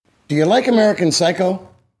Do you like American Psycho?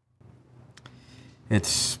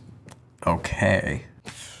 It's okay.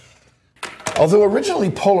 Although originally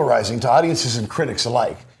polarizing to audiences and critics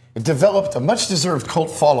alike, it developed a much-deserved cult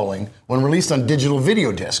following when released on digital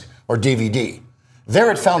video disc, or DVD. There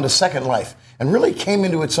it found a second life and really came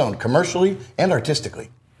into its own commercially and artistically.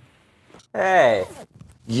 Hey.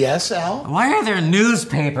 Yes, Al? Why are there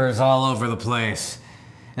newspapers all over the place?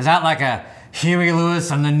 Is that like a Huey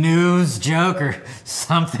Lewis on the news joke or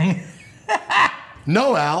something?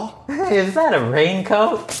 No, Al. Hey, is that a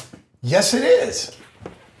raincoat? Yes, it is.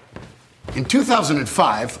 In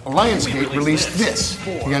 2005, Lionsgate released this,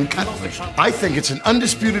 The Uncut. I think it's an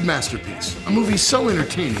undisputed masterpiece. A movie so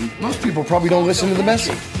entertaining, most people probably don't listen to the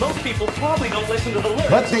message. Most people probably don't listen to the lyrics.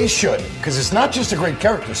 But they should, because it's not just a great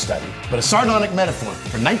character study, but a sardonic metaphor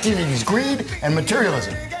for 1980s greed and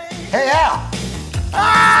materialism. Hey, Al!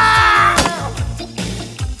 Ah!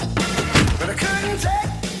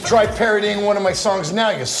 Try parodying one of my songs now,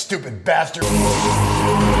 you stupid bastard.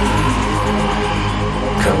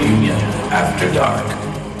 Communion After Dark.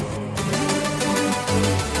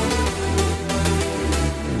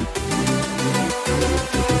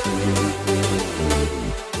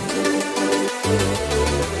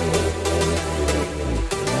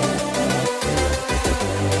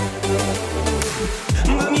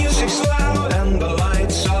 The music's loud and the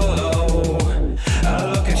lights are low. I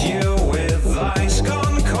look at you with eyes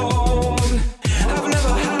gone cold. I've never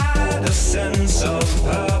had a sense of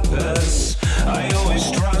purpose. I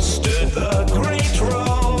always trusted the great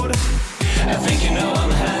road. I think you know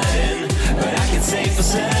I'm hurting, but I can say for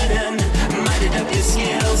certain my deductive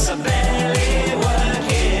skills are barely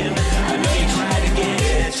working. I know you try to get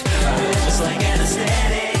it, but it was like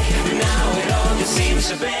anesthetic. Now it all just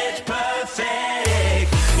seems a bit pathetic.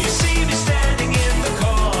 You see me standing in the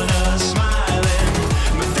corner smiling,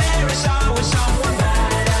 but there is always someone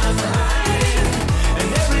that I'm hiding.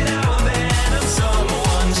 And every now and then I'm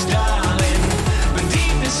someone's darling, but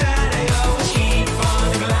deep inside I always keep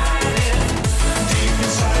on gliding. Deep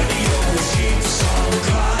inside I always keeps on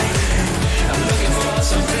gliding. I'm looking for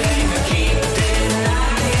something I keep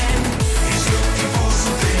denying. He's looking for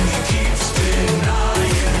something he keeps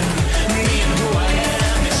denying. Me and who I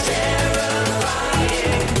am is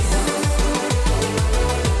terrifying.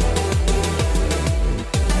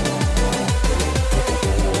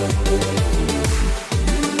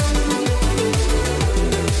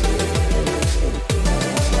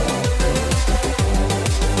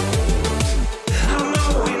 I know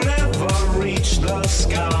we never reached the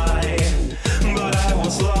sky, but I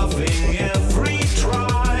was loving every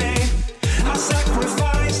try. I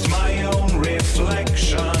sacrificed my own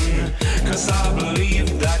reflection, 'cause I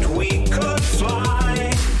believed that we could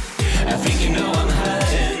fly. I think you know I'm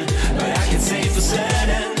hurting, but I can say for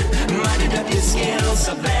certain my deductive skills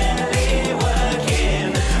are barely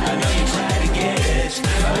working. I know you try to get it,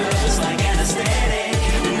 but it was like anesthetic.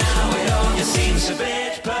 Now it all just seems a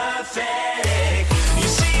bit pathetic. You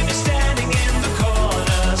see me standing in the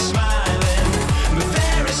corner smiling, but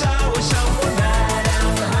there is always someone that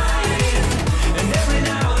I'm hiding. And every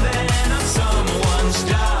now and then I'm someone's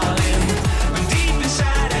darling, but deep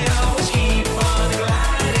inside I always keep on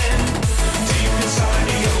gliding. Deep inside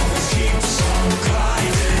I always keeps on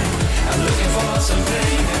gliding. I'm looking for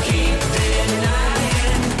something I keep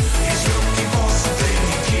denying. He's looking for something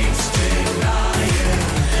he keeps denying.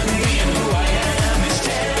 Me and who I am is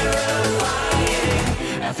terrifying.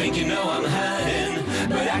 I think you know I'm hurting,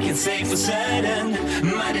 but I can say for certain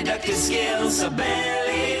my deductive skills are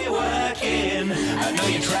barely working. I know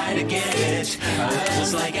you try to get it, it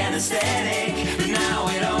was like anesthetic. Now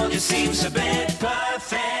it all just seems a bit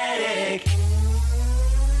pathetic.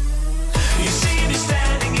 You see me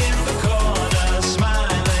standing in the corner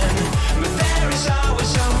smiling, but there is always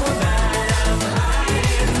someone that I'm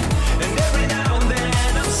hiding. And every now and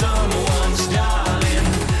then I'm someone's darling,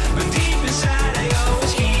 but deep inside I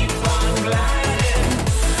always keep on gliding.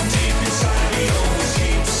 Deep inside I always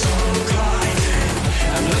keeps on gliding.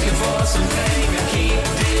 I'm looking for something I keep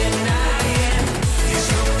denying. He's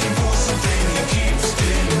looking for something he keeps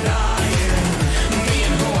denying. Me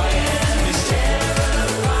and who I am is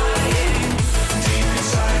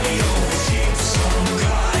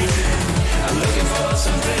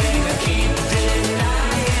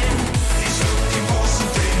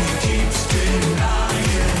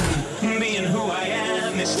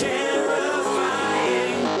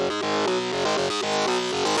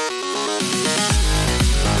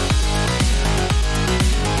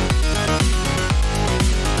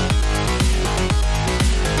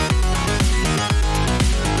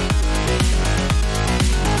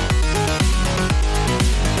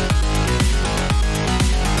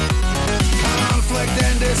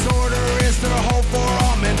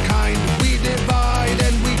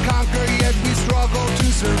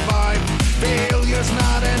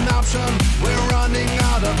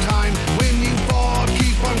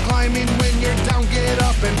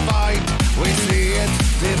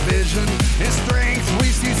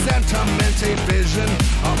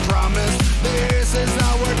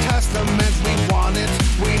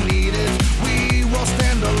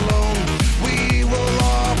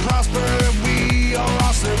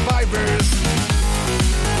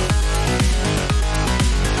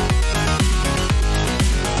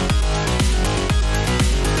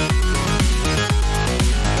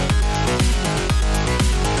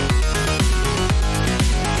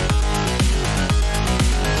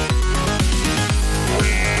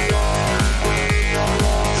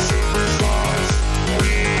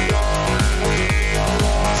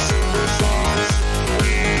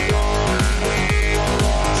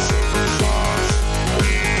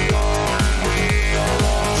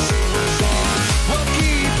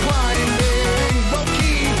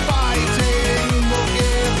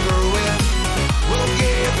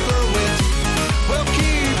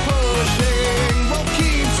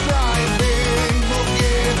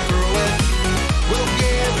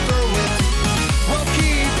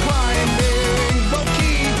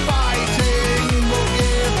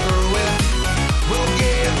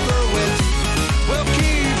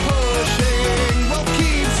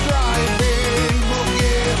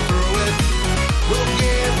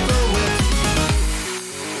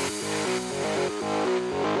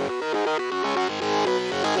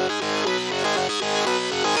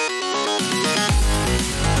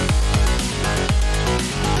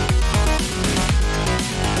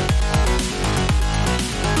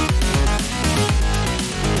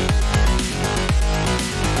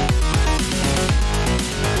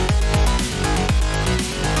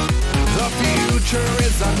future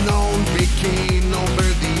is unknown, be keen over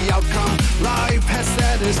the outcome. Life has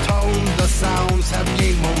set its tone, the sounds have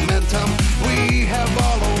gained momentum. We have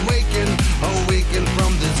all awakened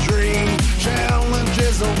from this dream.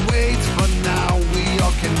 Challenges await, but now we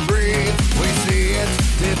all can breathe. We see it,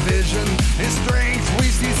 division is strength. We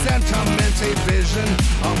see sentiment, a vision,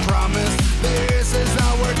 a promise. This is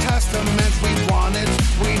our testament. We want it,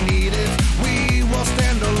 we need it. We will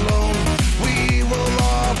stand alone. We will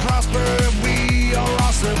all prosper. We are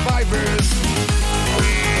all survivors.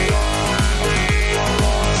 We are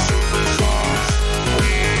all superstars.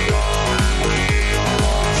 We are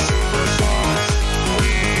all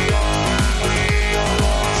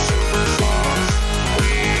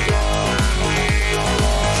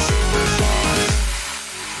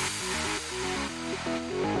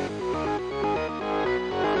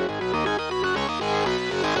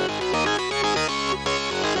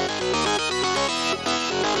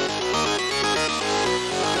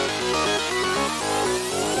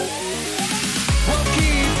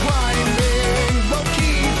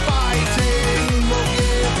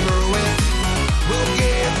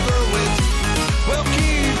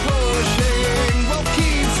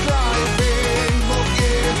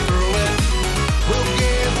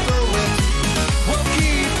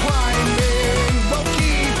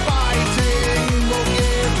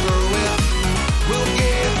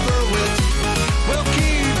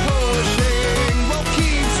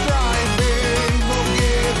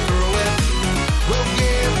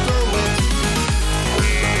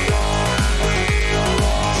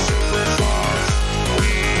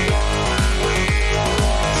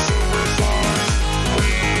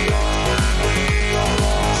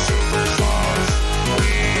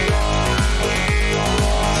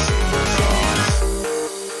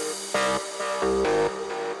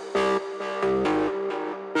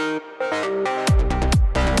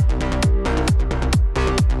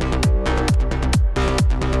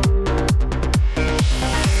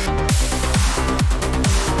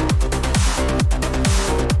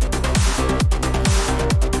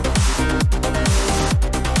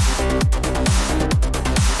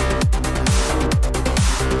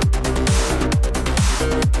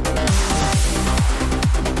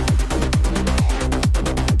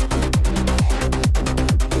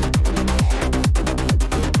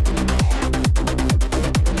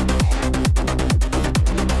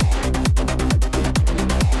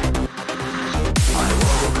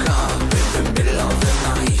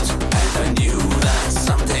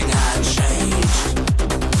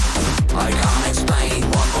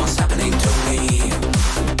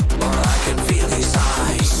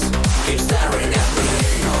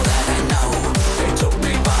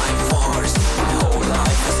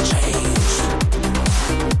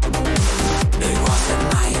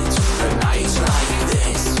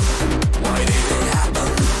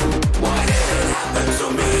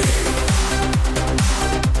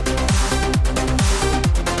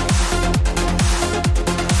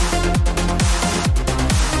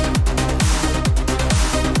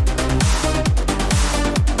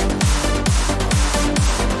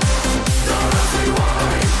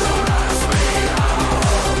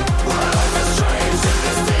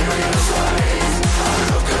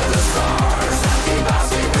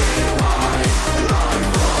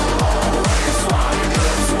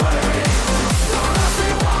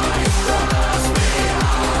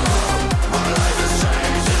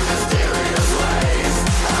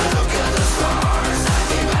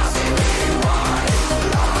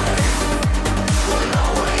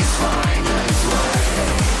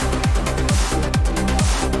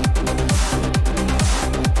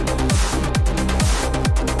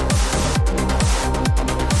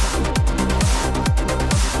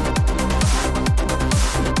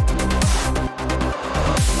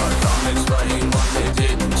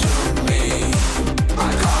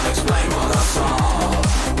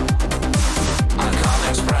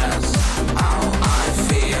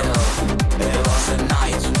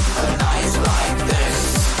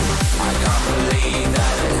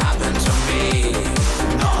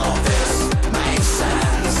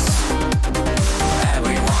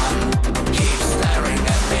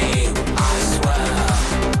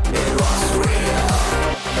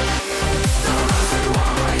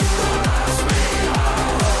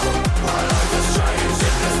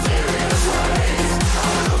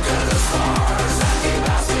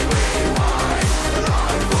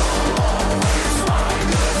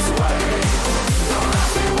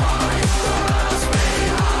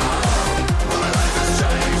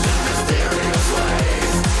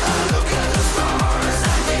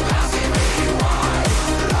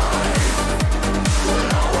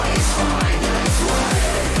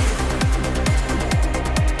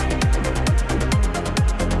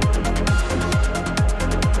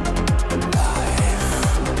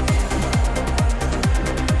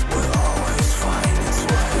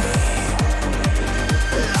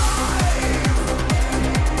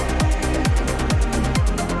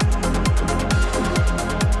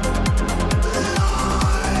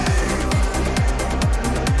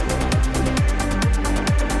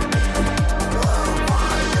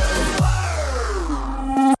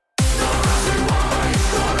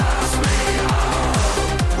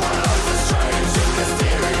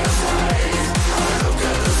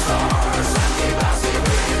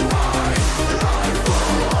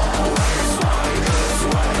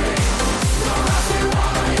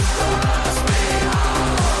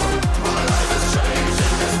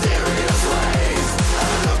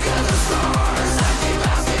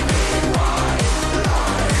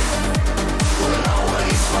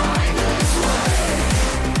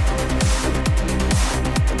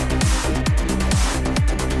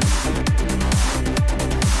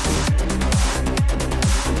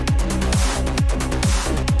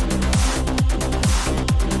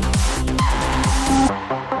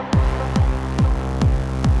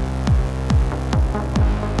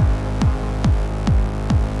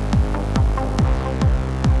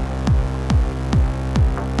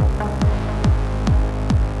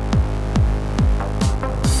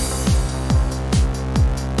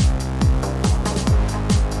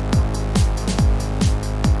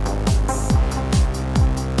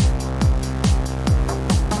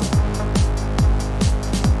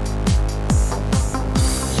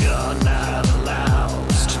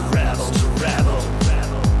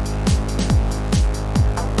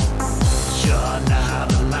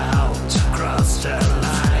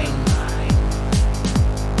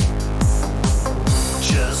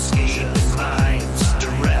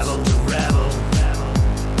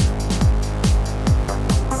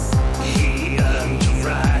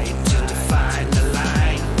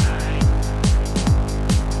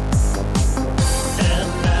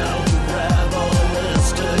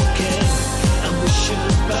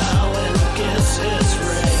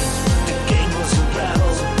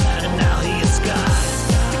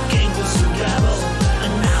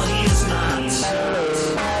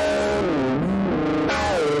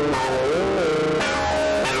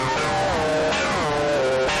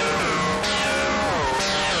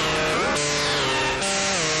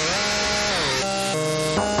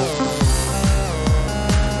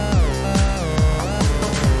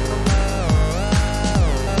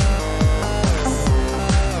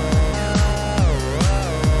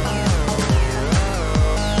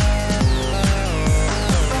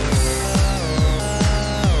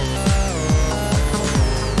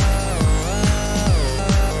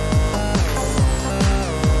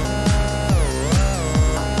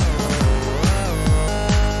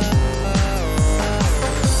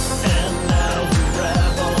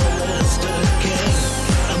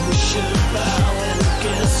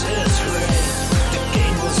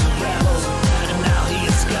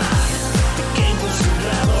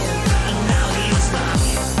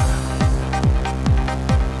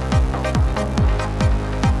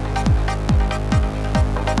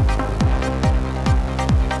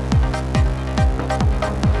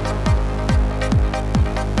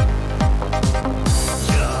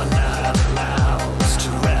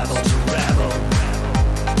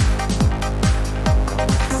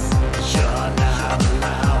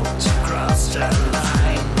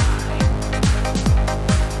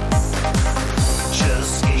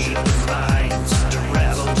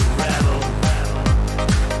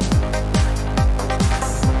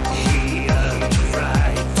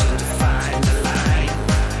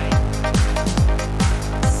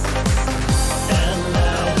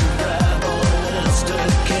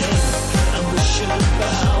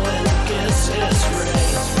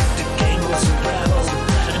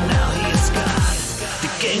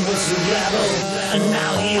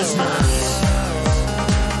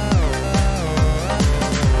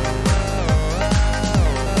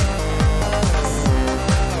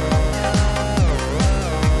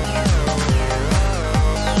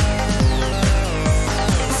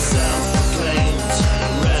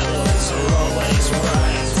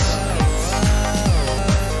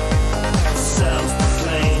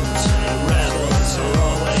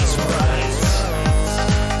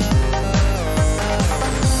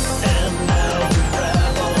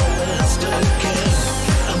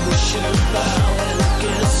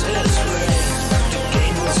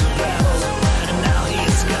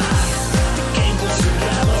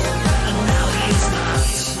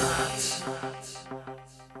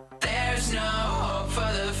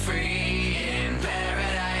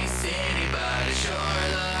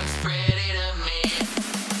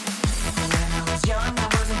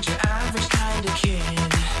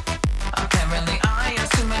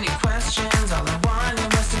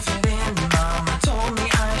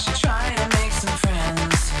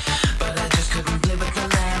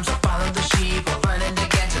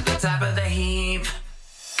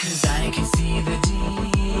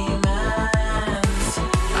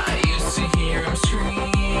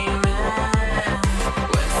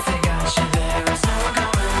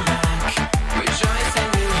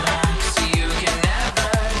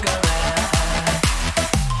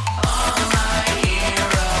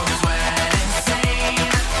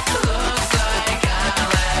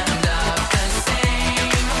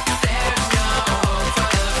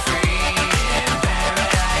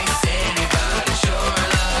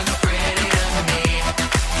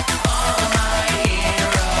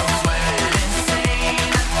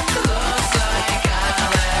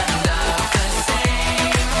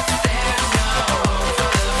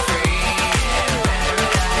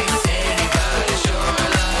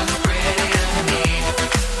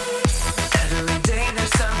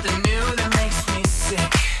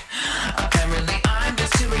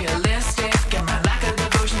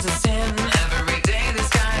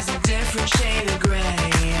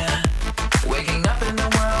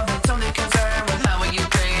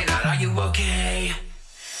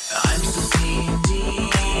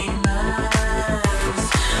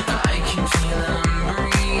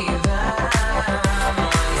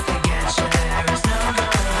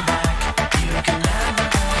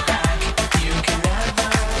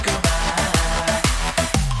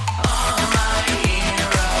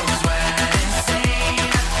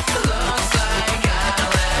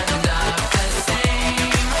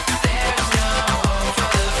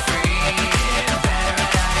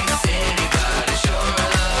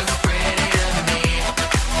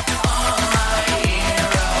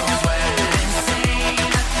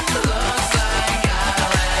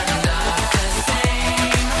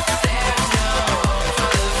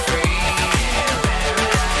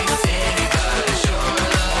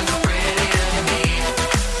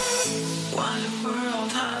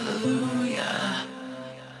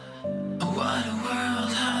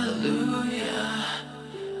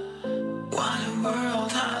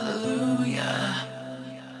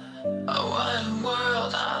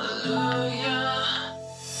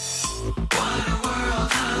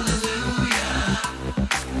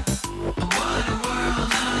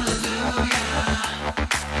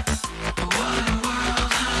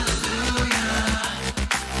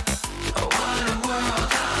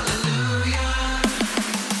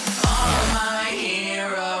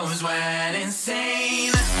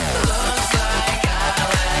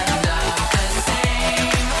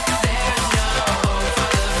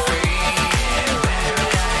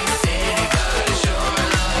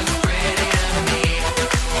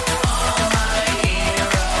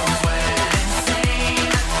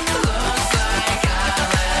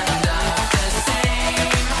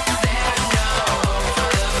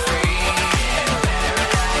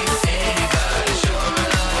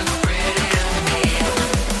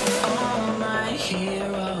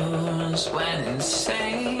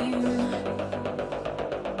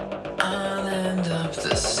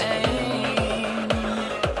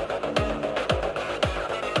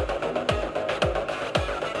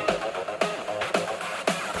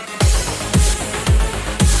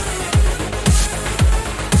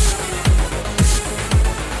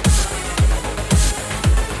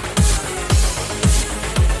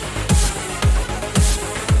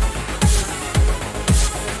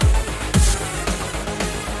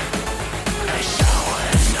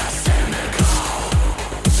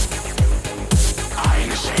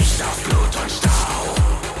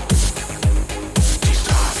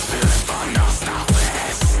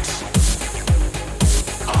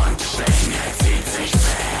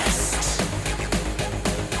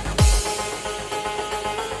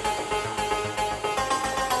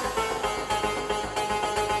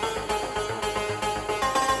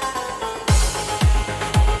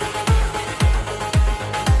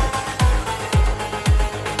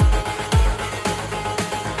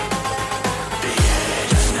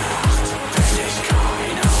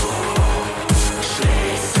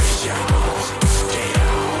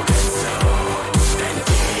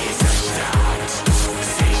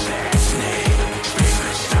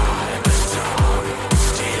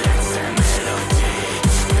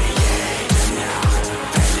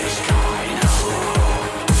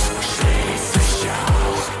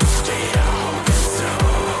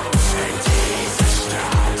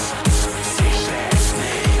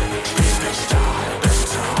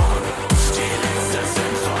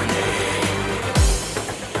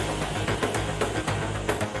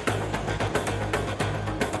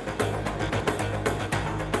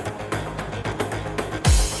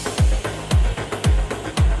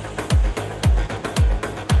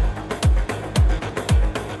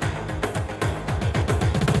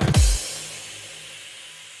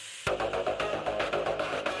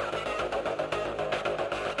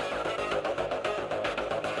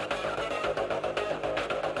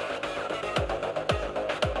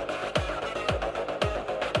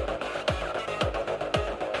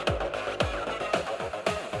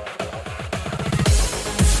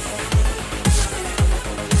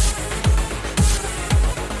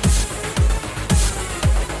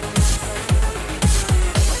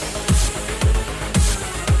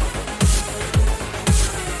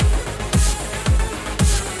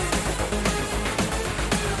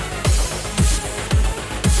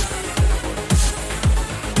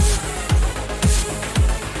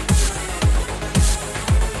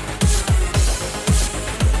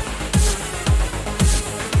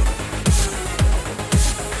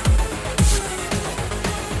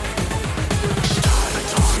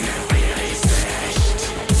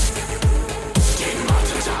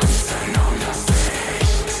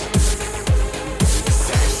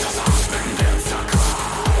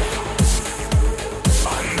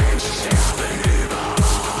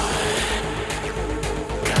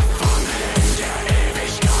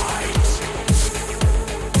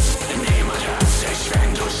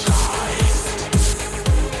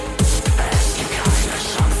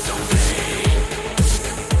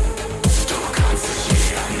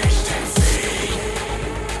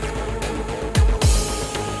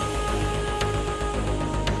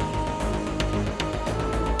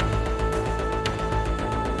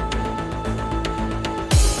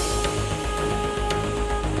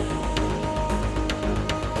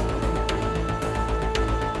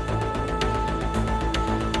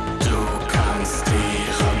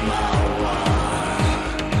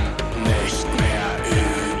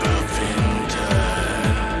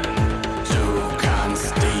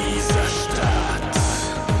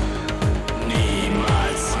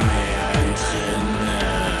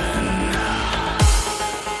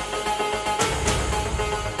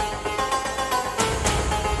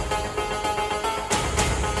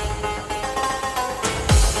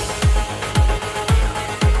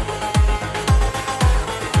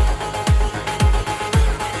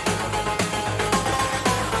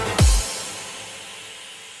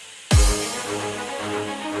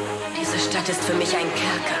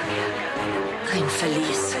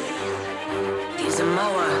Diese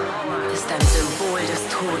Mauer ist ein Symbol des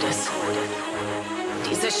Todes.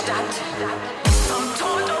 Diese Stadt ist vom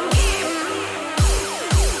Tod umgeben.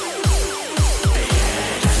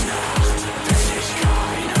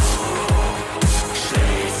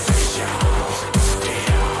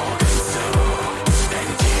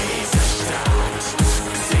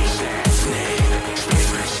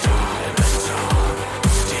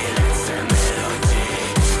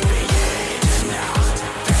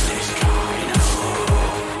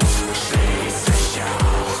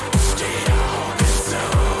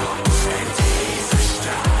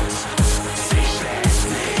 Start.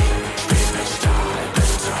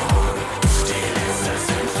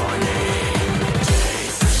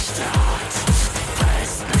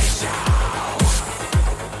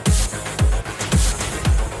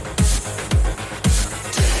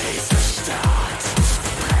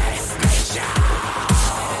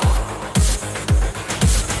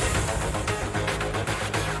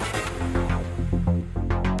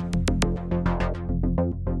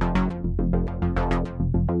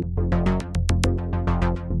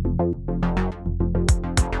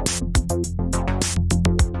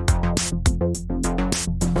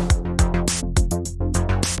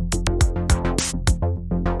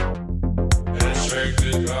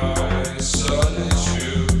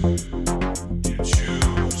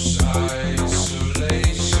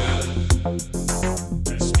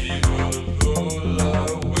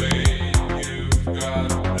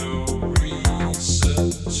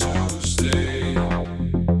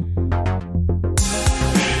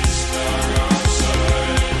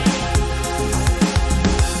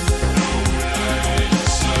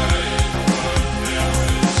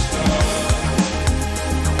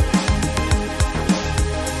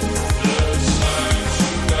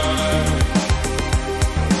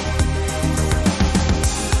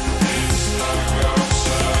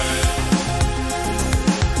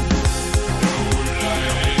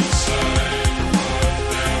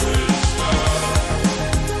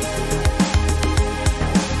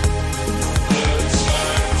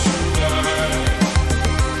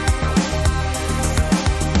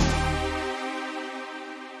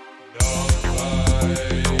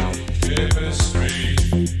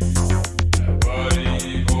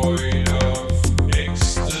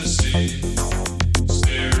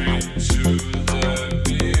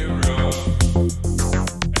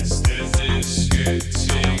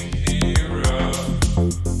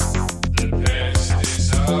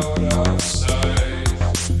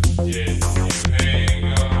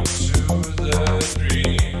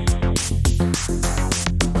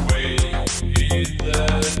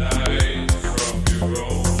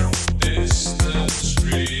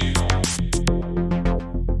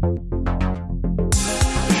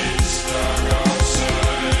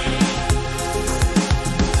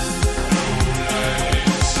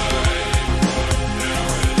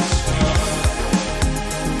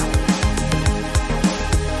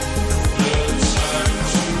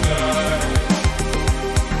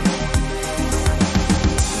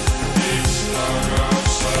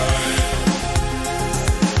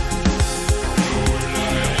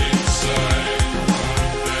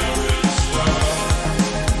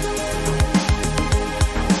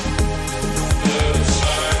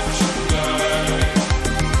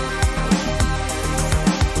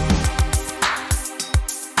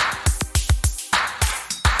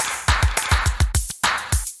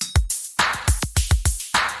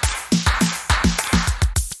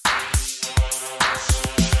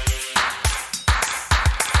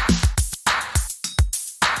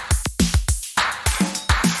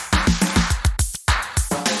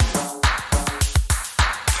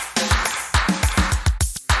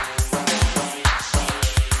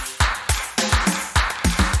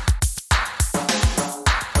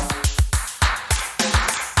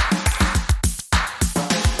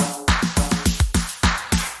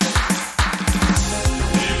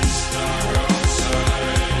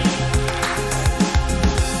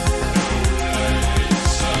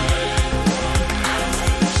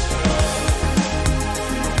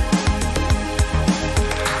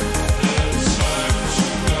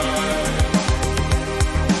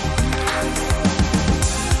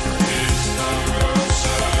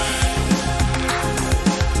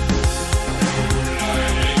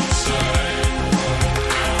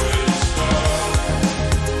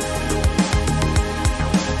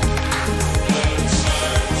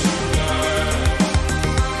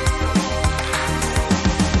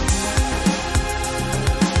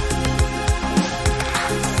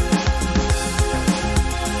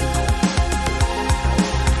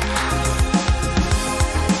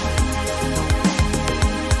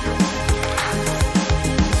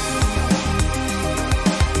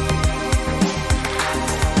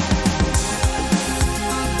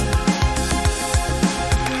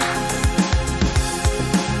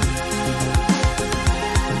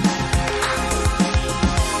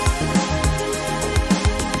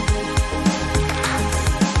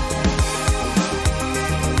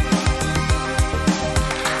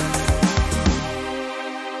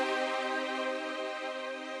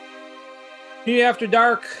 Community After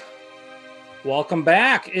Dark. Welcome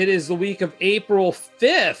back. It is the week of April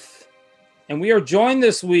 5th, and we are joined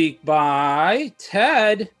this week by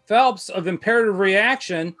Ted Phelps of Imperative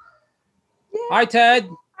Reaction. Yeah. Hi, Ted.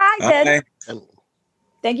 Hi, Ted. Hi.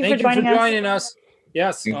 Thank you for joining us.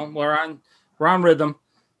 Yes, we're on rhythm.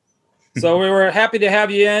 So we were happy to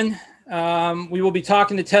have you in. We will be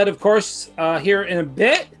talking to Ted, of course, here in a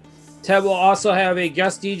bit. Ted will also have a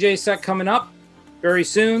guest DJ set coming up very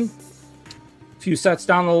soon. A few sets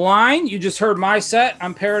down the line. You just heard my set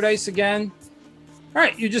on Paradise again. All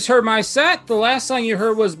right, you just heard my set. The last song you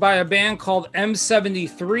heard was by a band called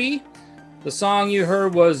M73. The song you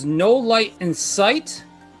heard was No Light in Sight.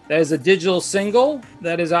 That is a digital single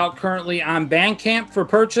that is out currently on Bandcamp for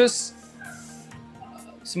purchase.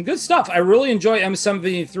 Some good stuff. I really enjoy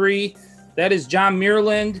M73. That is John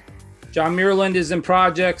Meerland. John Meerland is in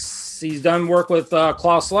projects. He's done work with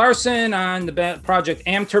Klaus Larson on the project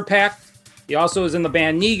Amterpact. He also is in the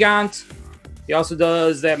band Negant. He also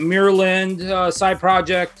does that Meerland side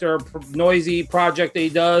project or noisy project that he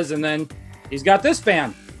does. And then he's got this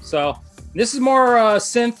band. So this is more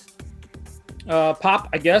synth pop,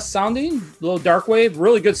 I guess, sounding. A little dark wave.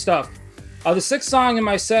 Really good stuff. The sixth song in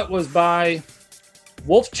my set was by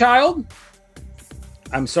Wolfchild.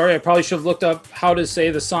 I'm sorry, I probably should have looked up how to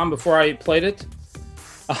say the song before I played it.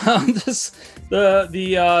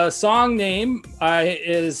 The song name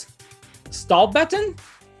is Stahlbetten,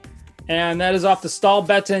 and that is off the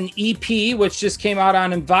Stahlbetten EP, which just came out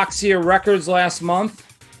on Invoxia Records last month.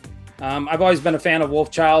 I've always been a fan of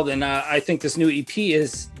Wolfchild, and I think this new EP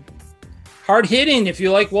is hard-hitting. If you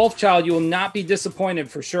like Wolfchild, you will not be disappointed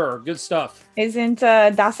for sure. Good stuff. Isn't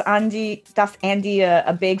Das Andy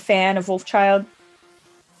a big fan of Wolfchild?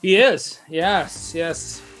 He is. Yes.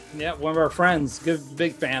 Yeah, one of our friends. Good,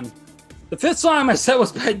 big fan. The fifth song I set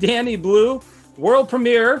was by Danny Blue, world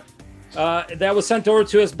premiere. That was sent over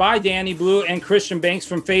to us by Danny Blue and Christian Banks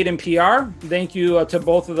from Fade and PR. Thank you to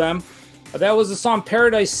both of them. That was the song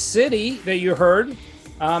Paradise City that you heard.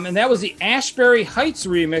 And that was the Ashbury Heights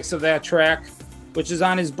remix of that track, which is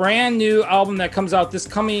on his brand new album that comes out this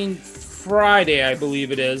coming Friday, I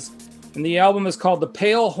believe it is. And the album is called The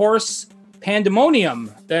Pale Horse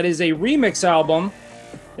Pandemonium. That is a remix album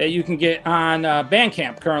that you can get on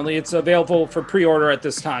Bandcamp currently. It's available for pre-order at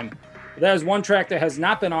this time. That is one track that has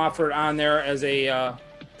not been offered on there as a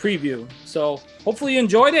preview. So hopefully you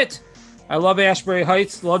enjoyed it. I love Ashbury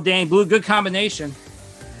Heights. Love Danny Blue. Good combination.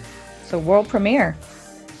 So world premiere.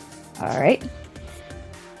 All right.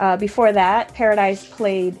 Before that, Paradise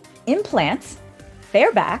played Implants.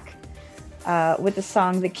 They're back with the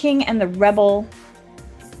song The King and the Rebel.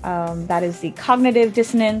 That is the Cognitive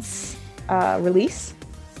Dissonance release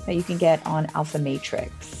that you can get on Alpha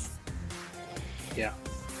Matrix. Yeah.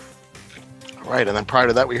 All right, and then prior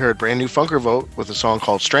to that, we heard Brand New Funker Vote with a song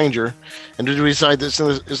called Stranger. And did we decide this?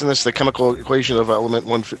 Isn't this the chemical equation of element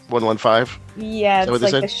 115? Yeah, it's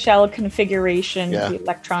like the shell configuration, the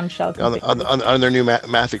electron shell configuration. On their new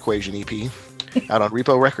math equation EP out on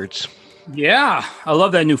Repo Records. Yeah, I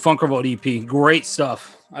love that new Funker Vote EP. Great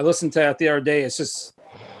stuff. I listened to that the other day. It's just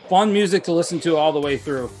fun music to listen to all the way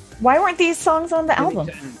through. Why weren't these songs on the album?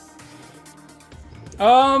 No,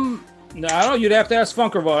 I don't know. You'd have to ask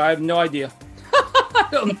Funker Vote. I have no idea. I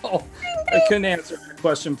don't know. I couldn't answer that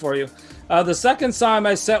question for you. The second song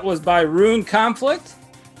I set was by Rune Conflict.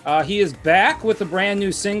 He is back with a brand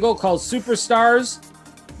new single called Superstars.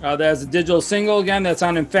 That is a digital single again. That's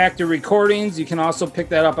on Infactor Recordings. You can also pick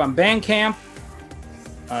that up on Bandcamp.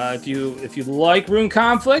 If you like Rune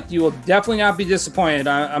Conflict, you will definitely not be disappointed.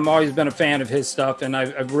 I'm always been a fan of his stuff, and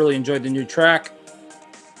I've really enjoyed the new track.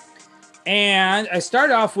 And I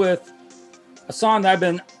started off with a song that I've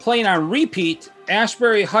been playing on repeat,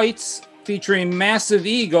 Ashbury Heights featuring Massive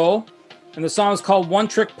Ego. And the song is called One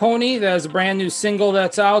Trick Pony. That is a brand new single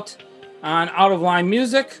that's out on Out of Line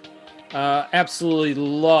Music. Absolutely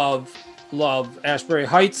love Ashbury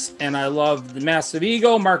Heights, and I love the Massive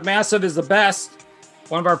Ego. Mark Massive is the best,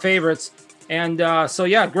 one of our favorites. And so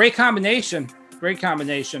yeah, great combination.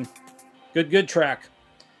 Good track.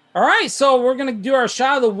 All right, so we're going to do our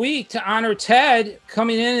shot of the week to honor Ted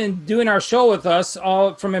coming in and doing our show with us,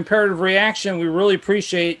 all from Imperative Reaction. We really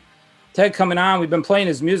appreciate Ted coming on. We've been playing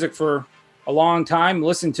his music for a long time,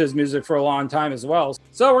 listening to his music for a long time as well.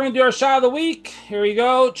 So we're going to do our shot of the week. Here we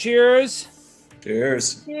go. Cheers.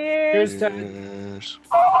 Cheers. Cheers, Ted.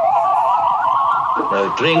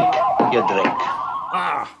 Now drink your drink.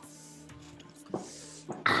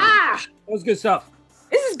 That was good stuff.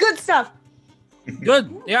 This is good stuff.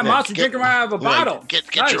 Good. Yeah, Monster drinking right out of a bottle.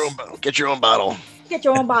 Get your own bottle. Get your own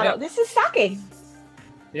bottle. This is sake.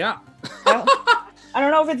 Yeah. I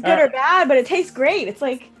don't know if it's good or bad, but it tastes great. It's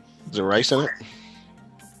like. Is there rice in it?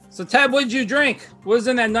 So Ted, what did you drink? What was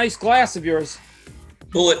in that nice glass of yours?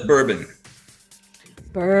 Bullet bourbon.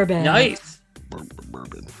 Bourbon. Nice.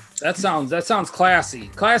 Bourbon. That sounds classy.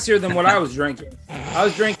 Classier than what I was drinking. I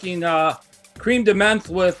was drinking cream de menthe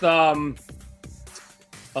with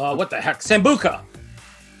what the heck? Sambuca.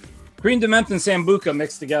 Cream de menthe and Sambuca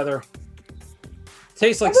mixed together.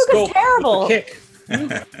 Tastes like Sambuca's Scope. terrible. With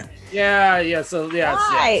a kick. Yeah. So yeah.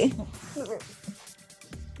 Why?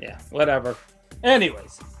 Yeah, whatever.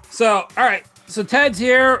 Anyways, so all right. So Ted's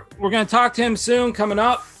here. We're gonna talk to him soon. Coming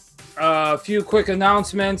up. A few quick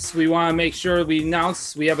announcements. We want to make sure we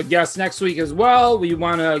announce we have a guest next week as well. We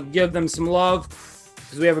want to give them some love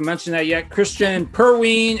because we haven't mentioned that yet. Christian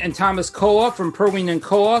Perween and Thomas Koa from Perween and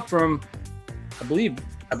Koa from, I believe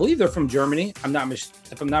they're from Germany. If I'm not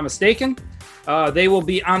mistaken. They will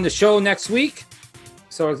be on the show next week.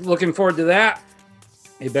 So looking forward to that.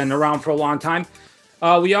 They've been around for a long time.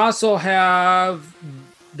 We also have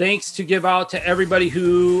thanks to give out to everybody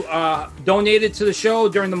who donated to the show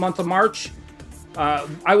during the month of March.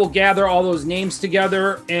 I will gather all those names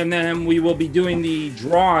together, and then we will be doing the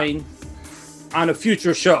drawing on a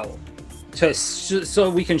future show so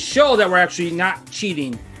we can show that we're actually not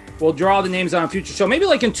cheating. We'll draw the names on a future show, maybe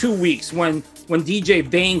like in 2 weeks when DJ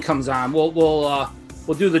Vane comes on.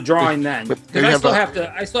 We'll do the drawing then. Because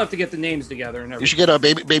I still have to get the names together and everything. You should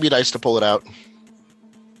get baby dice to pull it out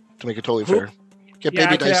to make it totally fair. Get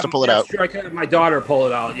baby dice to pull it out. Sure, I could have my daughter pull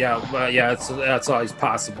it out. Yeah, but yeah, that's always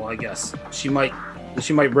possible. I guess she might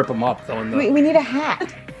rip them up though. We need a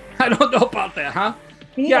hat. I don't know about that, huh?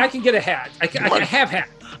 Yeah, I can get a hat. I can have hat.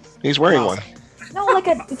 He's wearing one. No,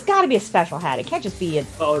 it's got to be a special hat. It can't just be a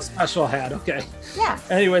special hat. Okay. Yeah.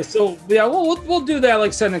 Anyway, so yeah, we'll do that like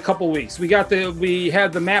I said in a couple weeks. We had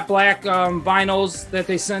the Matte Black vinyls that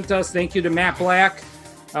they sent us. Thank you to Matte Black.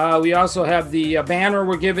 We also have the banner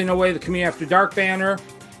we're giving away, the Community After Dark banner,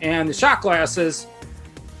 and the shot glasses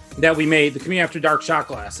that we made, the Community After Dark shot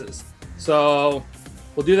glasses. So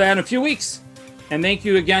we'll do that in a few weeks. And thank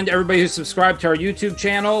you again to everybody who subscribed to our YouTube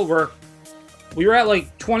channel. We were at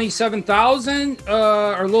like 27,000,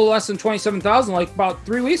 or a little less than 27,000, like about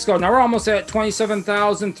 3 weeks ago. Now we're almost at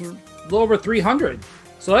 27,000, a little over 300.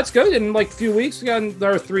 So that's good. In like a few weeks, we got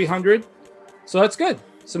another 300. So that's good.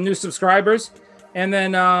 Some new subscribers. And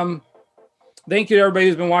then thank you to everybody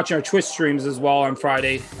who's been watching our Twitch streams as well on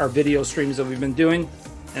Friday, our video streams that we've been doing.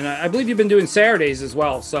 And I believe you've been doing Saturdays as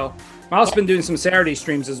well. So Mouse been doing some Saturday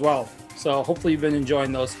streams as well. So hopefully you've been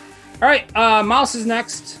enjoying those. All right, Mouse is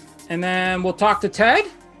next. And then we'll talk to Ted.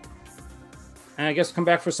 And I guess we'll come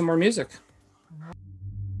back for some more music.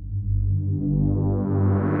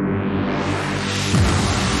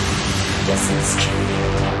 This is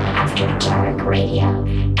After Dark Radio,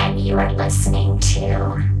 and you are listening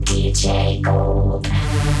to DJ Gold.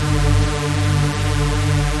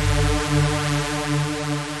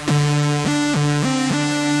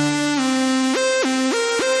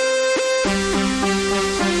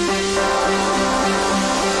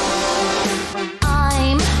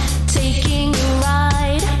 I'm taking a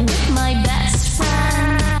ride with my best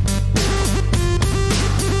friend.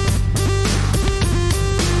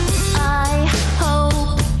 I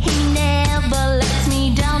hope he never lets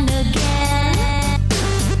me down again.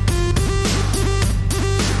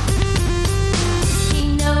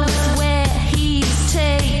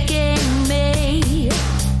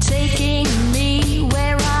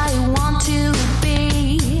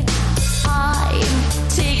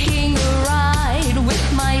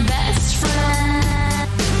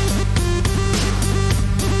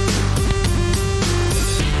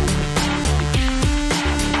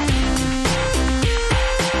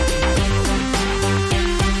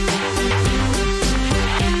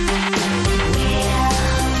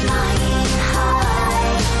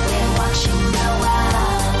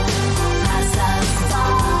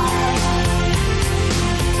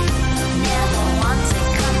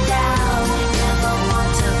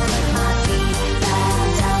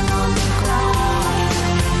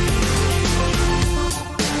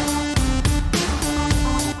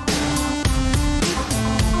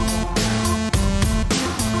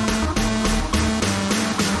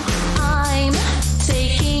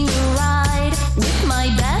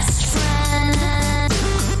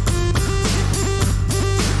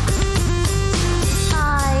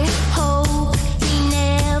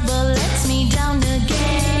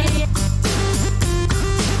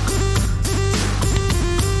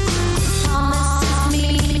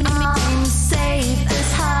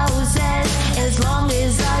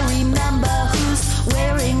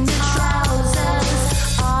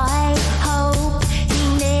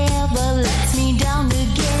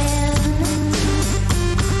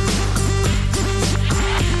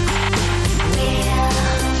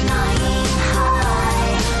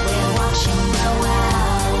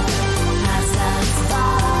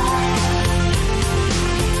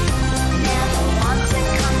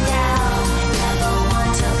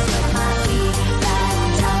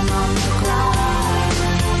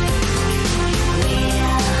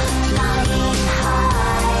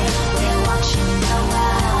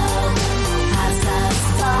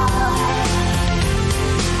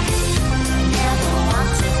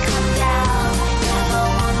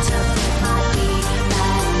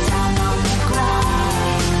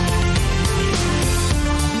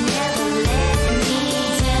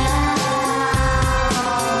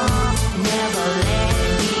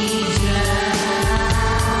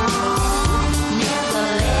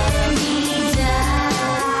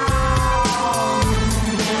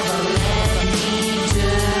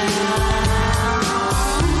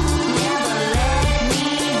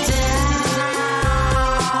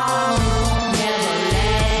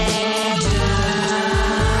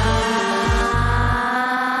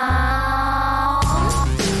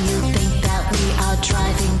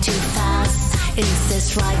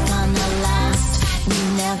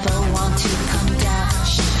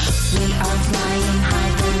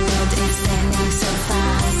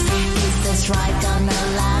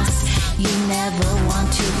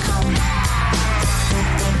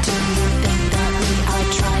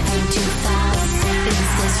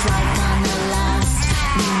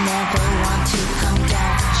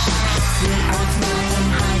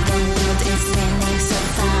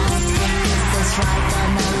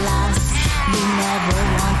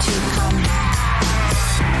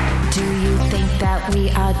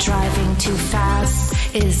 driving too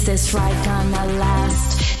fast. Is this ride gonna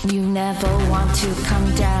last? You never want to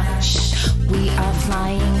come down. Shh. We are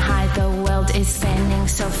flying high, the world is spinning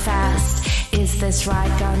so fast. Is this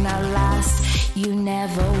ride gonna last? You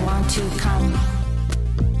never want to come.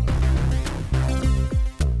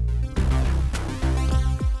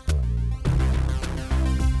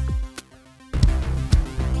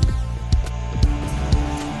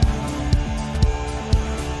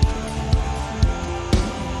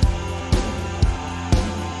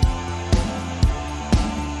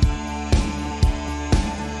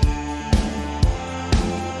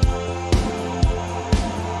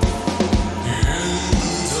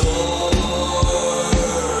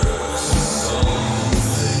 Indoors,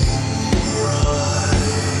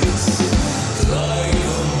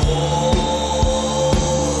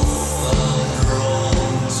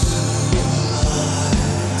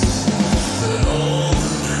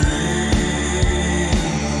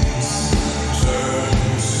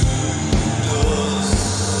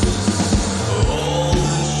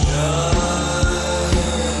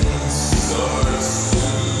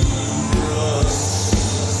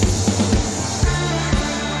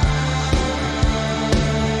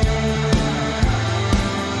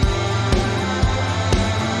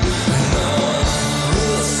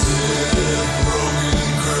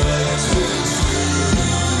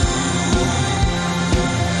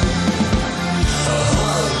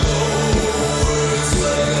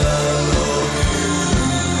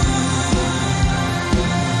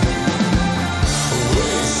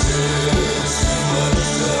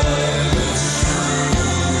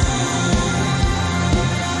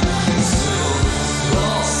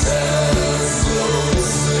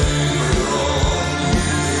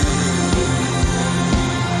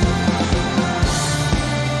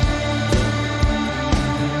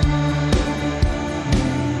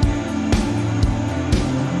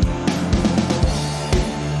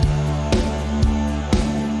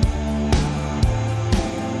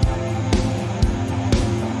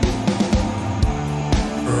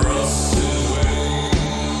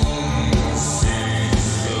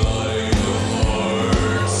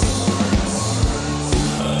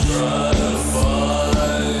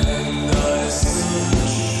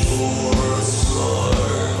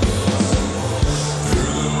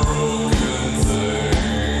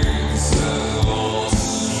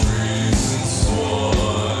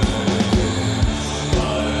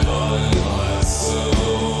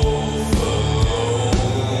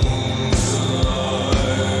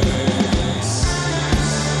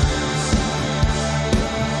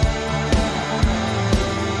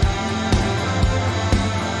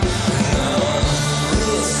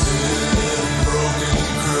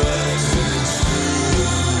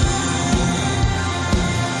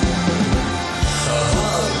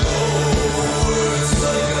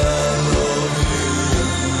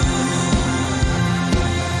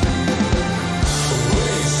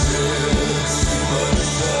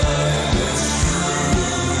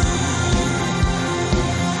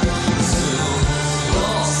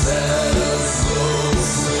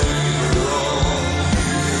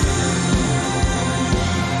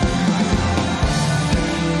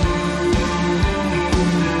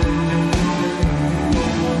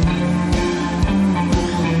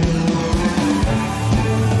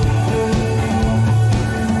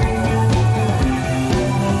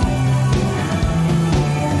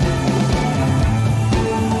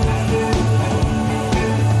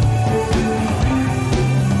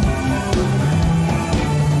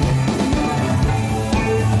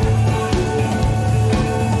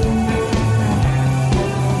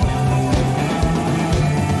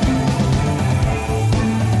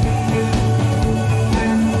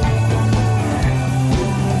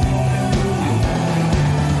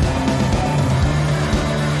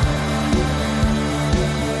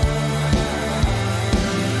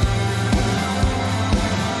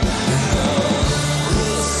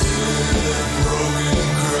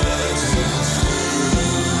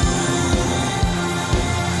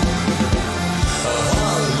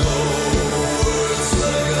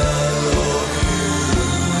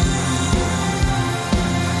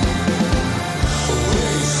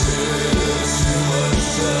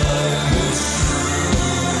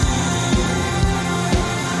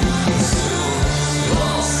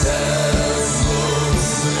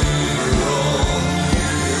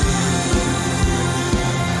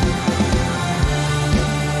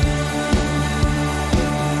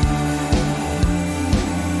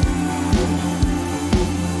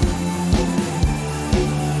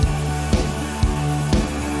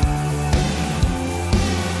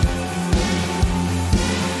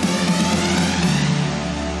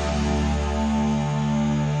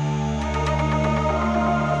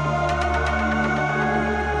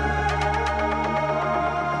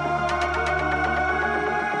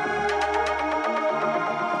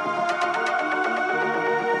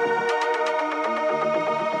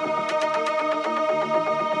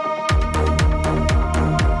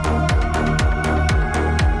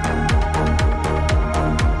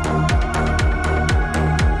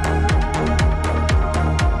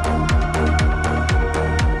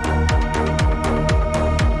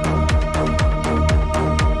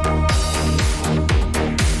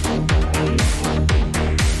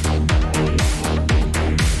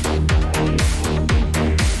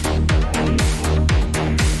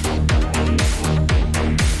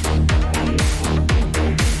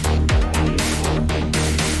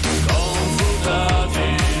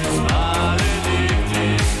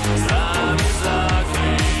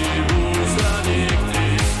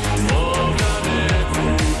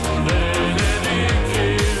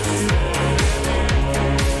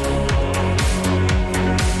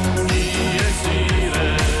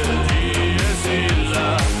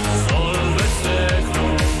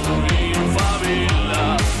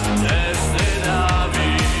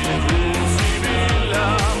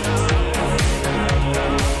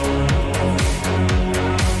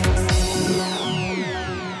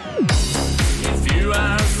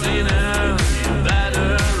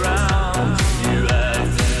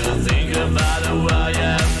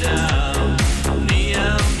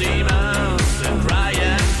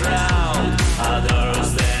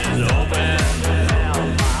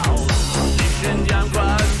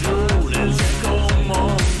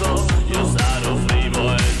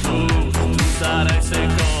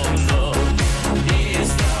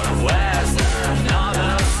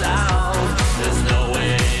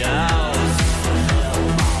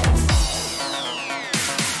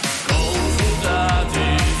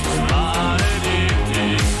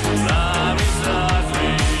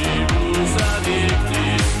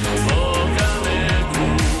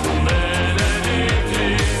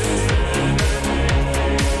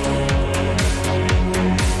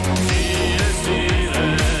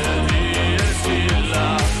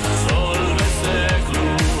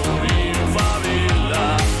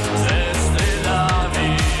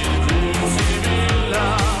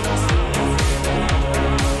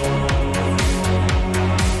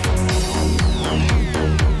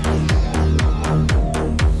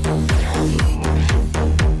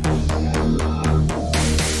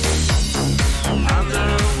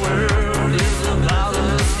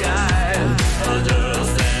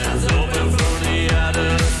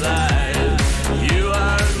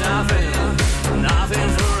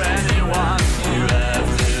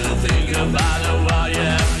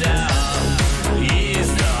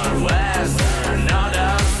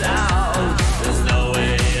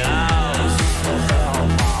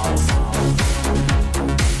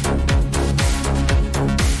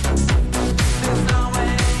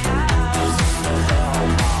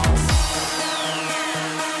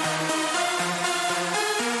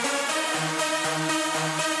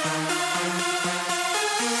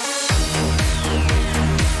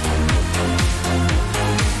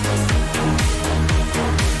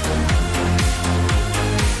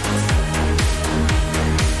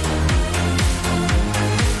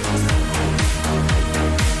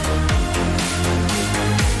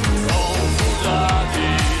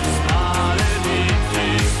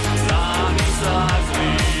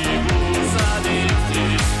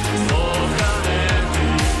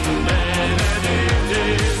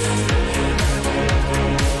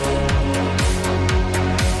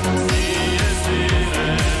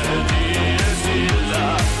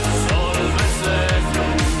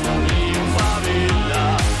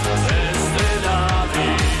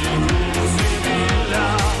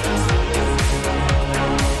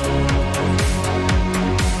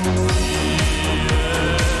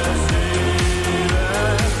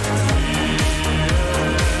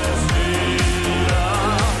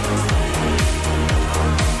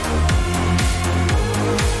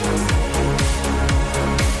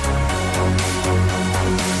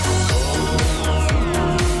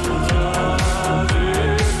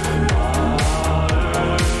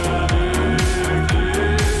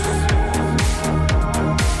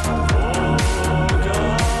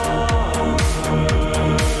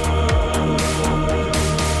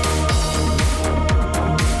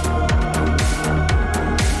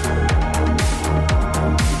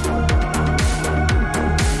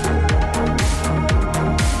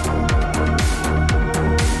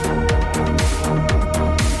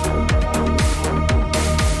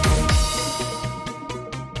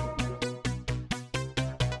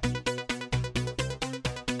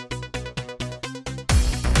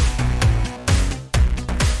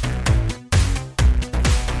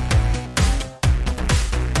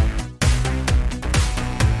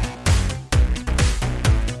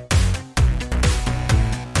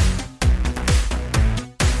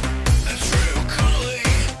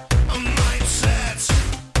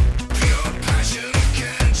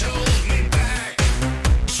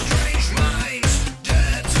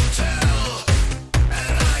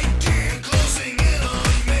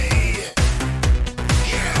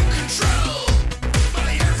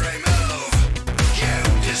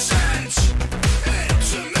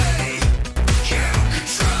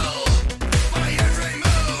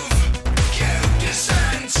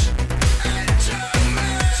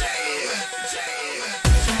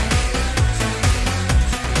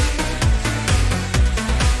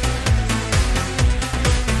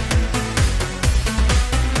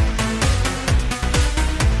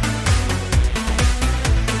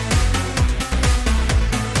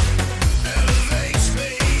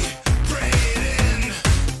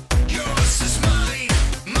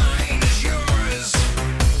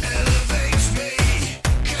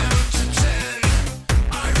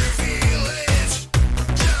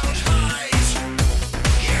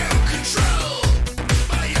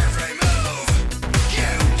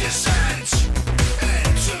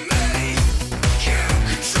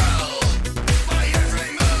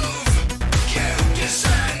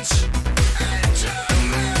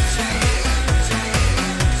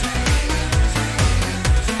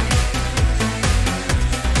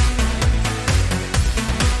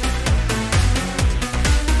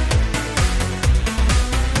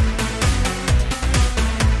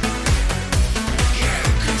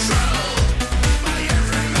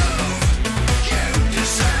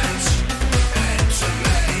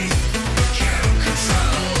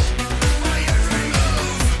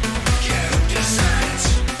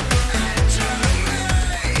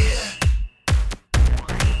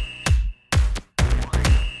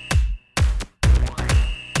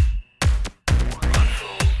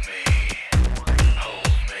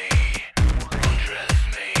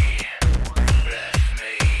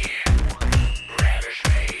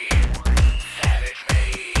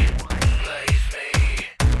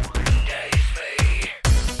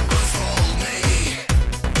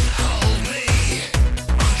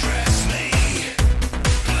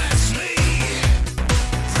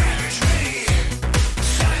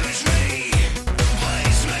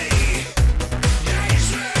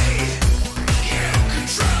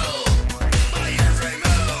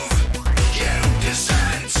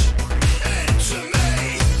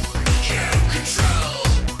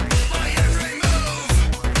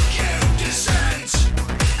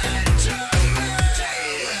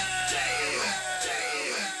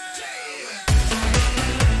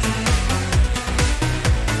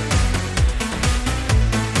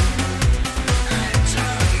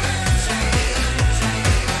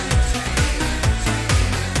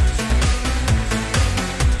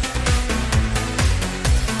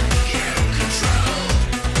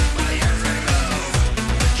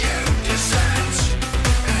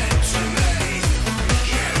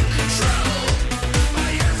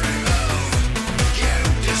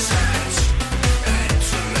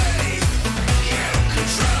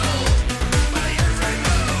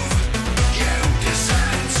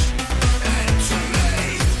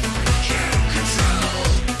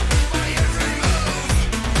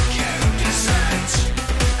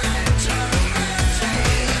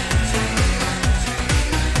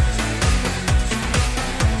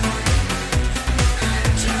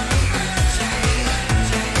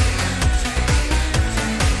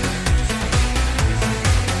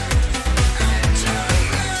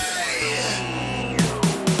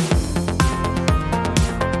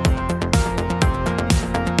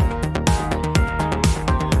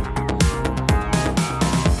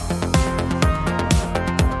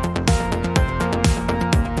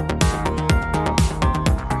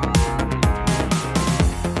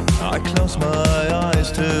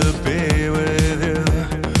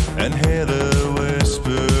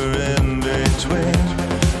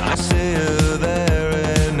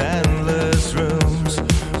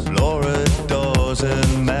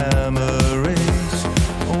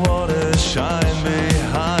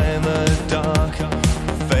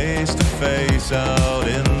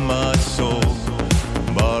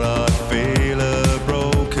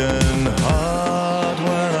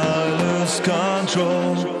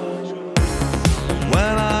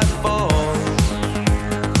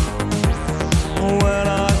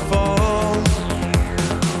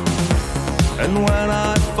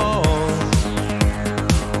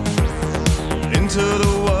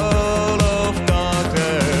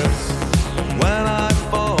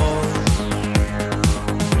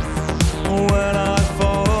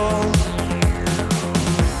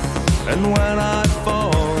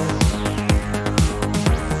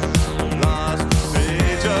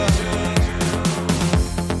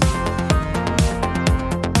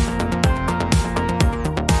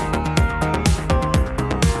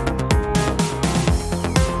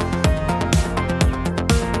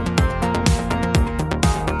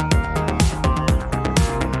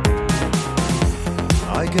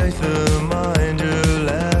 gate the mind, you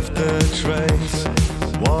left a trace.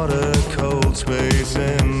 What a cold space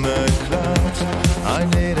in the clouds. I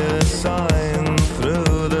need a sign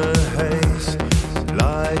through the haze,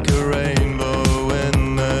 like a rainbow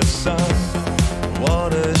in the sun.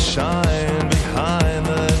 What a shine behind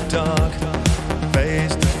the dark,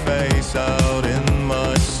 face to face out in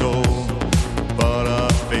my soul. But I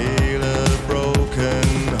feel a broken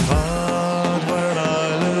heart when I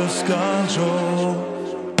lose control.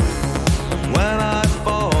 When I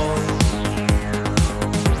fall,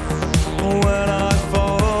 when I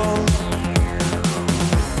fall,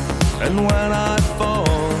 and when I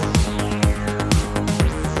fall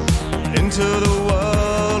into the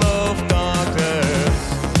world of darkness.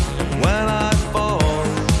 When I fall,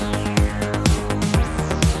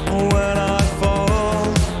 when I fall,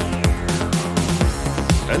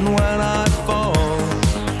 and when I fall,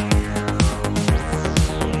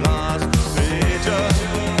 lost procedure.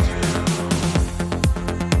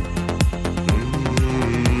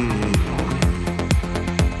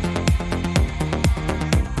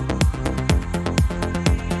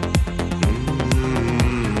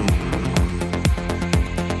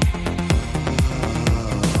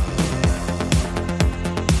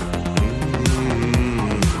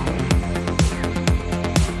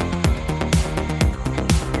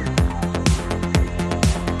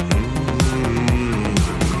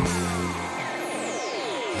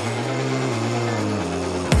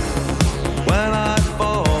 When I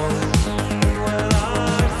fall, when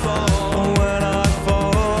I fall, when I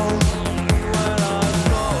fall, when I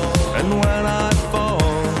fall, and when I fall,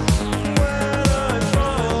 when I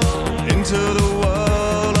fall into the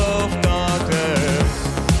world of darkness.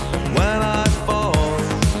 When I fall,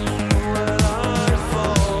 when I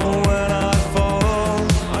fall, when I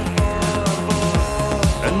fall,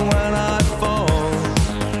 and when I fall,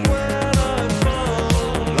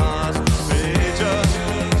 lost procedure.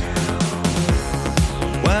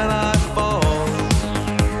 When I fall,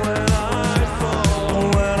 when I fall,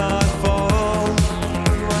 when I fall,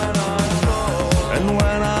 when I fall, and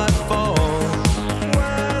when I fall,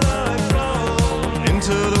 when I fall,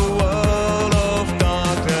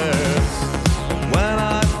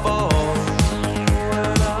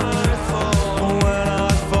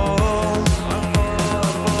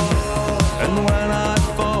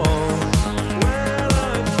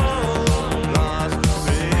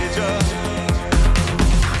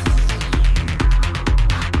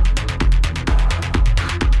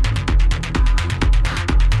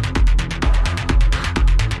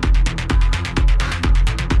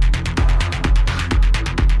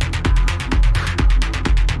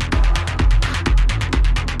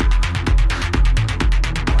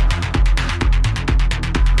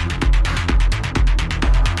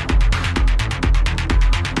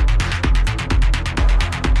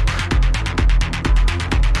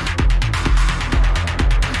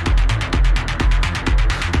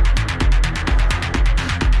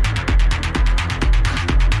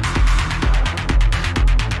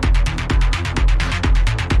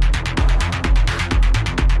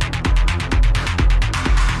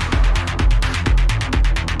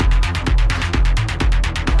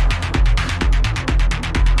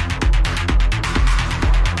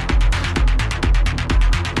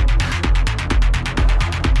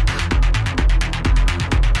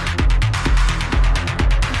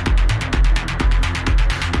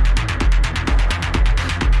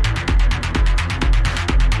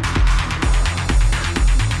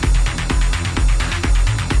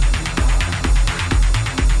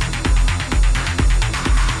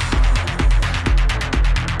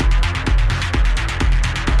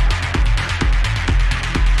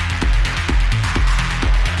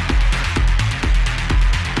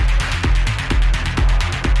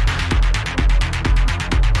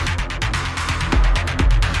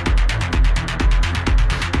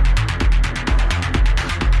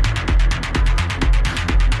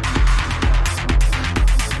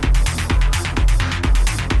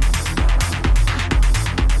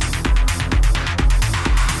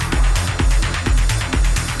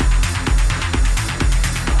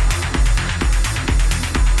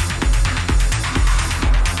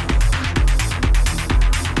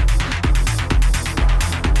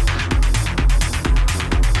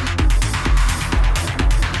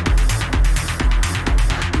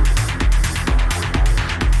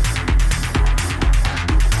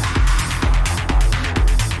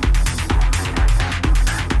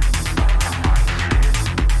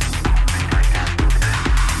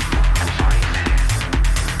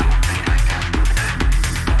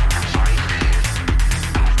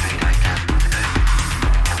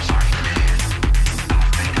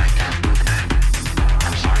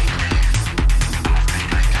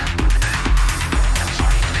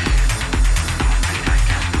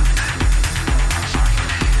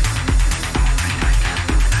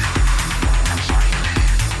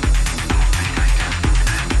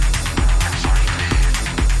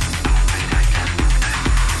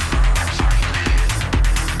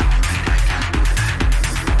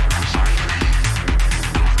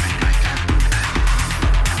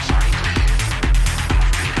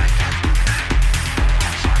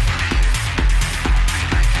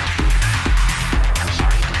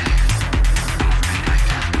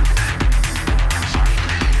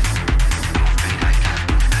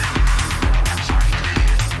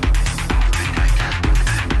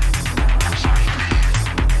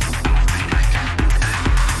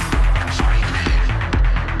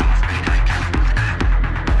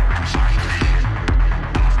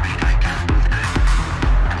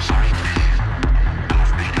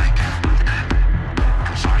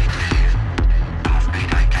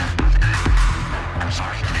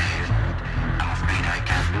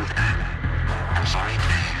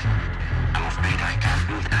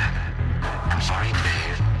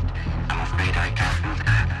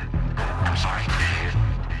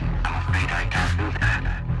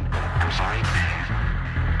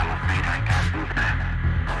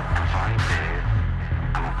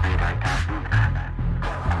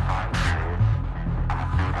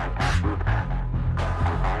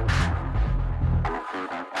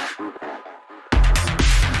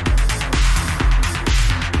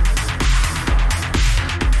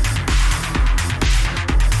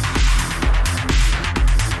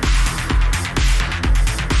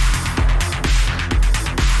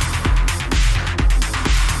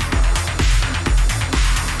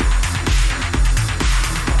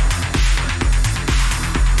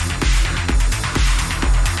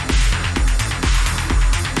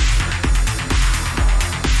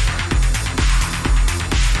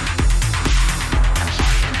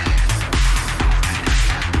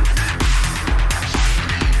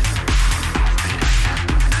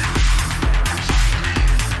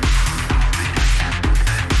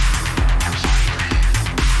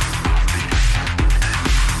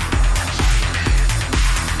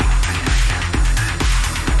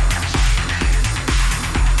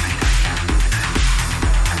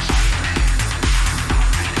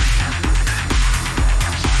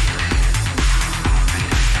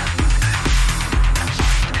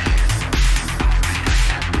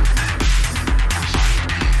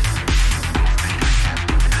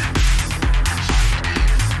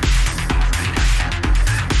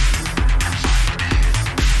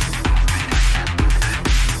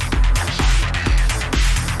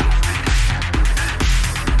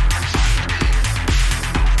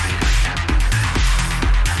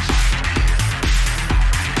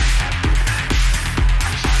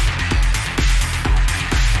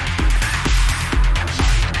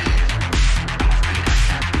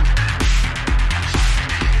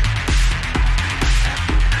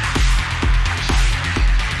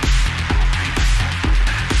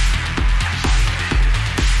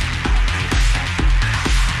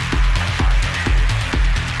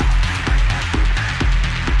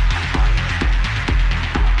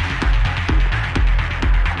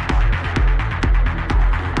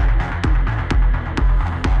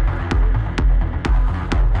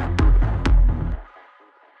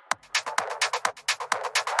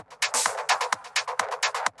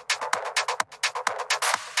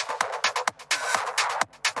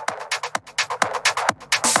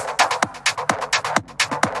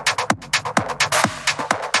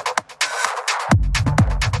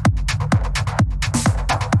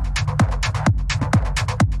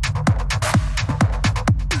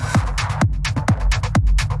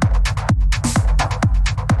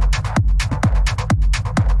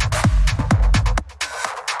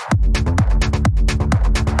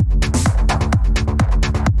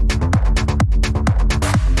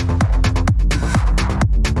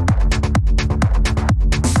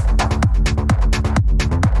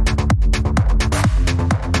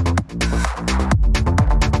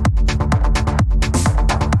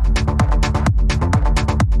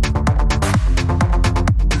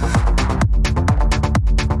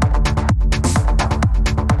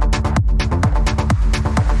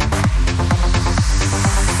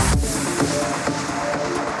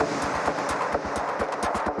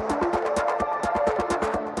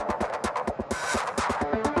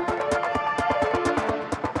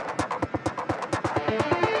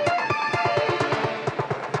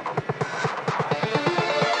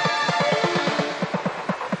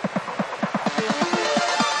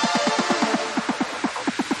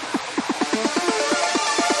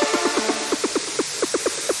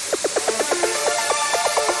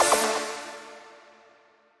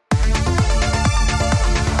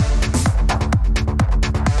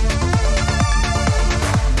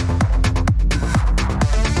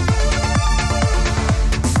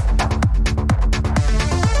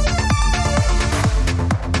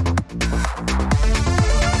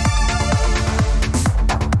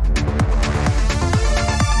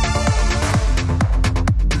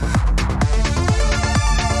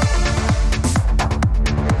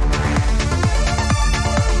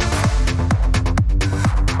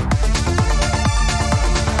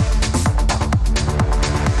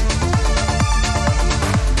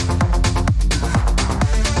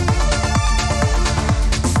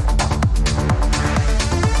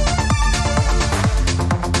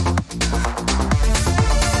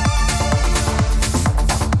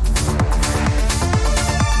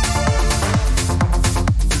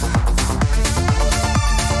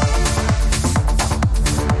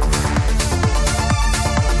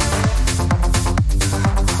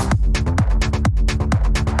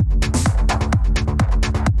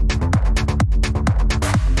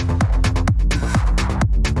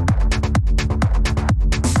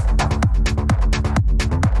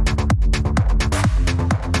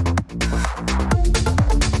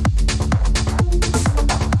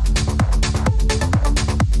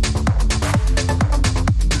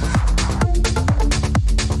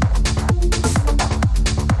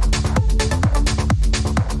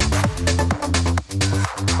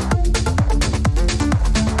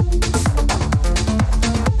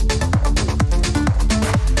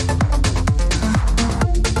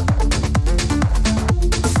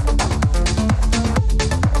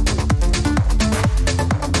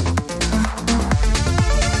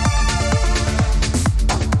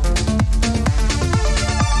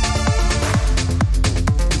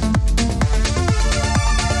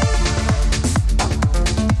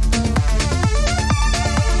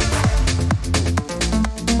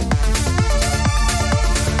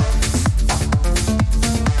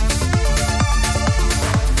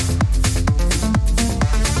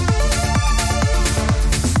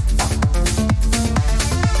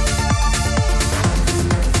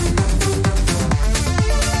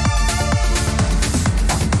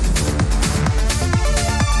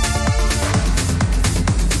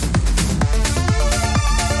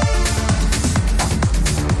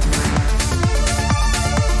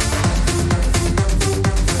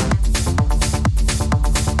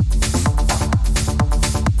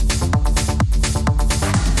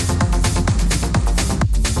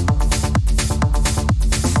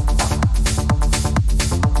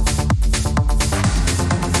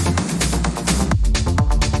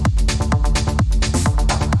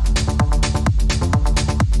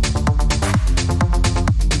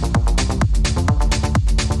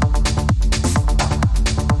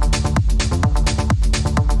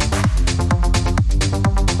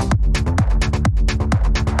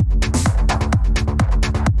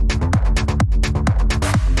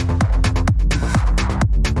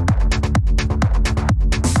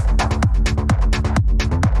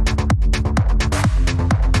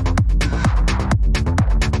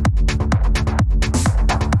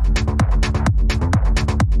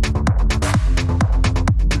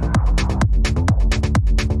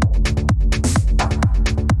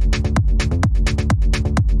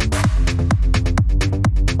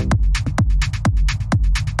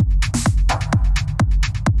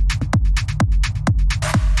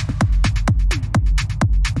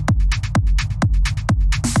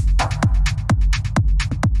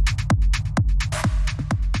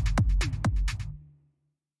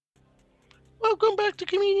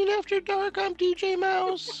 After Dark, I'm DJ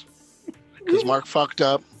Mouse. Because Mark fucked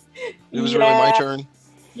up. It was really my turn.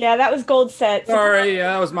 Yeah, that was Gold Set. Sorry,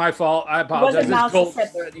 yeah, that was my fault. I apologize. It wasn't Mouse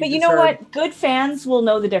Set. But you know what? Good fans will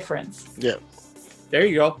know the difference. Yeah. There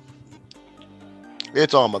you go.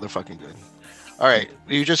 It's all motherfucking good. All right,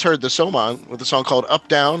 you just heard the Soman with a song called Up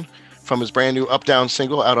Down from his brand new Up Down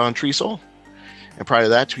single out on Treasol. And prior to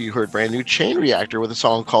that, you heard brand new Chain Reactor with a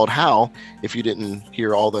song called How, if you didn't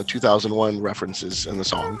hear all the 2001 references in the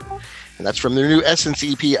song. And that's from their new Essence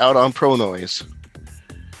EP out on Pro Noise.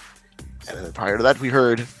 And then prior to that, we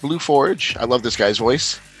heard Blue Forge. I love this guy's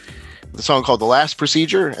voice. The song called The Last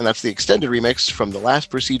Procedure, and that's the extended remix from the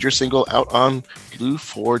Last Procedure single out on Blue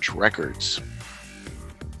Forge Records.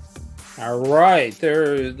 All right,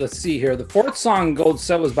 let's see here. The fourth song, Gold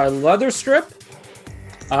Set, was by Leather Strip.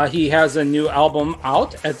 He has a new album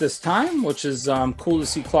out at this time, which is cool to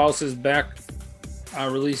see. Klaus is back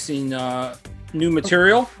releasing new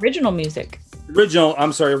material. Original music.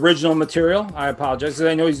 Original material. I apologize, because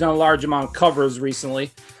I know he's done a large amount of covers recently.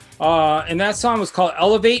 And that song was called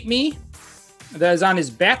Elevate Me. That is on his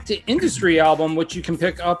Back to Industry album, which you can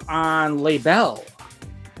pick up on Label,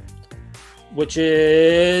 which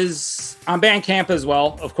is on Bandcamp as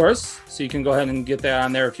well, of course. So you can go ahead and get that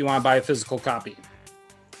on there if you want to buy a physical copy.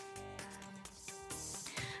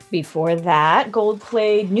 Before that, Gold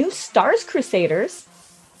played New Stars Crusaders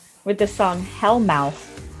with the song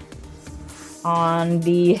Hellmouth on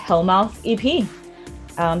the Hellmouth EP.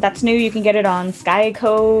 That's new. You can get it on Sky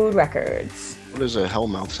Code Records. What does a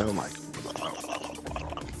Hellmouth sound like?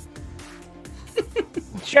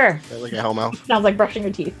 Sure. Like a Hellmouth? Sounds like brushing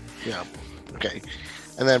your teeth. Yeah. Okay.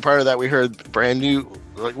 And then prior to that, we heard brand new.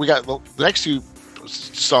 We got the next two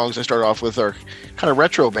songs I started off with are kind of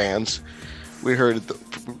retro bands. We heard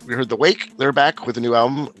the Wake. They're back with a new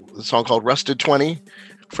album, a song called Rusted 20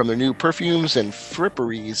 from their new Perfumes and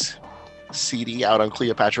Fripperies CD out on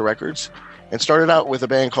Cleopatra Records. And started out with a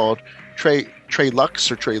band called Trey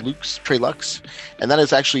Lux, and that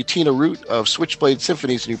is actually Tina Root of Switchblade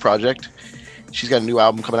Symphony's new project. She's got a new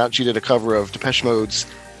album coming out. She did a cover of Depeche Mode's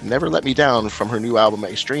Never Let Me Down from her new album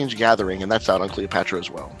A Strange Gathering, and that's out on Cleopatra as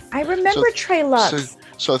well. I remember Trey Lux.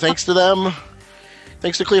 So thanks to them.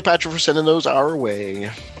 Thanks to Cleopatra for sending those our way.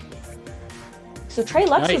 So Trey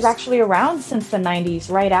Lux was actually around since the 90s,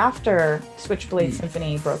 right after Switchblade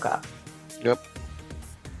Symphony broke up. Yep.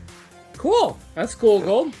 Cool. That's cool,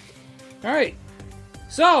 Gold. All right.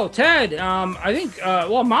 So, Ted, I think,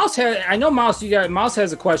 Mouse Mouse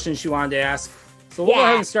has a question she wanted to ask. So we'll go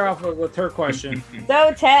ahead and start off with her question.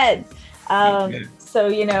 So, Ted,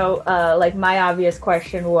 like my obvious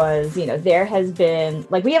question was, there has been,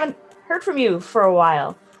 like, we haven't heard from you for a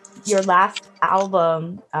while. Your last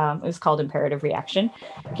album, it was called Imperative Reaction,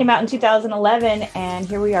 came out in 2011, and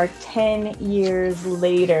here we are 10 years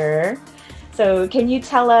later. So can you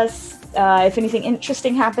tell us if anything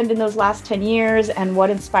interesting happened in those last 10 years and what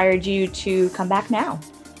inspired you to come back now?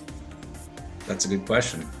 That's a good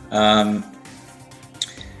question.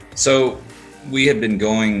 So we had been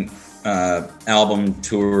going album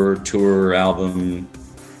tour for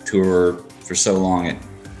so long at,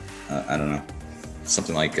 I don't know,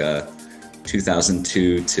 something like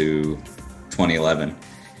 2002 to 2011.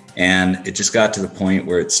 And it just got to the point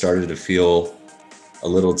where it started to feel a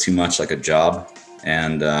little too much like a job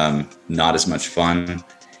and not as much fun.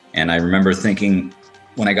 And I remember thinking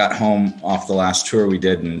when I got home off the last tour we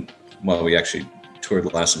did, we actually toured the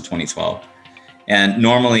last in 2012. And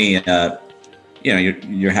normally,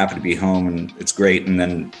 you're happy to be home and it's great. And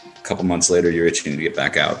then a couple months later, you're itching to get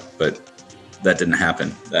back out. But that didn't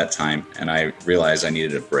happen that time. And I realized I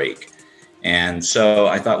needed a break. And so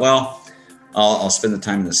I thought, well, I'll spend the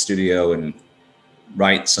time in the studio and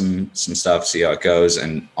write some stuff, see how it goes.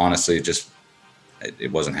 And honestly,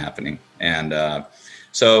 it wasn't happening. And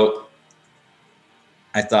so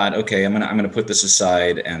I thought, okay, I'm gonna put this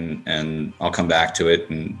aside and I'll come back to it,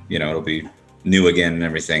 and it'll be new again and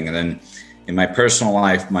everything. And then in my personal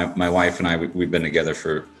life, my wife and I, we've been together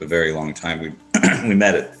for a very long time. We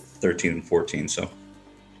met at 13 and 14, so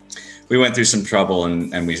we went through some trouble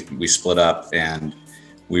and we split up, and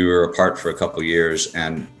we were apart for a couple years.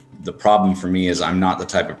 And the problem for me is I'm not the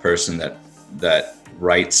type of person that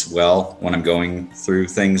writes well when I'm going through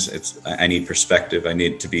things. I need perspective. I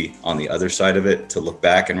need to be on the other side of it to look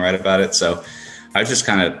back and write about it. So I was just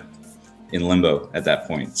kind of in limbo at that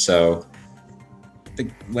point. So I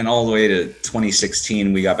think went all the way to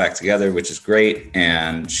 2016. We got back together, which is great.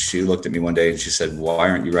 And she looked at me one day and she said, "Why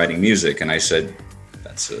aren't you writing music?" And I said,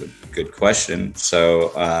 "That's a good question."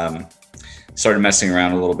 So started messing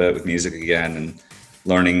around a little bit with music again and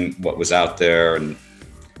learning what was out there. And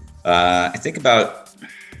I think about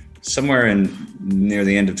somewhere in near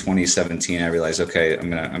the end of 2017, I realized, okay, I'm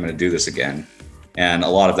gonna do this again, and a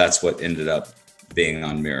lot of that's what ended up being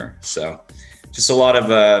on Mirror. So just a lot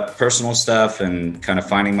of personal stuff and kind of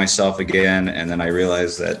finding myself again, and then I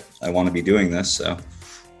realized that I want to be doing this, so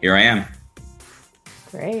here I am.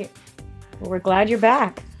 Great. Well, we're glad you're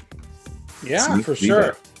back. Yeah, for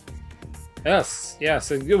sure. Yes,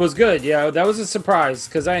 it was good. Yeah, that was a surprise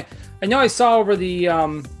because I know I saw over the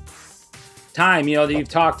time, you know, that you've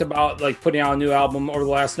talked about like putting out a new album over the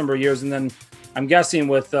last number of years, and then I'm guessing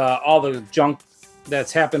with all the junk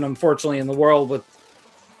that's happened, unfortunately, in the world with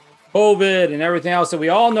COVID and everything else that we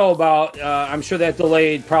all know about, I'm sure that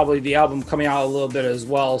delayed probably the album coming out a little bit as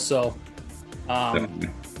well. So,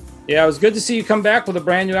 yeah, it was good to see you come back with a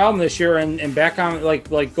brand new album this year and back on,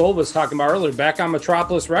 like Gold was talking about earlier, back on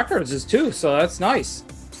Metropolis Records too. So that's nice.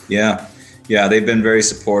 Yeah, they've been very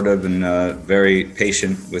supportive and very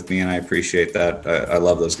patient with me, and I appreciate that. I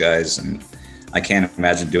love those guys, and I can't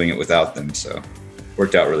imagine doing it without them. So it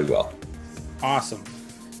worked out really well. Awesome.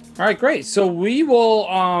 All right, great. So we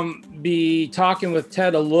will be talking with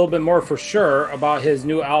Ted a little bit more for sure about his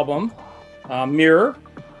new album, Mirror,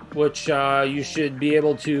 which you should be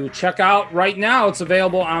able to check out right now. It's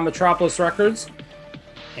available on Metropolis Records,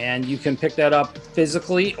 and you can pick that up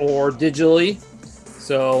physically or digitally.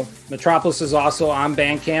 So Metropolis is also on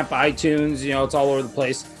Bandcamp, iTunes, you know, it's all over the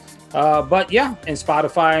place. But yeah, and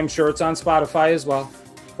Spotify, I'm sure it's on Spotify as well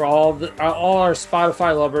for all our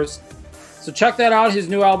Spotify lovers. So check that out. His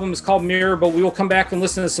new album is called Mirror, but we will come back and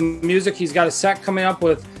listen to some music. He's got a set coming up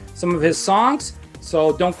with some of his songs.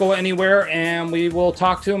 So don't go anywhere, and we will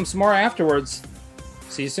talk to him some more afterwards.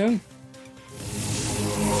 See you soon.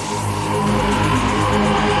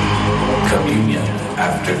 Communion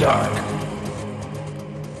After Dark.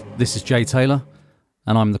 This is Jay Taylor,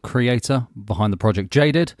 and I'm the creator behind the project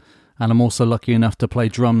Jaded, and I'm also lucky enough to play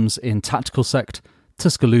drums in Tactical Sect,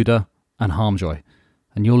 Tuscaloosa, and Harmjoy.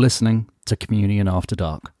 And you're listening to Communion After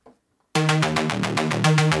Dark.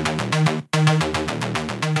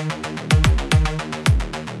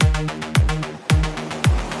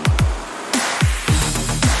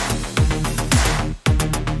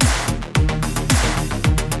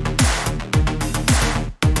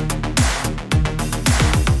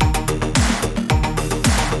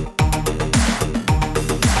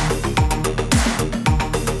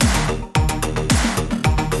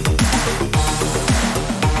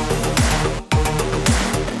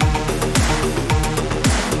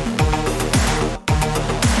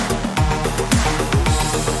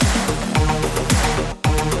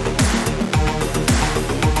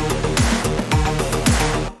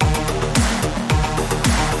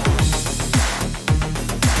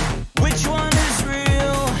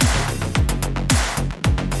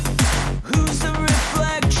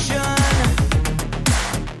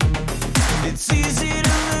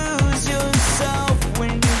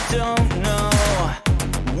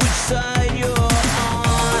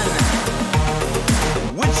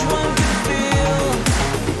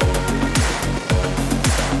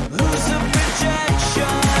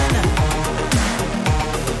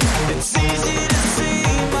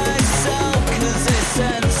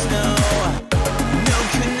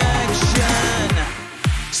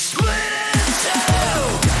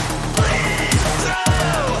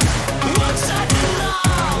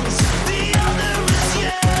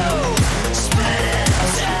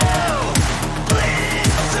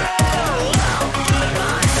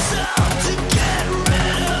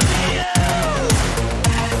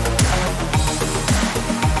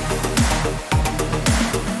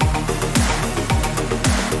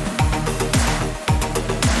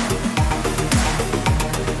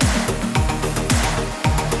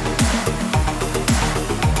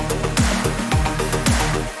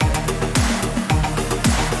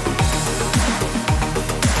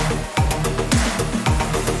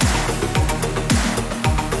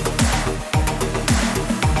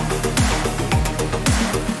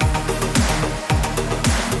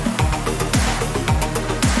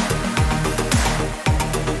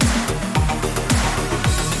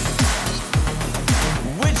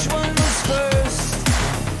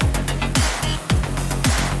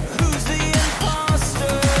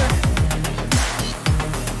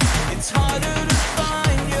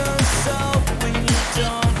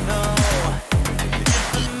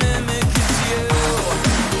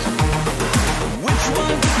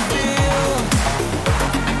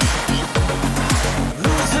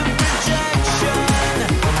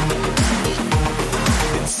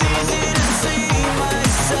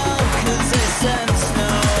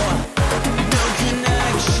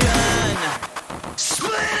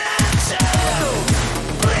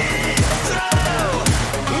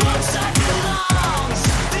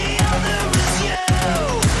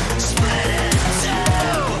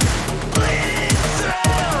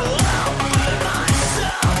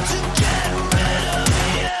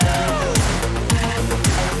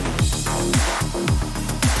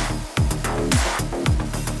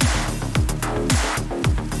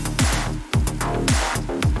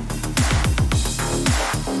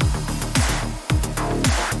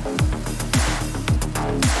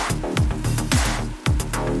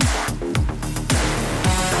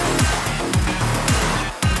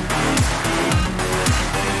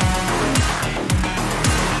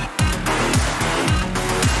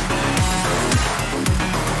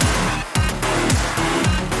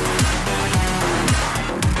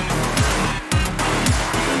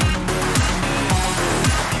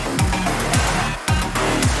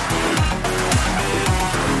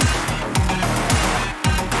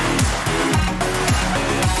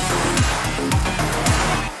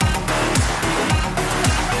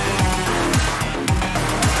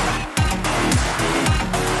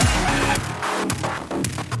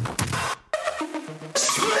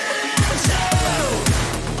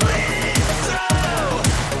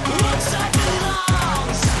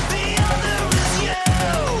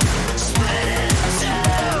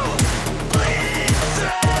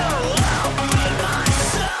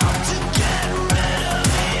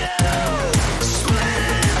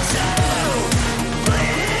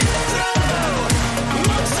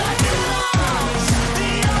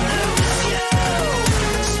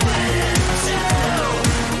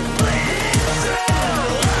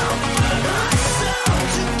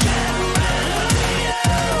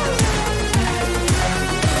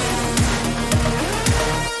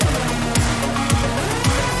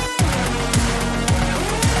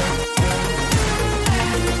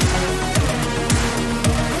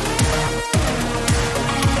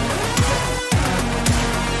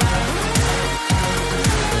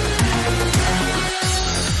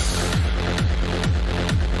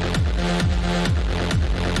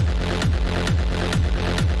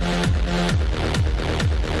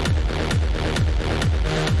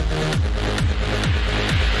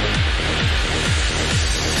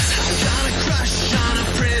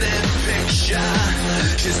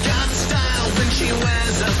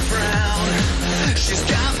 She's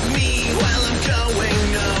got me while I'm going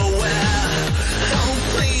nowhere. Oh,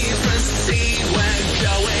 please proceed, we're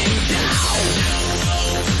going down. No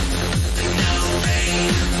hope, no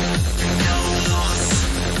pain, no loss,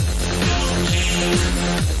 no gain,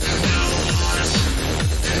 no heart,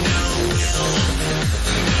 no will,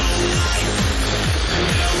 no life,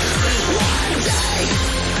 no one day,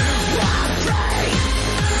 one day,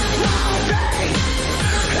 one day,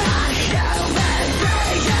 a human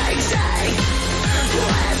being say,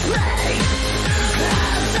 with me, a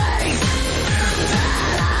face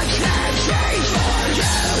that I can't change for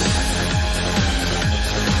you.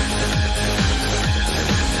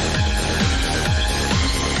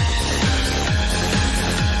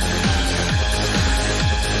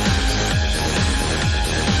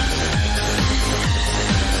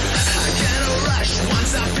 I get a rush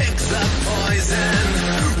once I pick the poison.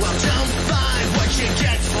 Well, don't find what you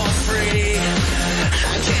get for free.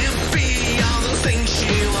 I can't be all those things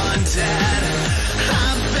she wanted. I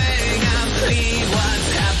beg, I plead, what's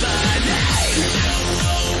happening? No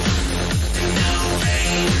hope, no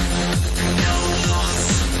pain, no loss,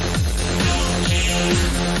 no gain,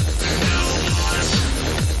 no heart,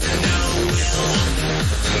 no will,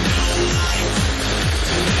 no life,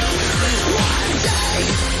 no one day,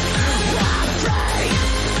 one day,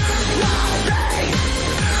 one day,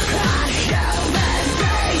 a human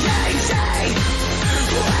being say,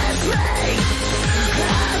 with me,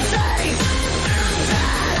 a face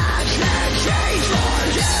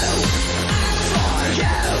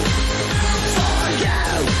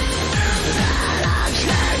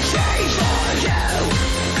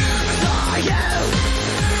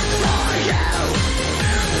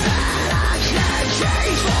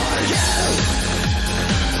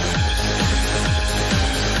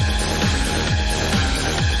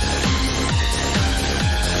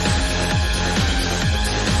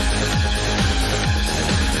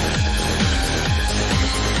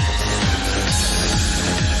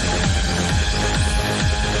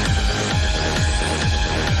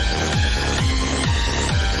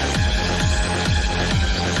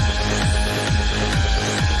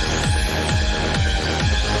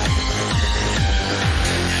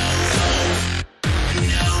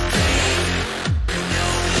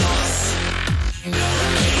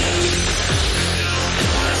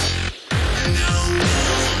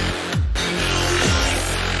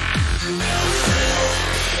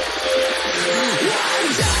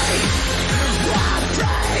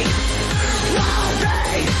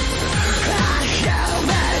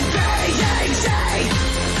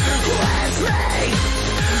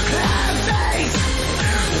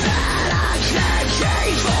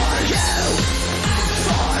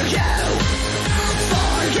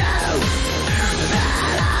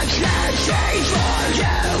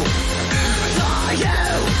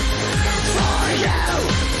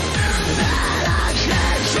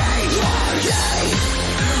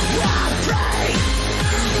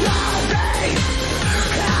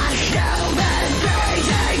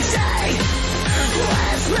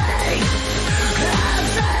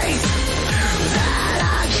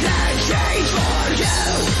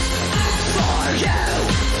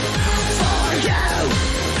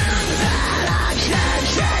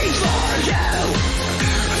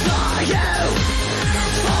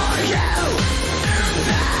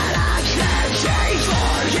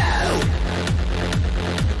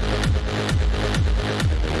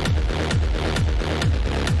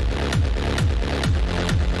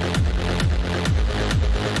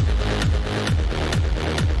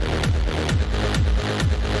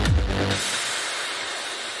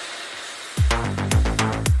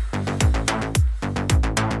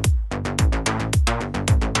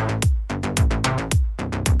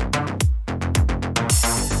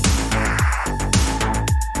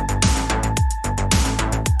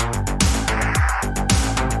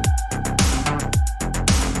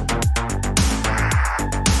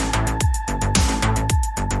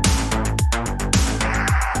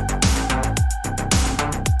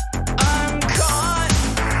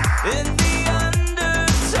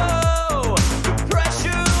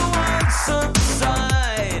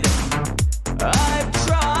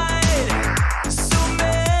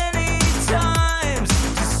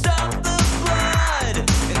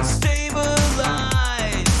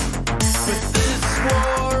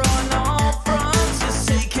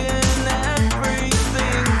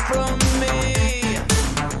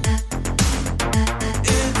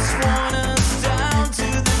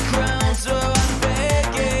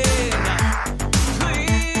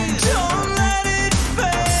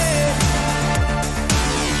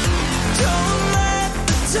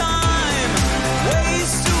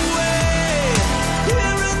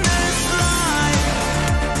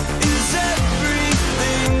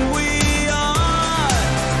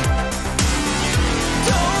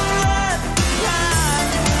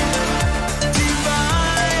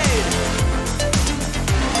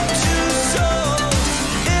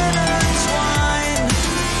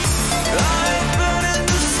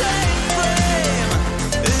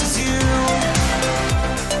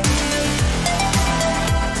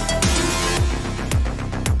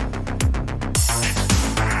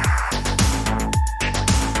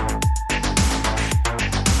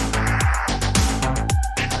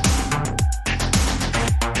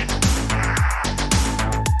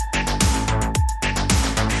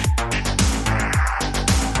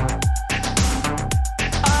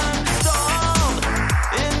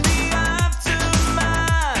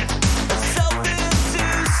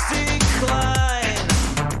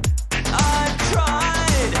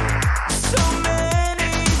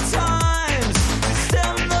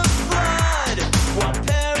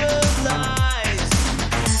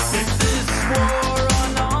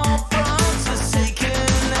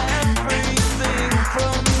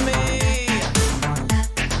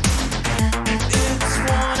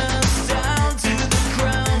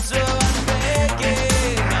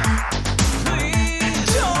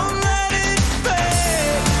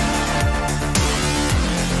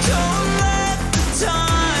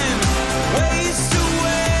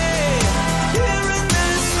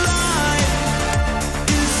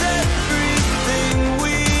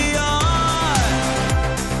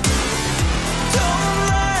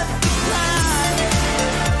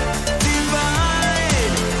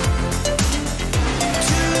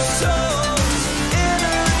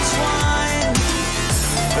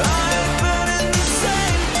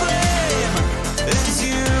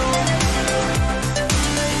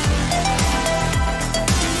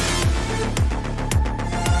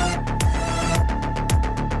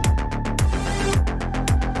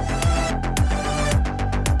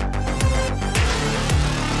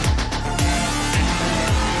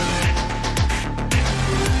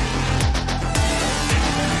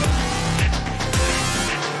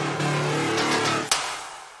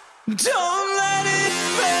Don't let it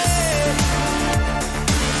fade.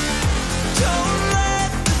 Don't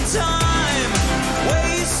let the time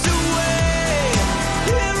waste away.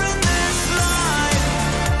 Here in this life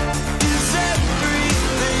is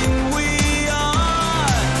everything we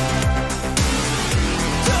are.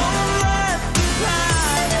 Don't let the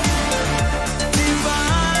past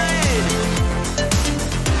divide.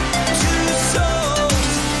 Two souls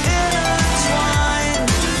intertwined.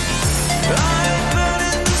 I burn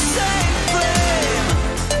in the same flame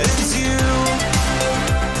as you.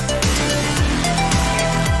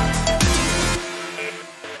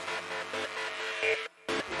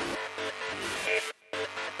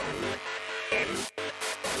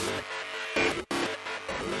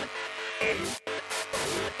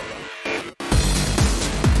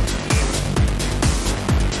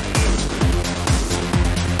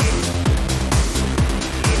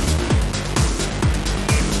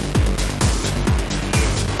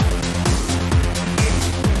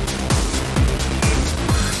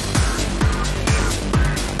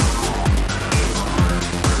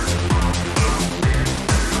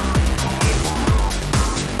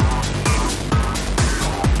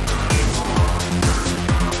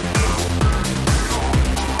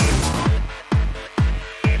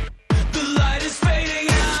 The light is fading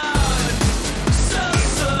out so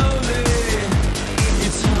slowly.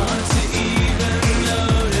 It's hard to even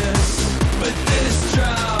notice, but this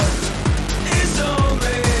drought is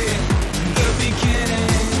only the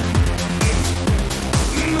beginning.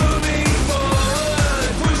 Moving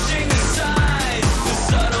forward, pushing aside the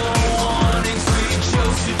subtle warnings we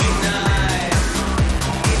chose to deny.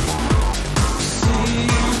 Seem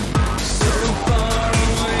so far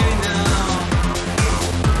away now.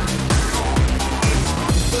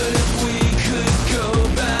 But if we could go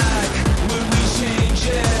back, would we change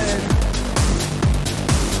it?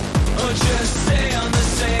 Or just stay on the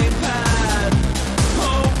same path,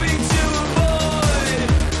 hoping to avoid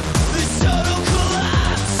this total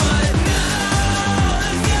collapse? But now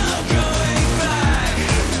there's no going back.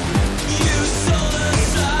 You sold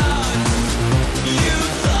us out. You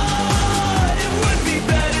thought it would be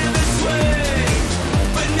better this way,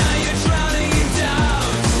 but now you're drowning in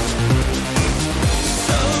doubt.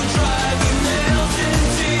 So drive the nails in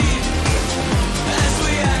deep as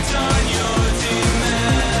we act on your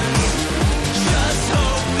demands.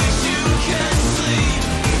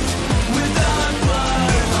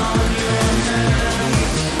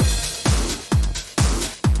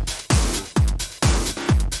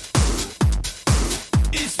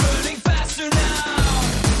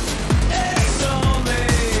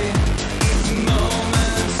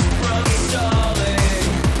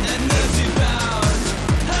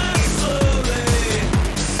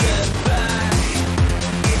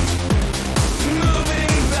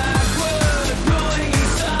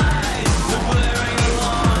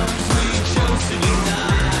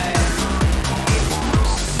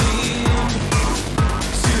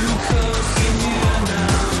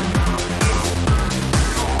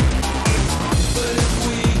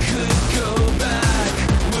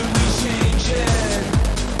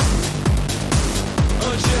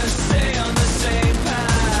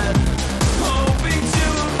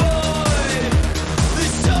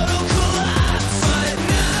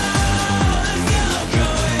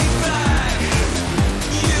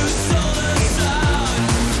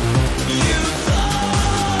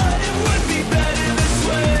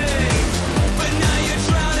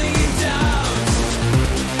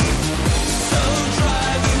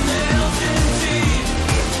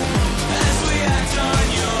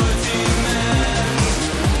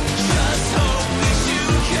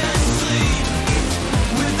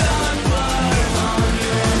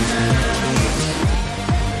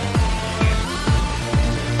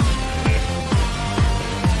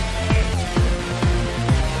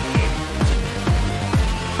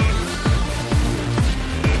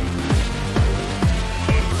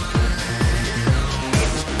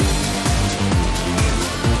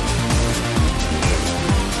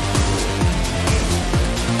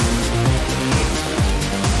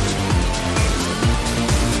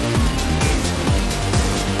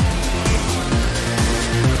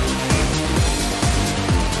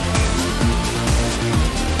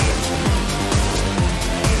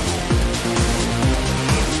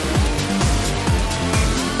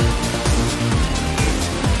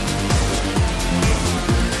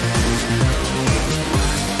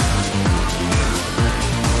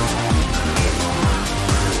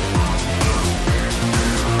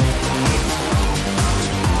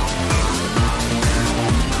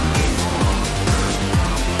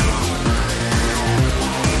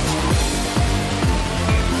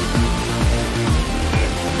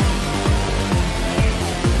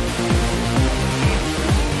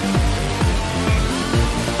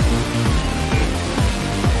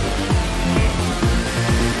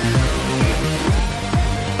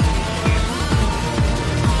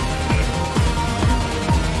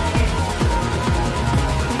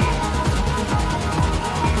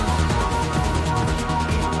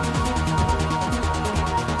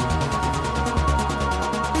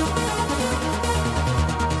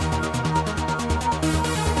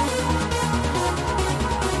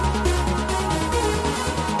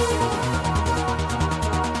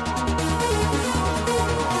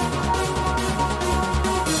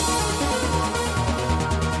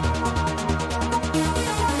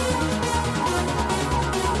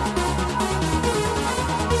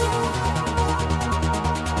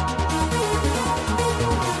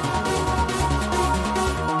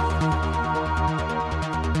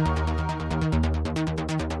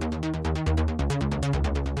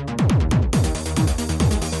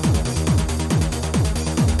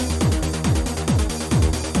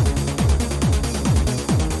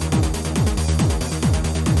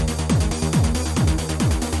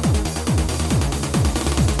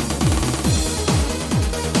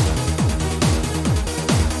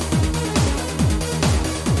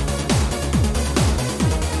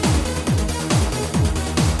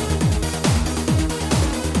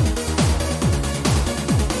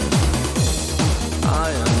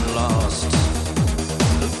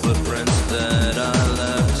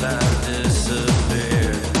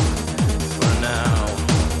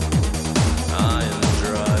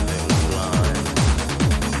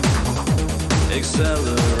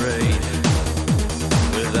 accelerate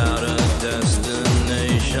without a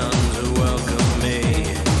destination to welcome me.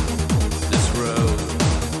 This road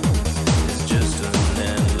is just an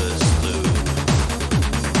endless loop.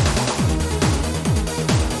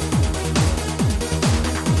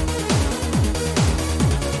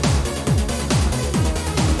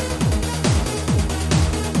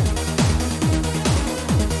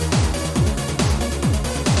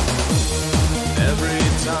 Every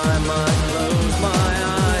time I close my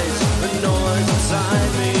eyes, the noise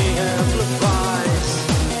inside me amplifies.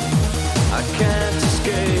 I can't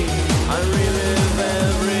escape, I relive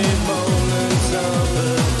every moment of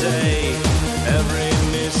the day. Every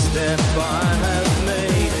misstep I have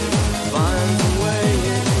made finds a way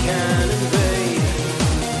it can invade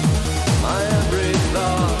my every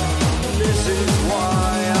thought. This is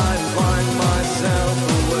why I find myself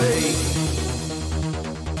awake.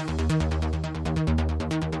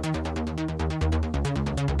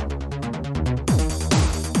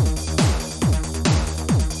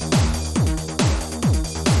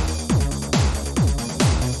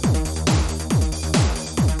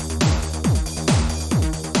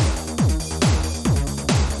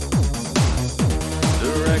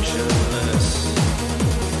 Directionless,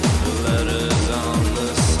 the letters on the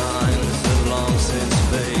signs have long since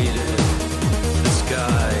faded. The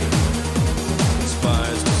sky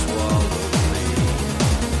conspires to swallow me.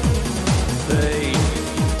 Pay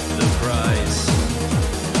the price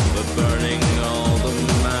for burning all the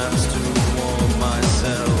maps to warm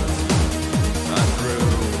myself. I threw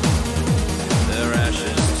their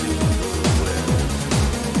ashes to the wind.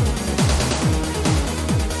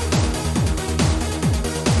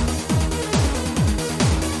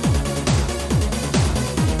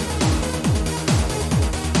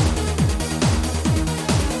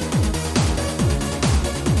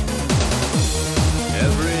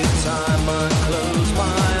 Every time I close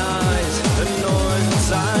my eyes, the noise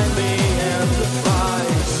inside me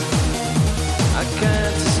amplifies. I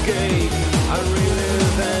can't escape, I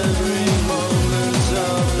relive every moment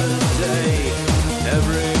of the day.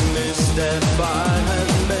 Every misstep I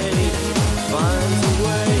have made finds a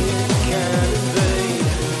way it can invade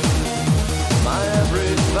my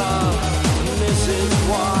every thought. And this is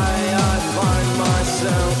why I find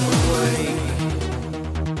myself awake.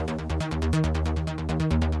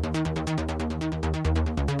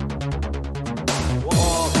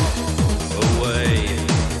 Walk away.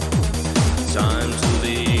 Time to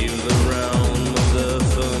leave the realm of the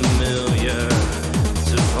familiar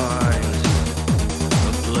to find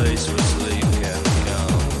a place where sleep can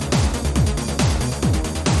come.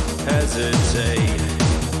 Hesitate.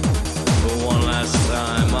 For one last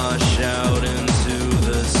time I shout into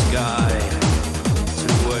the sky to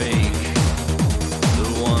wake the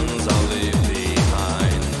ones I'll leave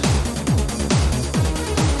behind.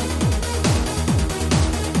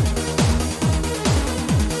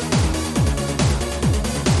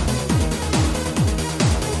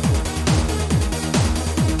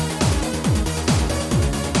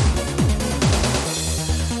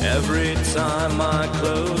 Every time I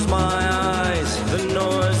close my eyes, the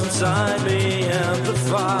noise inside me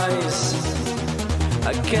amplifies.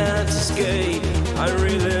 I can't escape, I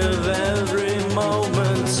relive every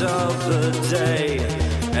moment of the day.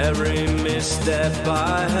 Every misstep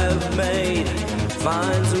I have made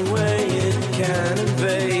finds a way it can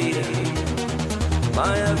invade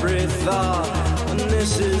my every thought. And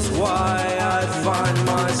this is why I find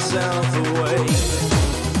myself awake.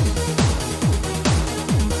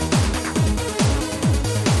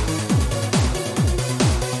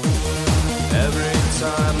 Every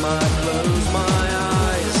time I close my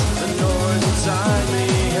eyes, the noise inside me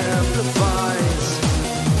amplifies.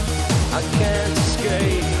 I can't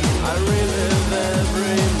escape, I relive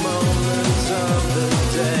every moment of the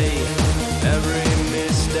day. Every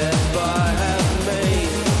misstep I have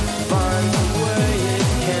made finds a way it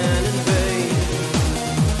can invade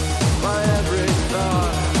my every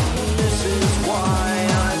thought. This is why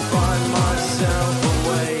I find myself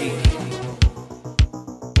awake.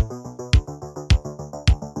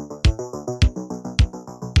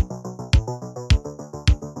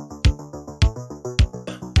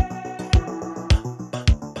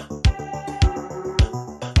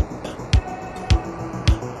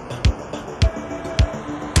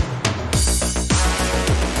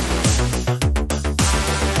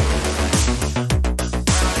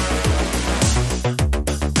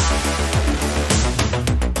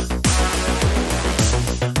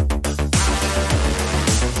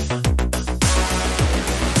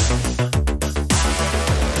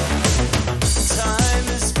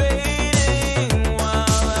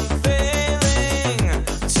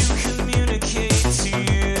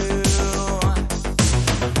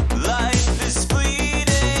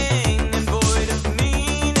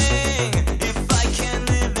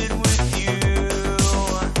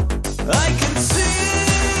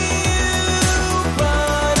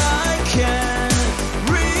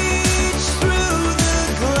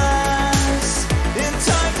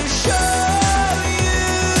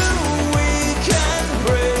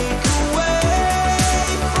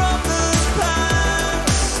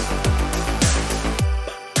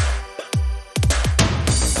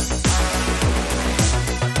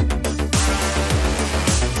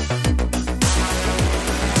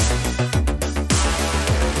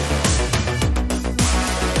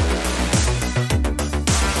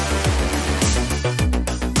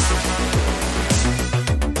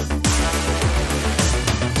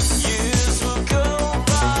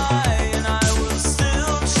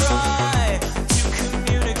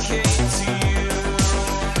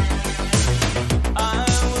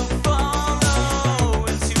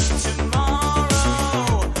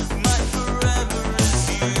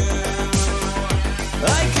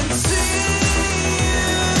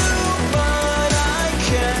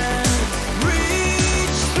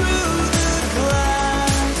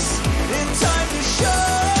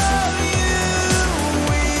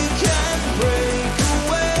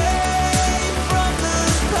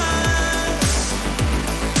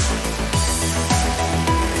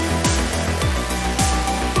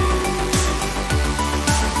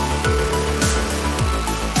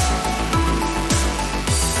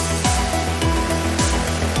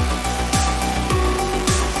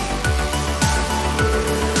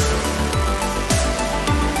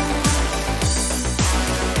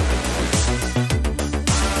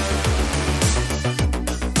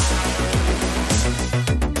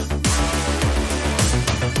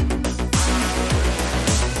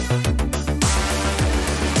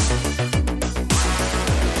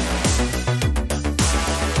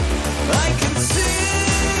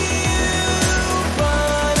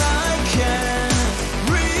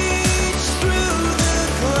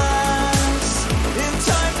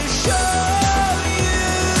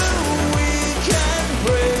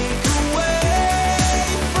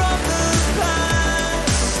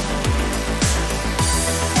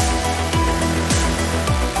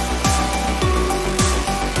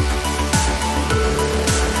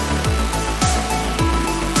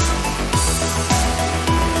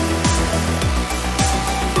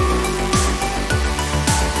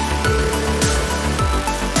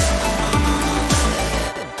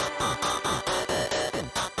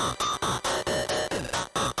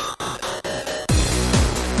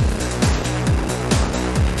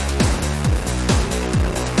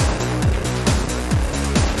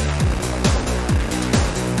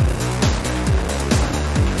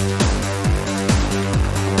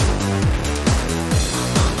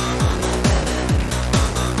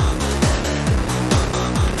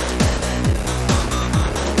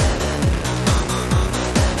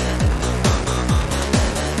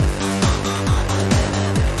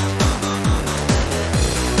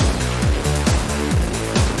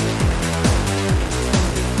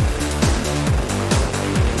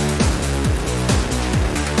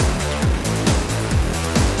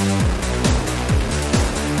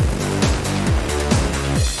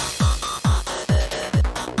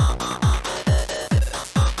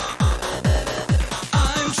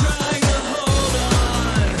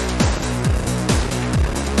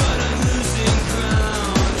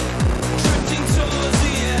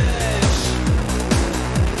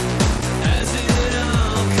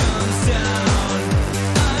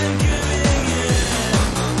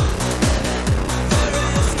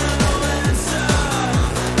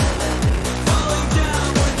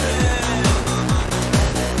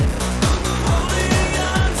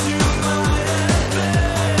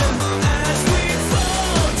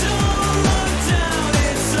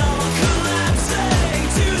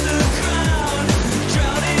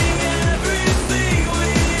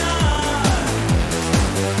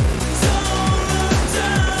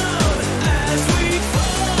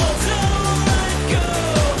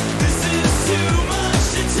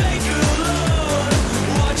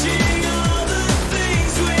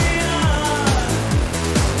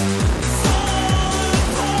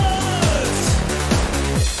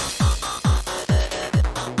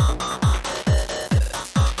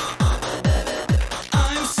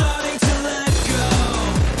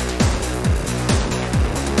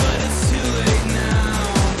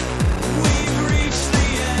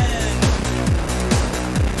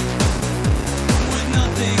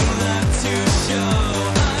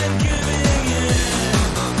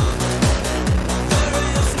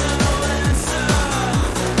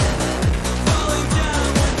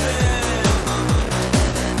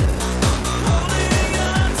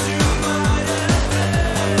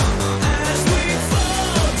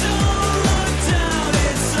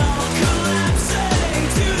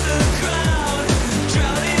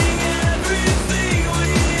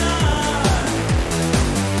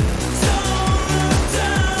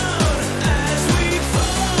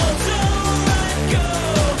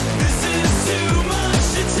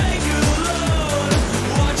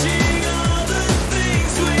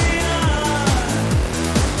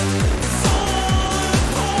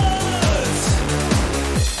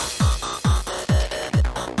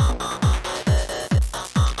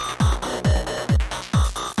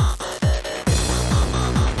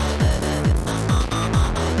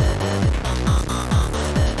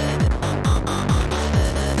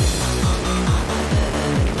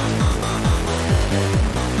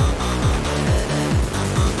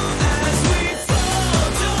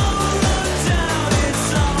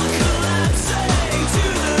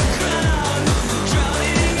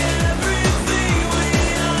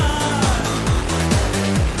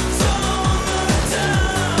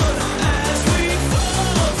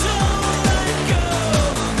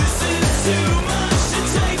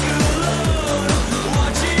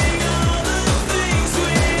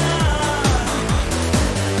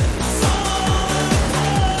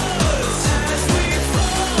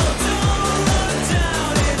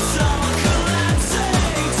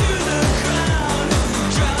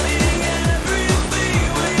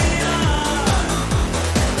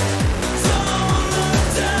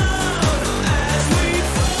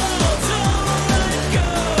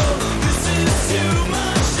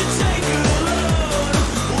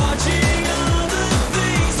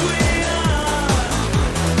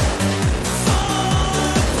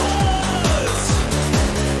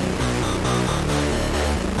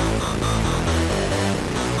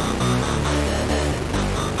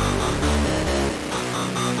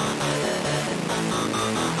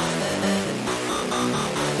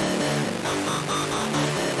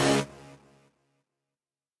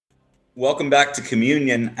 Welcome back to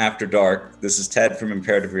Communion After Dark. This is Ted from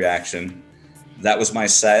Imperative Reaction. That was my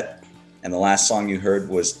set, and the last song you heard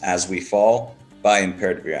was As We Fall by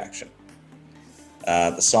Imperative Reaction.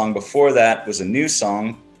 The song before that was a new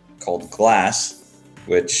song called Glass,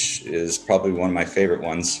 which is probably one of my favorite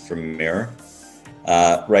ones from Mirror.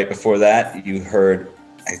 Right before that, you heard,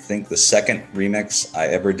 I think, the second remix I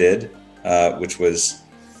ever did, which was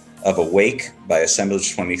of Awake by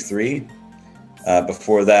Assemblage 23.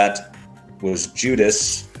 Before that was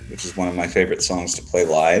Judas, which is one of my favorite songs to play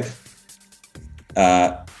live.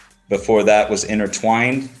 Before that was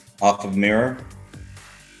Intertwined off of Mirror.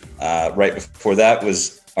 Right before that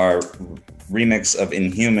was our remix of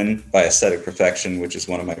Inhuman by Aesthetic Perfection, which is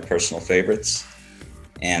one of my personal favorites.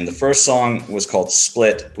 And the first song was called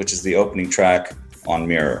Split, which is the opening track on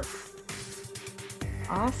Mirror.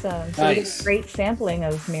 Awesome. So you did a great sampling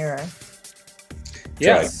of Mirror.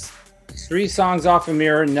 Yes. 3 songs off of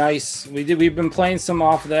Mirror. Nice. We've been playing some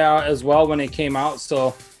off of that as well when it came out.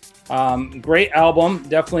 So great album.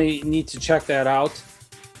 Definitely need to check that out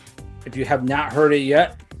if you have not heard it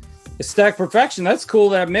yet. Aesthetic Perfection. That's cool,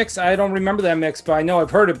 that mix. I don't remember that mix, but I know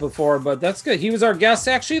I've heard it before, but that's good. He was our guest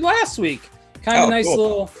actually last week. Kind of nice, cool.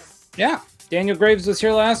 Little, yeah. Daniel Graves was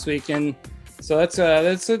here last week, and so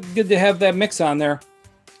that's good to have that mix on there.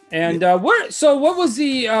 And what was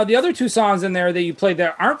the other 2 songs in there that you played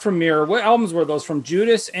that aren't from Mirror? What albums were those from?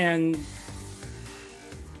 Judas and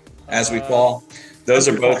As We Fall. Those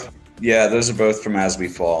are both. Yeah, those are both from As We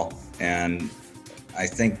Fall, and I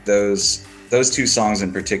think those 2 songs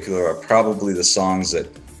in particular are probably the songs that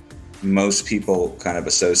most people kind of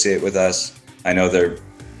associate with us. I know they're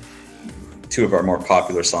 2 of our more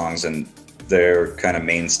popular songs, and they're kind of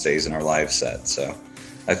mainstays in our live set. So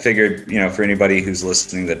I figured, for anybody who's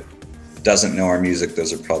listening that doesn't know our music,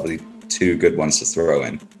 those are probably 2 good ones to throw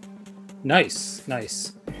in. Nice.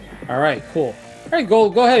 All right, cool. All right,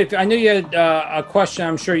 go ahead. I know you had a question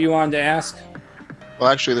I'm sure you wanted to ask. Well,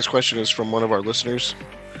 actually, this question is from one of our listeners.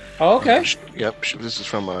 Oh, okay. Yep. This is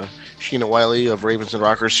from Sheena Wiley of Ravens and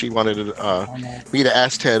Rockers. She wanted me to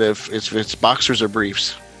ask Ted if it's boxers or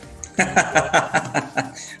briefs.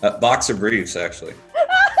 Boxer briefs, actually.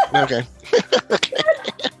 Okay. Okay.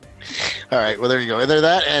 All right. Well, there you go. And there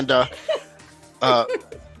that. And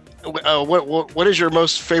what is your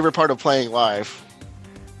most favorite part of playing live?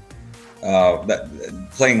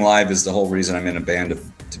 Playing live is the whole reason I'm in a band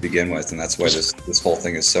to begin with, and that's why this whole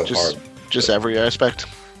thing is so hard. Just every aspect.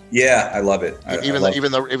 Yeah, I love it. Even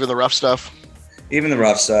the rough stuff. Even the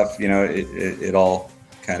rough stuff, it all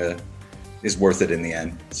kind of is worth it in the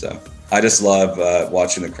end. So I just love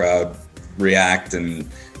watching the crowd react and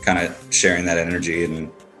kind of sharing that energy and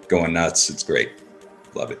going nuts. It's great.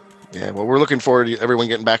 Love it. Yeah, well, we're looking forward to everyone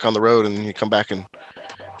getting back on the road, and you come back and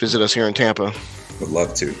visit us here in Tampa. Would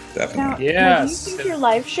love to, definitely. Now, do you think your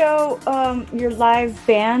live show, your live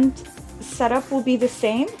band setup will be the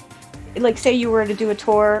same? Like, say you were to do a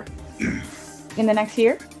tour in the next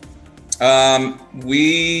year? I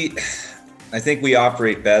think we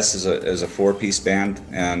operate best as a 4-piece band,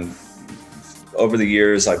 and over the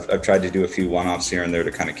years I've tried to do a few one-offs here and there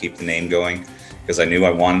to kind of keep the name going, because I knew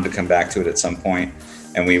I wanted to come back to it at some point,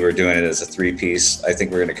 and we were doing it as a 3-piece. I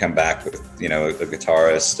think we're going to come back with a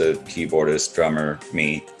guitarist, a keyboardist, drummer,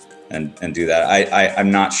 me, and do that.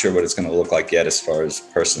 I'm not sure what it's going to look like yet as far as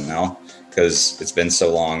personnel, because it's been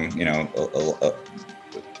so long. A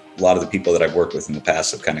lot of the people that I've worked with in the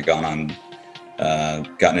past have kind of gone on,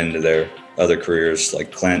 gotten into their other careers.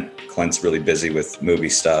 Like Clint's really busy with movie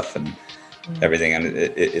stuff and everything, and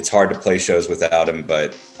it's hard to play shows without him,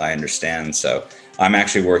 but I understand. So I'm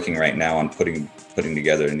actually working right now on putting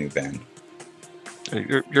together a new band.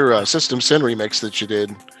 Your System Sin remix that you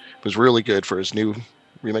did was really good for his new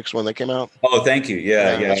remix one that came out. Oh, thank you.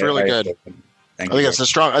 Yeah, it's really good. I think that's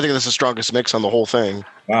the strongest mix on the whole thing.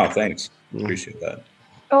 Wow, thanks. Appreciate that.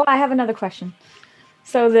 Oh, I have another question.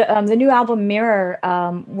 So the new album Mirror,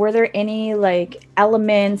 were there any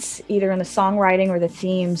elements either in the songwriting or the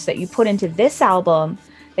themes that you put into this album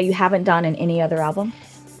that you haven't done in any other album?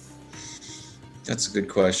 That's a good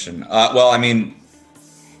question. Well, I mean,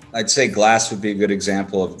 I'd say Glass would be a good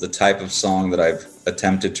example of the type of song that I've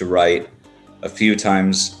attempted to write a few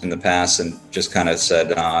times in the past and just kind of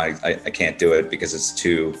said, I can't do it because it's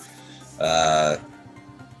too, I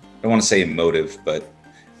don't want to say emotive, but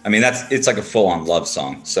I mean, it's like a full on love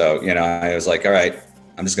song. So, you know, I was like, all right,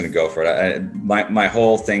 I'm just going to go for it. My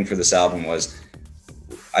whole thing for this album was,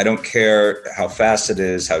 I don't care how fast it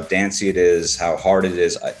is, how dancey it is, how hard it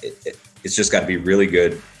is. It's just got to be really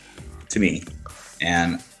good to me.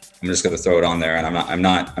 And I'm just going to throw it on there. And I'm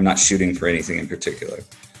not shooting for anything in particular.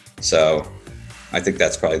 So I think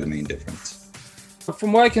that's probably the main difference.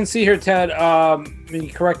 From what I can see here, Ted,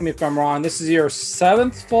 correct me if I'm wrong, this is your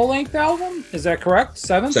 7th full-length album? Is that correct?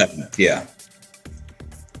 7th? 7th, yeah.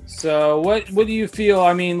 So what do you feel?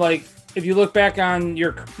 I mean, like, if you look back on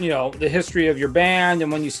your, the history of your band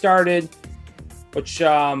and when you started, which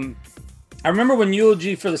I remember when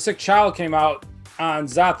Eulogy for the Sick Child came out on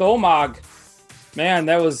Zath Omag, man,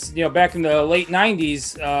 that was, back in the late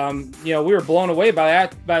 90s. We were blown away by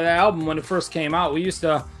that album when it first came out. We used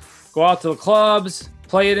to go out to the clubs,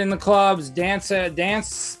 play it in the clubs, dance to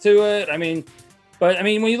it. But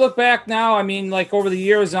when you look back now, like over the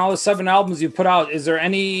years and all the 7 albums you put out, is there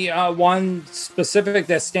any one specific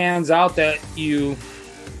that stands out that you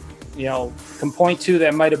can point to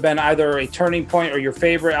that might have been either a turning point or your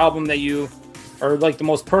favorite album or like the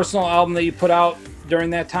most personal album that you put out during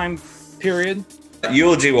that time period?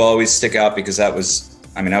 Eulogy will always stick out because that was,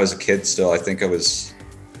 I was a kid still. I think I was,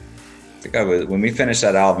 when we finished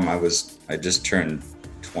that album, I just turned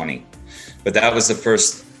 20. But that was the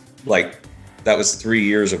first, that was 3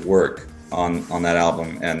 years of work on that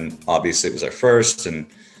album. And obviously it was our first and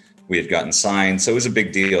we had gotten signed. So it was a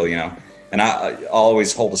big deal, and I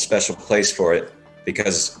always hold a special place for it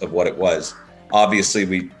because of what it was. Obviously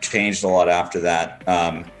we changed a lot after that.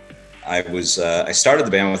 I started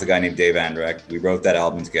the band with a guy named Dave Andrek. We wrote that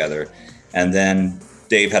album together. And then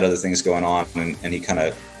Dave had other things going on and he kind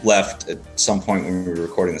of left at some point when we were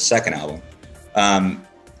recording the second album.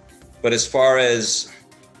 But as far as,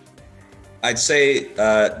 I'd say,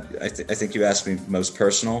 I think you asked me most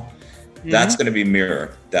personal. Mm-hmm. That's going to be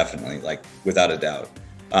Mirror, definitely, without a doubt.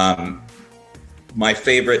 My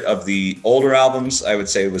favorite of the older albums, I would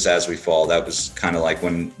say, was As We Fall. That was kind of like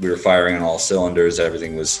when we were firing on all cylinders.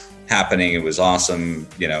 Everything was happening. It was awesome,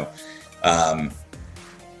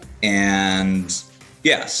 and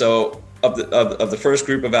yeah. So of the first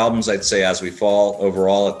group of albums, I'd say As We Fall.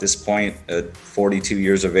 Overall, at this point, at 42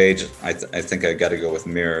 years of age, I think I got to go with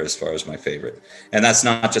Mirror as far as my favorite. And that's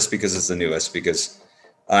not just because it's the newest, because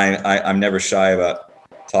I'm never shy about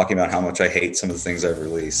talking about how much I hate some of the things I've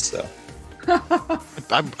released. So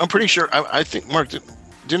I'm pretty sure. I think, Mark,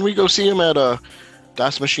 didn't we go see him at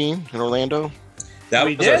Das Machine in Orlando? That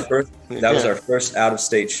was our first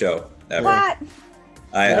out-of-state show ever. What?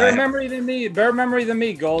 Better memory than me,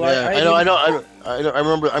 Gold. Yeah,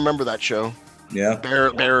 I remember that show. Yeah,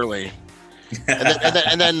 barely.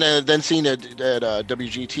 and then seeing it at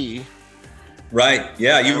WGT. Right.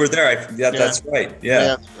 Yeah, you were there. That's right.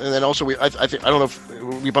 Yeah. And then also I think I don't know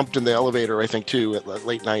if we bumped in the elevator. I think too at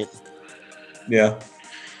late night. Yeah.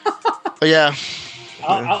 But yeah.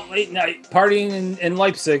 Out late night partying in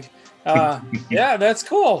Leipzig. Yeah, that's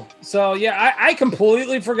cool. So yeah, I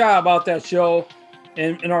completely forgot about that show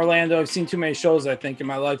in Orlando. I've seen too many shows, I think, in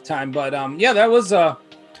my lifetime. But yeah, that was a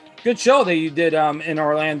good show that you did in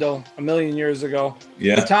Orlando a million years ago.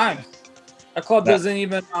 Yeah. Good time. That club doesn't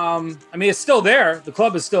even. It's still there. The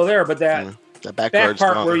club is still there, but that back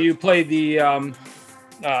part where you played the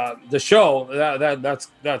show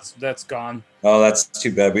that's gone. Oh, that's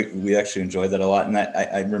too bad. We actually enjoyed that a lot, and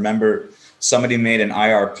I remember somebody made an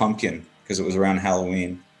IR pumpkin because it was around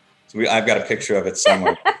Halloween. So I've got a picture of it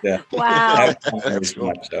somewhere. Yeah. Wow. That's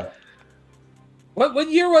cool. What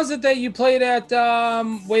year was it that you played at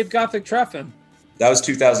Wave Gothic Treffen? That was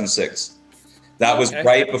 2006. That was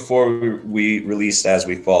right before we released As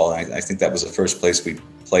We Fall. I think that was the first place we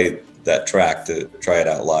played that track to try it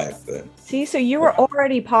out live. But see, so you were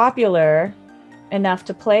already popular enough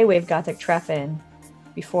to play Wave Gothic Treffen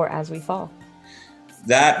before As We Fall.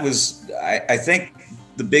 That was, I think,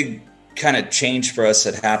 the big kind of change for us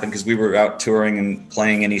had happened because we were out touring and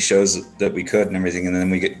playing any shows that we could and everything, and then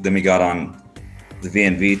we got on the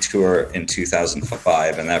VNV tour in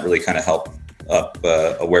 2005, and that really kind of helped up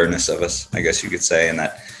awareness of us, I guess you could say, and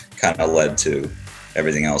that kind of led to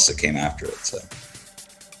everything else that came after it. So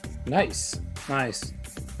nice.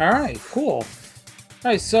 All right, cool.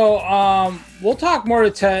 All right, so we'll talk more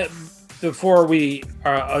to Ted before we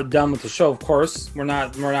are done with the show. Of course, we're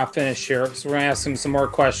not finished here, so we're gonna ask him some more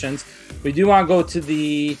questions. We do want to go to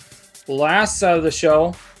the last side of the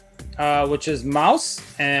show, which is Mouse,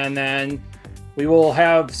 and then We will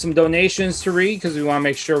have some donations to read because we want to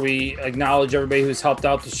make sure we acknowledge everybody who's helped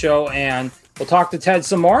out the show. And we'll talk to Ted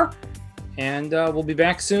some more. And we'll be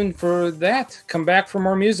back soon for that. Come back for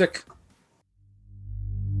more music.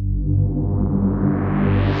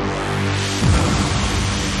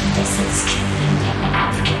 This is Canadian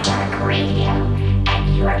After Dark Radio,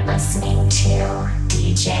 and you are listening to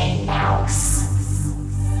DJ Mouse.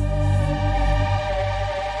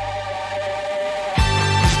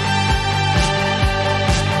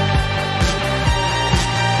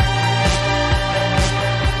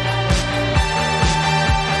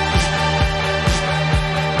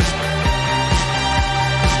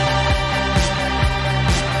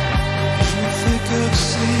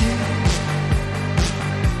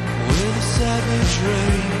 Savage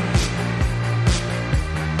rain,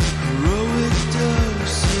 heroic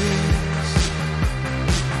doses,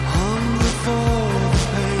 hunger for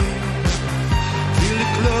pain. Feel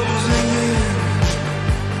it closing in,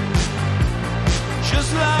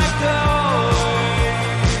 just like always.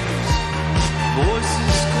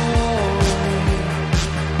 Voices calling,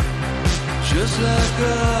 just like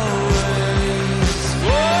always.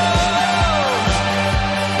 Whoa!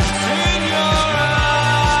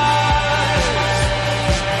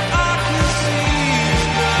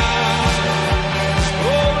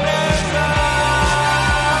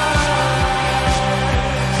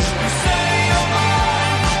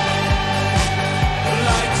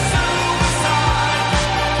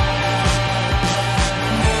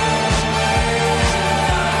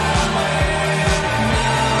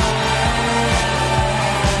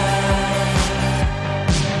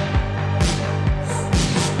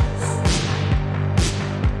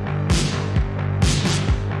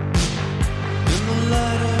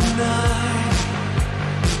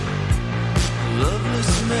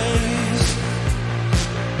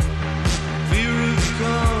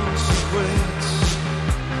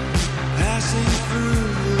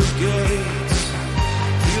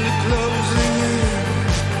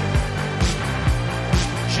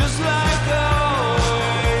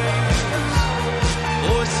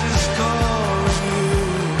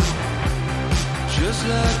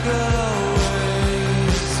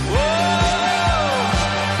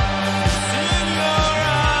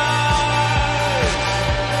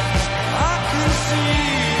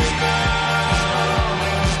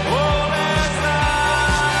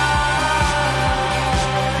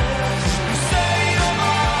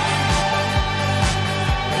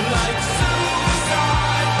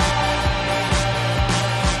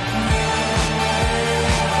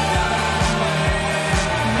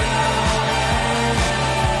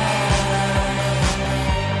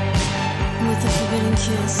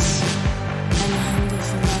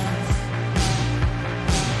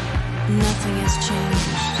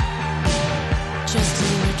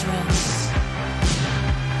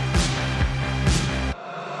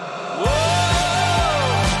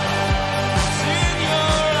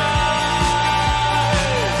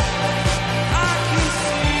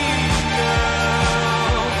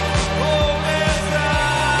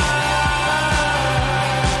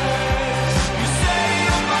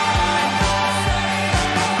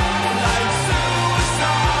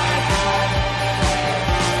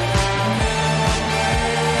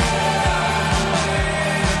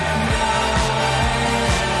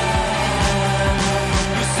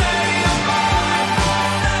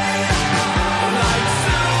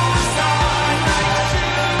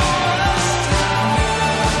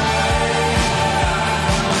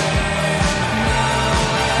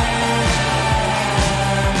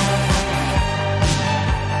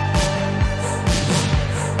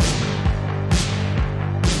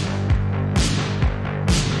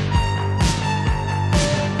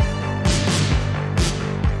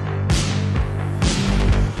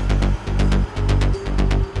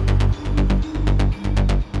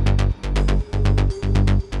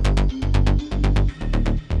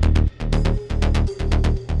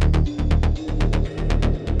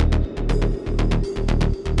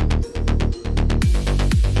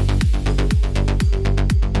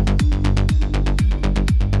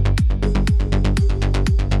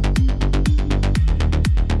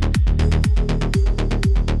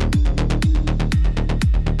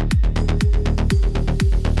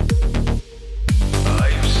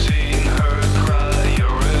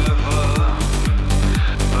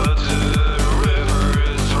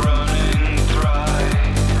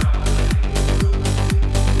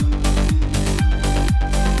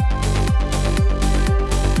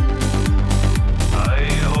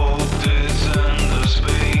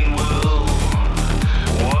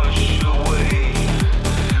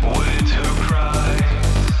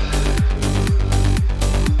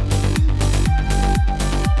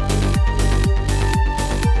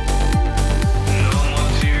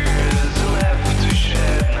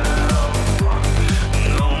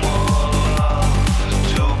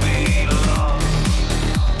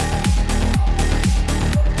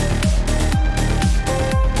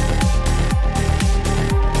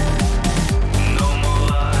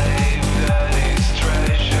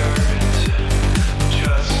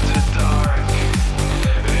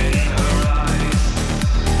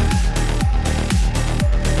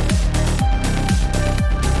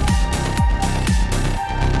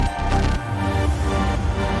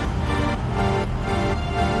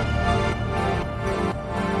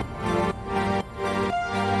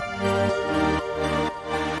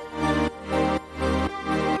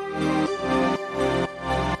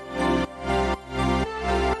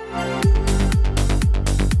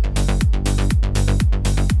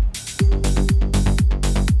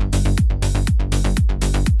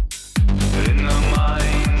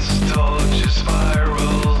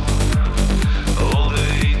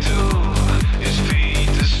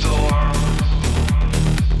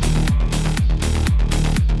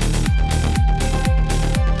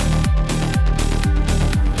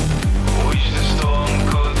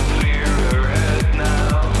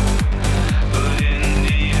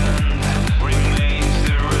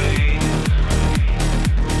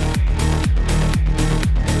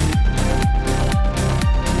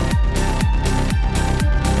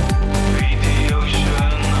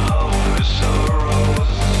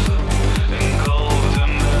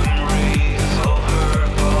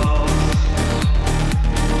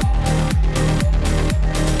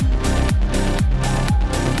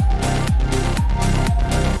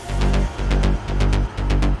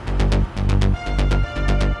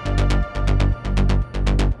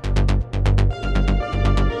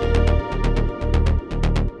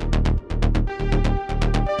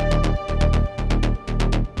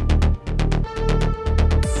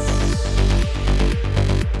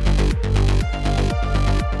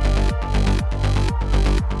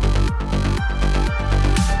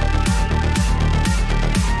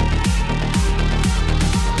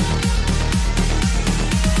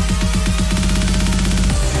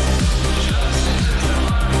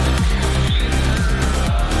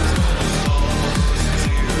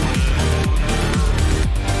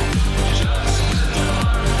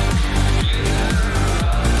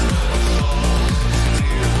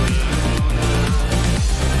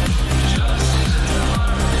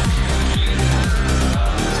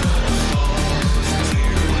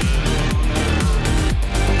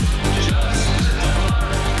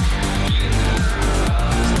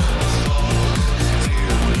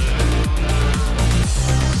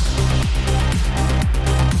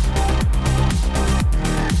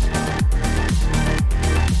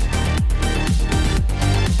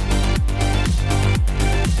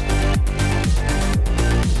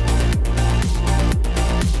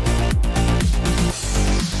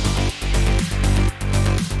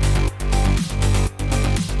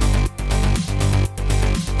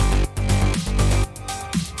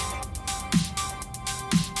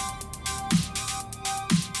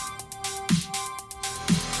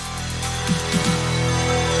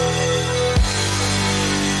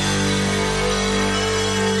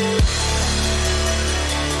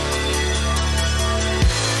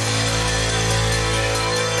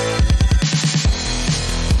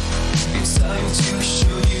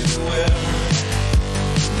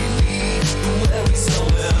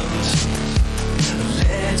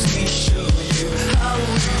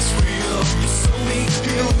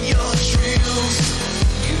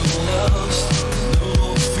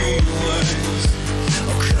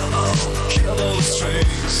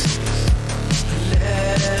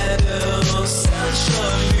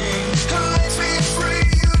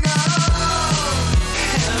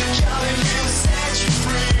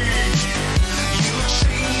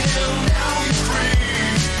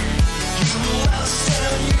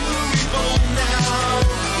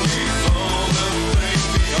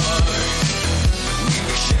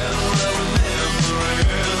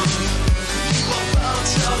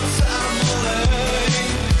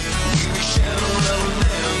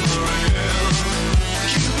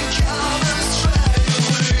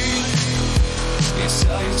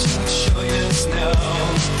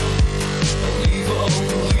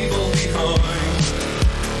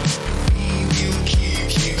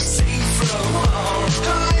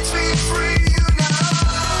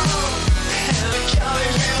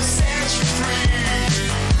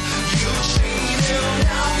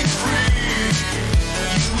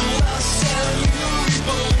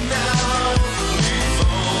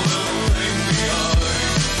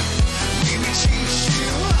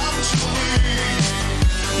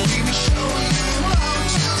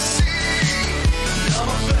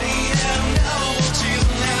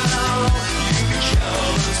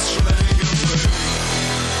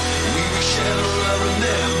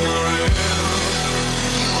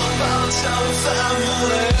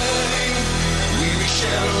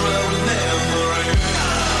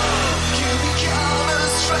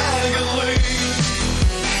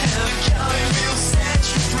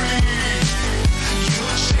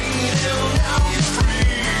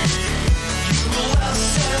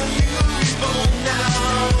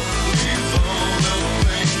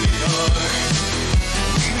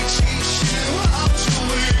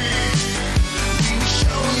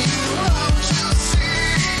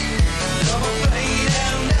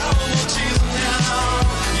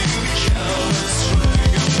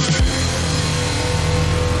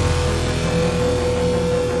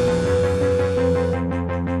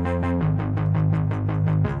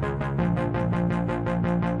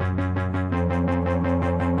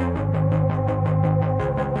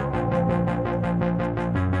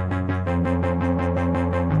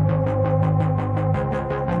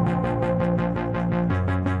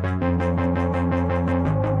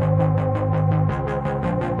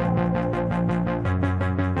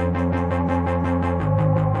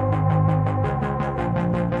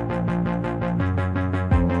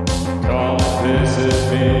 visit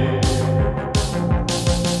me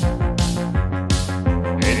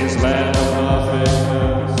in this land of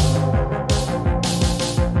nothingness.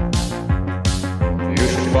 You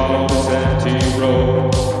should follow this empty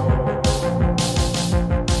road.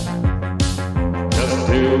 Just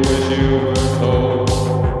do as you were told.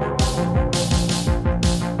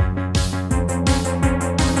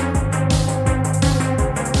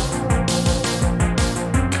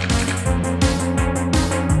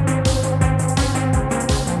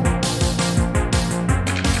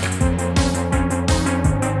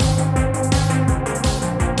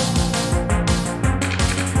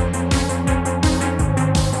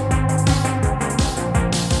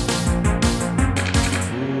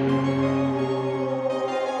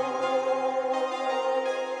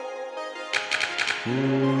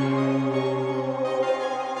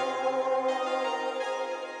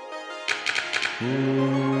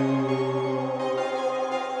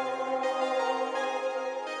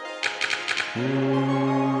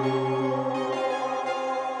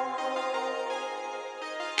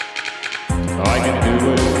 I can do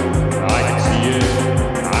it, I can see it,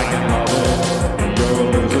 I can love it, and you're a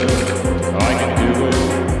loser. I can do it,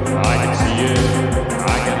 I can see it,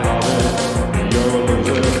 I can love it, and you're a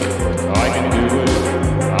loser. I can do it,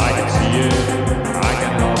 I can see it, I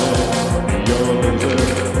can love it, and you're a loser.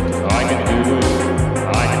 I can do it,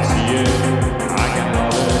 I can see it, I can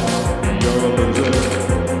love it, and you're a loser.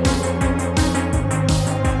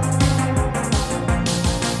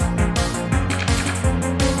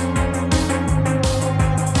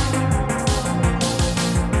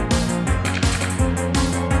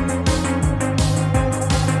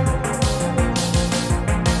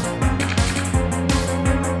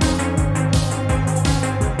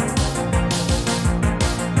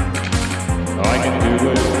 I can do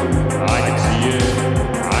it, I can see it,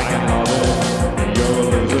 I can love it, and you're a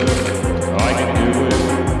loser. I can do it,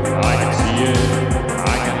 I can see it,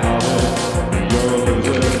 I can love it, and you're a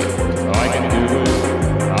loser. I can do it,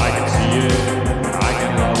 I can see it, I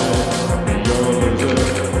can love it, and you're a loser.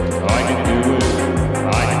 I can do it,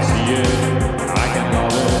 I can see it, I can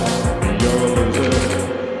love it, and you're a loser.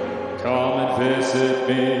 Come and visit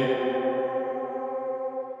me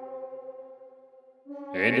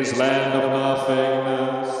in this land of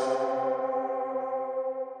nothingness.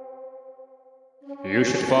 You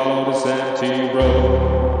should follow this empty road.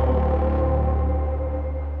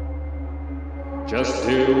 Just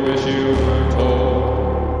do as you were told.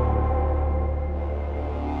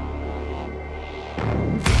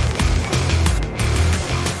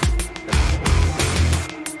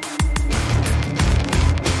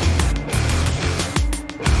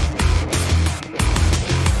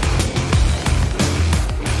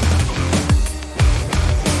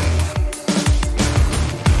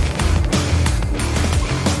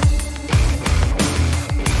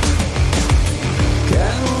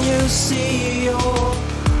 Can you see your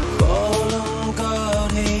fallen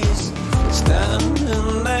god? He's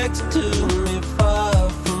standing next to me, far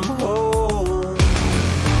from home.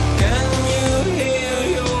 Can you hear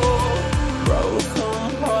your broken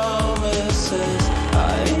promises? I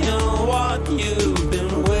am what you've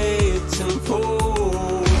been waiting for.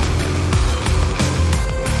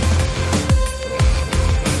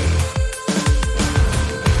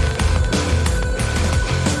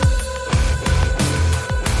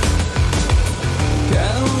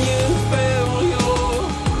 Can you feel your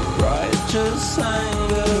righteous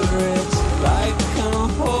anger? It's like a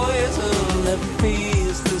poison that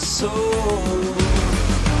feeds the soul.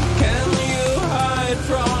 Can you hide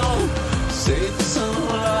from Satan's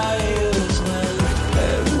liars when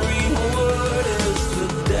every word is the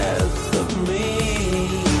death of me?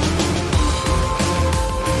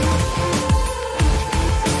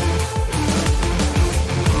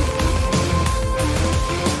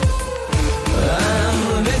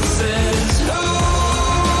 And this is who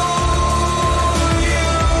you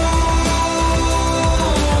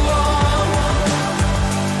are.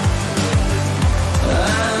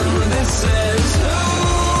 And this is who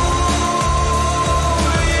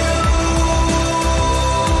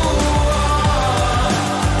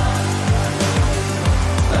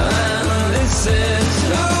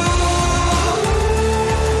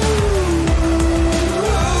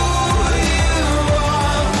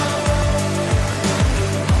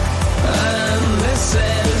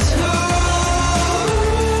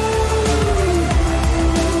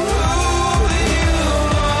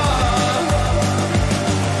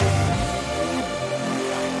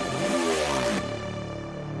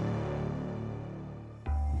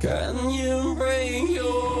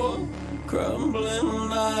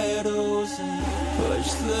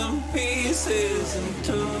horses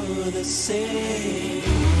into the sea.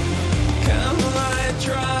 Can I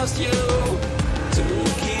trust you to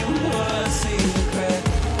keep a secret?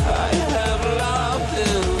 I have loved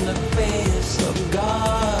in the face of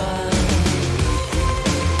God.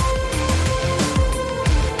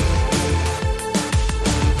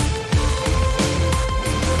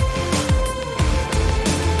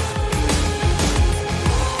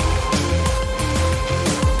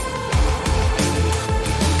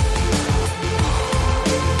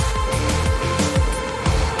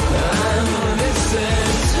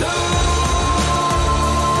 Listen to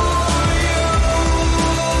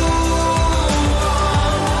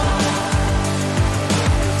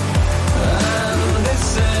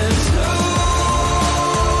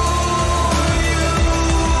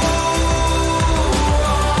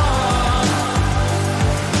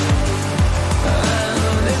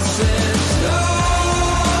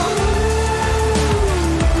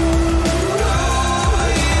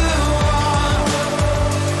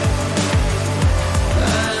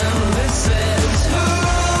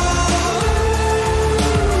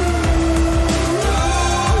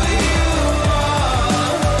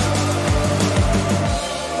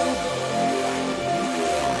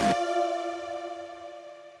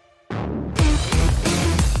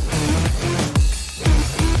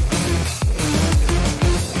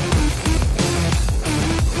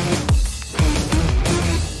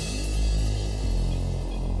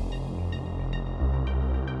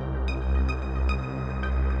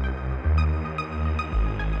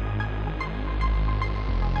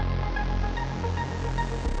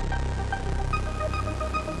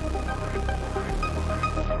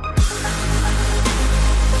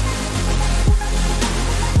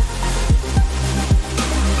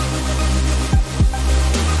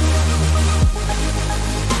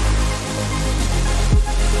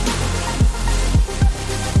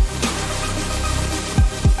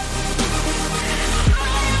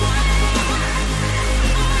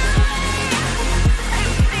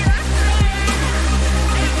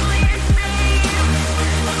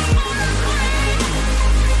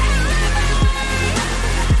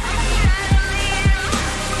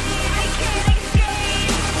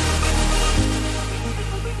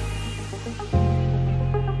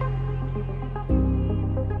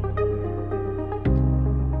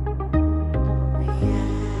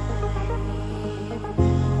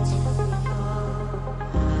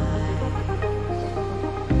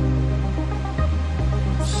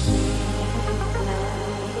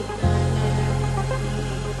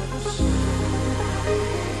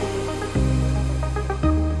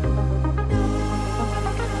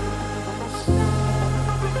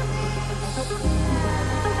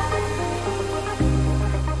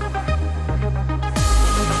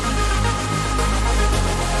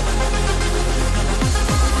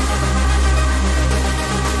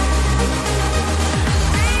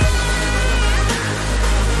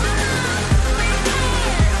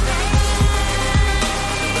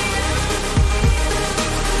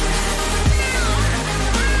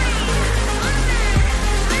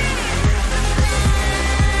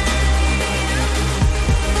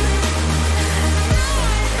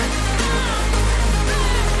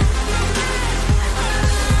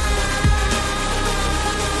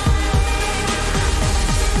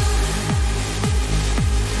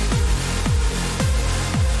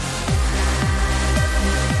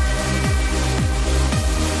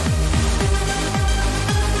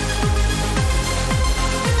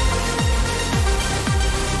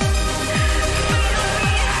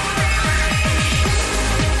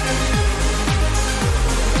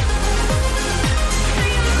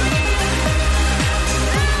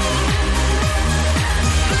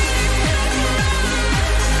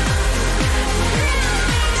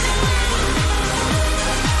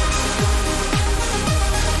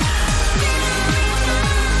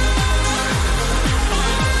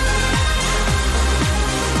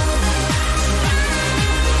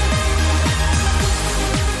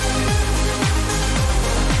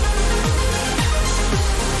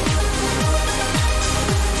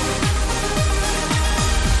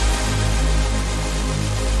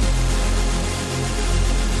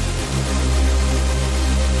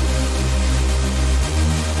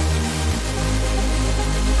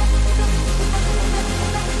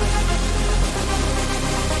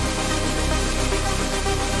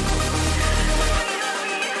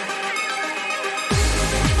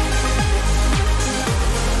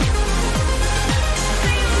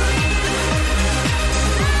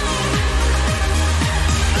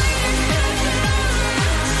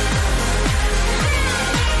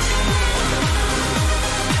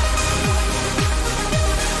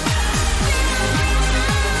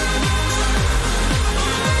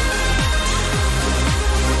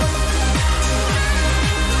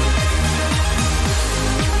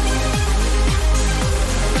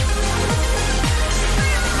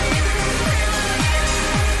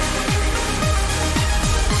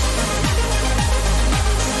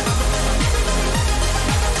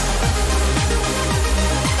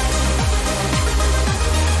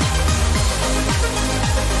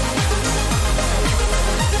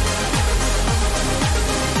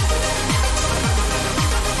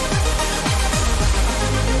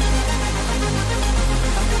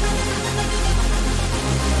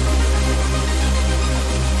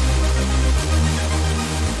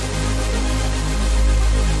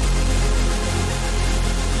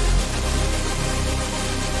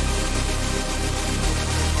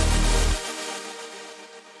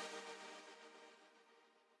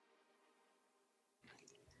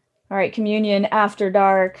right, Communion After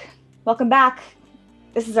Dark. Welcome back.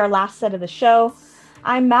 This is our last set of the show.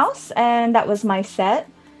 I'm Mouse, and that was my set.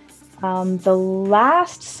 The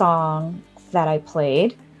last song that I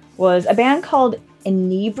played was a band called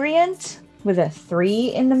Inebriant with a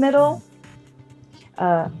 3 in the middle,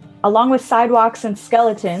 along with Sidewalks and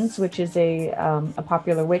Skeletons, which is a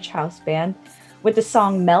popular witch house band, with the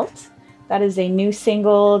song Melt. That is a new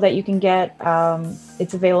single that you can get.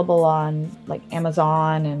 It's available on like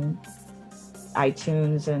Amazon and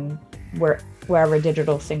iTunes and wherever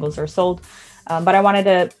digital singles are sold. But I wanted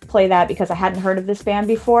to play that because I hadn't heard of this band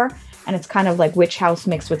before, and it's kind of like witch house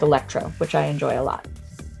mixed with electro, which I enjoy a lot.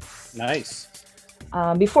 Nice.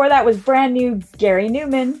 Before that was brand new Gary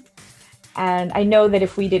Newman. And I know that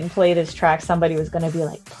if we didn't play this track, somebody was going to be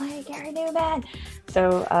like, play Gary Newman.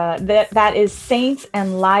 So that is Saints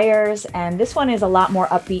and Liars. And this one is a lot more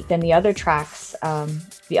upbeat than the other tracks,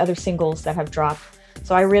 the other singles that have dropped.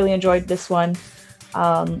 So I really enjoyed this one.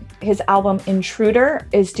 His album Intruder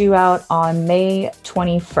is due out on May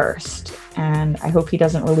 21st. And I hope he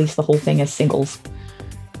doesn't release the whole thing as singles.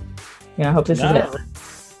 You know, I hope this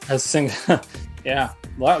is it. Yeah.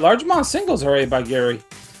 Large amount of singles already by Gary.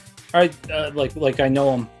 All right, like I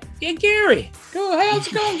know him. Yeah, Gary. Go. Hey, how's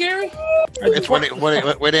it going, Gary? It's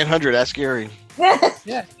 1-800. Ask Gary.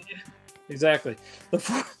 Yeah, exactly. The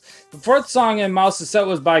fourth song in Mouse's set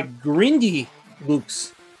was by Grindy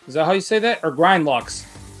Lux. Is that how you say that? Or Grindlux?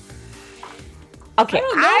 Okay,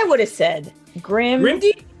 I would have said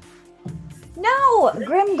Grimdy? No,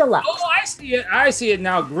 Grim Deluxe. Oh, I see it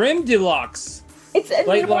now. Grim Deluxe. It's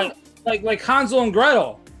like Hansel and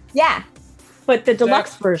Gretel. Yeah. But the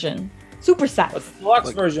deluxe version, super size. The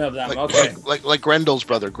deluxe version of them. Okay. Like Grendel's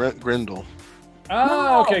brother, Grendel.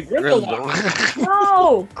 Oh, okay. Grendel.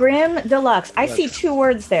 No, Grim Deluxe. I see 2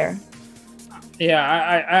 words there.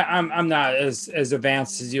 Yeah, I'm not as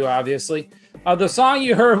advanced as you, obviously. The song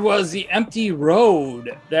you heard was The Empty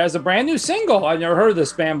Road. There's a brand new single. I've never heard of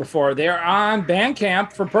this band before. They're on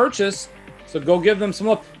Bandcamp for purchase. So go give them some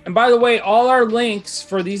love. And by the way, all our links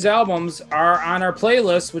for these albums are on our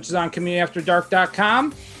playlist, which is on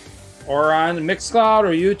communityafterdark.com or on Mixcloud or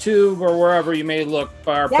YouTube or wherever you may look.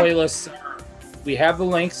 Our playlists, we have the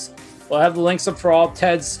links. We'll have the links up for all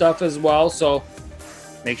Ted's stuff as well. So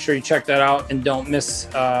make sure you check that out and don't miss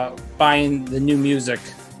buying the new music.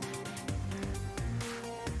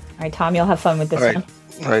 All right, Tom, you'll have fun with this one.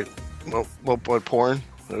 All right. Well, Porn,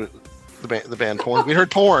 the band Porn. We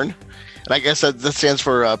heard Porn. And I guess that stands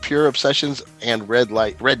for Pure Obsessions and Red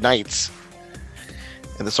Nights.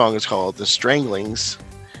 And the song is called The Stranglings.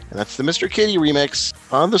 And that's the Mr. Kitty remix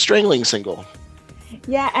on the Strangling single.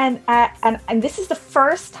 Yeah, and this is the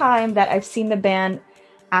first time that I've seen the band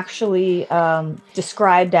actually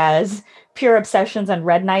described as Pure Obsessions and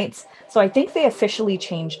Red Nights. So I think they officially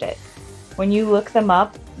changed it. When you look them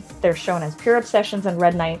up, they're shown as Pure Obsessions and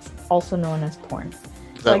Red Nights, also known as Porn.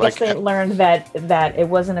 So I guess they learned that it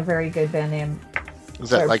wasn't a very good band name.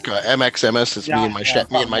 Is that like MXMS? It's me and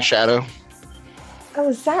my shadow. Oh,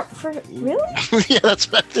 is that for really? Yeah,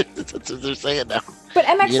 that's what they're saying now. But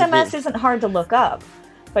MXMS isn't hard to look up.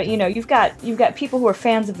 But you know, you've got people who are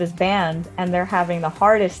fans of this band, and they're having the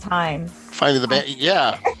hardest time finding the band.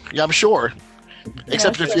 Yeah, I'm sure.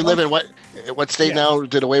 Except if you live in what state now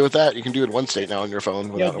did away with that? You can do it in one state now on your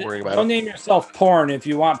phone without worrying about it. Don't name yourself Porn if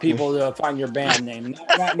you want people to find your band name.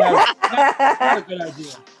 Not a good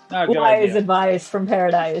idea. Not a good Wise advice from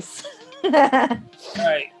Paradise. All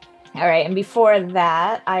right. And before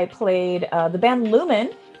that, I played the band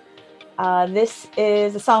Lumen. This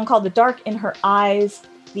is a song called The Dark in Her Eyes,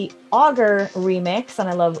 the Augur remix, and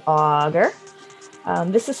I love Augur.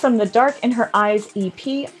 This is from the Dark in Her Eyes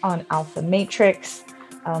EP on Alpha Matrix.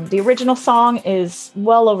 The original song is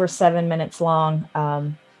well over 7 minutes long,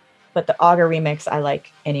 but the Augur remix I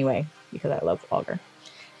like anyway because I love Augur.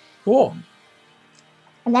 Cool.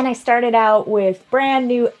 And then I started out with brand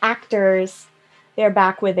new Actors. They're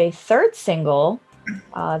back with a 3rd single.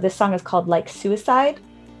 This song is called Like Suicide,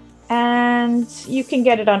 and you can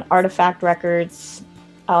get it on Artifact Records,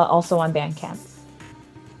 also on Bandcamp.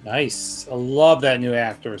 Nice. I love that new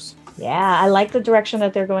Actors. Yeah, I like the direction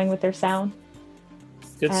that they're going with their sound.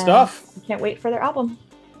 Good stuff. I can't wait for their album,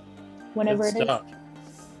 whenever it is.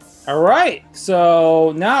 All right.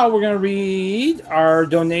 So now we're going to read our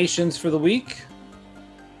donations for the week.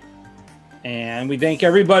 And we thank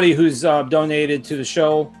everybody who's donated to the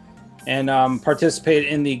show and participated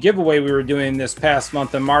in the giveaway we were doing this past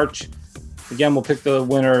month in March. Again, we'll pick the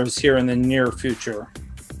winners here in the near future.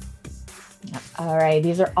 All right.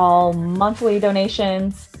 These are all monthly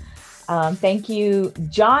donations. Thank you,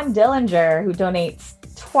 John Dillinger, who donates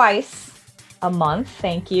twice a month.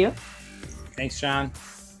 Thank you. Thanks, Sean.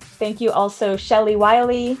 Thank you also Shelley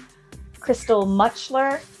Wiley, Crystal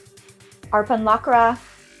Muchler, Arpan Lakra,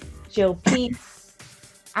 Jill P,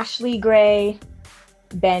 Ashley Gray,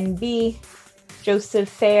 Ben B, Joseph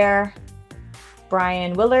Fair,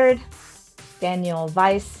 Brian Willard, Daniel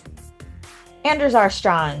Weiss, Anders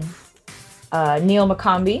Arstrand, Neil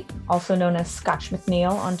McCombie, also known as Scotch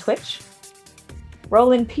McNeil on Twitch,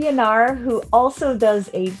 Roland Pianar, who also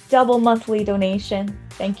does a double monthly donation.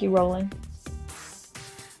 Thank you, Roland.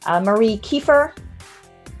 Marie Kiefer,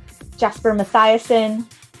 Jasper Mathiasen,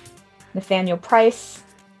 Nathaniel Price,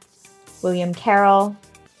 William Carroll,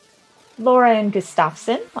 Lauren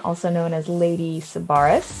Gustafson, also known as Lady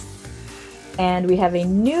Sabaris. And we have a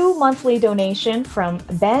new monthly donation from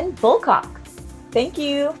Ben Bulcock. Thank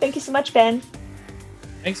you. Thank you so much, Ben.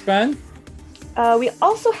 Thanks, Ben. We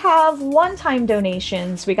also have one-time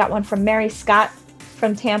donations. We got one from Mary Scott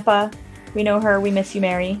from Tampa. We know her. We miss you,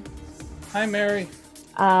 Mary. Hi, Mary.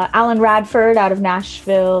 Alan Radford out of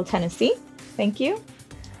Nashville, Tennessee. Thank you.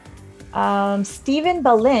 Stephen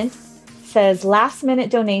Balint says,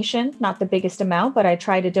 last-minute donation, not the biggest amount, but I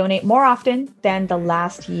try to donate more often than the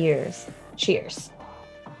last years. Cheers.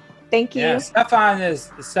 Thank you. Yeah, Stefan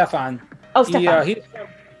is Stefan. Oh, Stefan.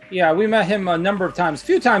 Yeah, we met him a number of times. A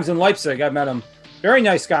few times in Leipzig, I met him. Very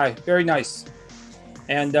nice guy. Very nice.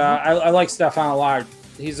 And I like Stefan a lot.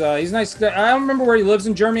 He's a nice. I don't remember where he lives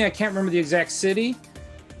in Germany. I can't remember the exact city.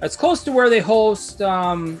 It's close to where they host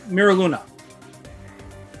Mira Luna.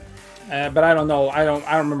 But I don't know. I don't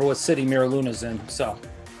remember what city Mira Luna's in. So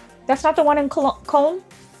That's not the one in Cologne?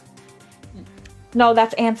 No,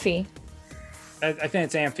 that's Amphi. I think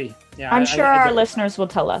it's Amphi. Yeah, I'm sure our listeners will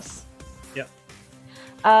tell us. Yep.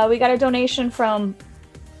 We got a donation from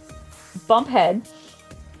Bumphead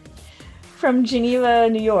from Geneva,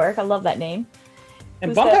 New York. I love that name.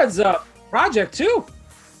 And Bumphead's a project too.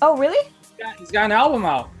 Oh, really? He's got an album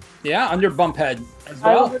out. Yeah, under Bumphead as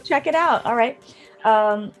I well. will check it out. All right.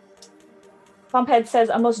 Bumphead says,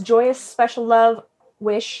 a most joyous special love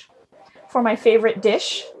wish for my favorite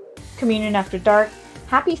dish, Communion After Dark.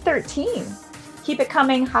 Happy 13. Keep it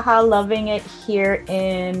coming. Haha, loving it here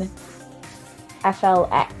in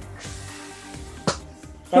FLX.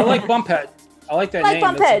 I like Bumphead. I like that name.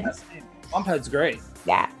 Bumphead. That's the best name. Bumphead's great.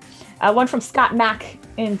 Yeah. One from Scott Mack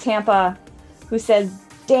in Tampa who says,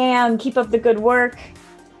 damn, keep up the good work.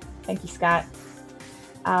 Thank you, Scott.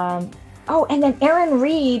 And then Aaron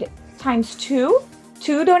Reed times two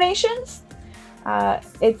donations.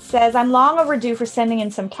 It says, I'm long overdue for sending in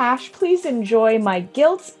some cash. Please enjoy my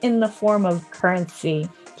guilt in the form of currency.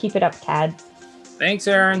 Keep it up, Tad. Thanks,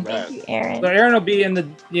 Aaron. Thank you, Aaron. So Aaron will be in the,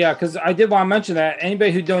 because I did want to mention that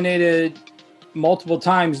anybody who donated multiple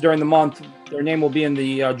times during the month, their name will be in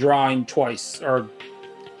the drawing twice. Or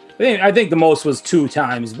I think the most was 2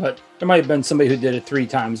 times, but there might have been somebody who did it 3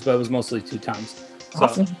 times, but it was mostly 2 times. So,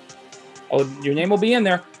 awesome. Your name will be in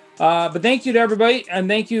there. But thank you to everybody. And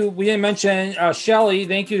thank you. We didn't mention Shelly.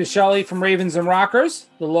 Thank you to Shelly from Ravens and Rockers,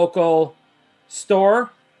 the local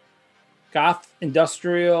store, goth,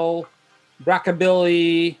 industrial,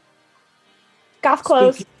 rockabilly, goth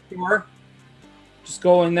clothes store. Just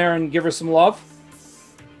go in there and give her some love.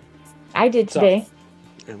 I did today.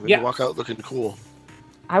 And you walk out looking cool.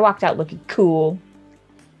 I walked out looking cool.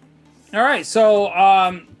 All right,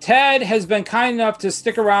 so Ted has been kind enough to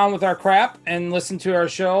stick around with our crap and listen to our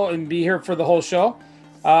show and be here for the whole show.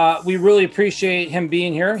 We really appreciate him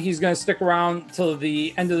being here. He's going to stick around till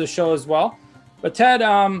the end of the show as well. But Ted,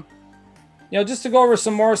 just to go over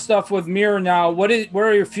some more stuff with Mirror now, what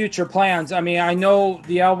are your future plans? I mean, I know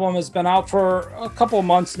the album has been out for a couple of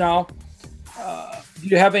months now. Do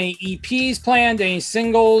you have any EPs planned, any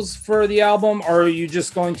singles for the album, or are you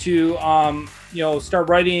just going to start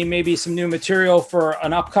writing maybe some new material for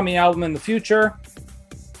an upcoming album in the future?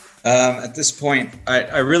 At this point,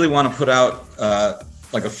 I really want to put out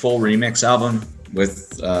like a full remix album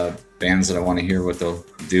with bands that I want to hear what they'll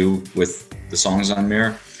do with the songs on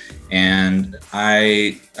Mirror. And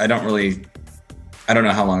I don't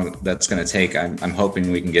know how long that's going to take. I'm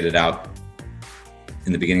hoping we can get it out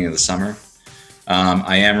in the beginning of the summer.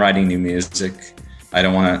 I am writing new music. I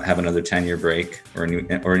don't want to have another 10-year break or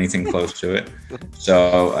anything close to it.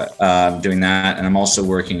 So I'm doing that. And I'm also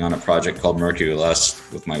working on a project called Mercury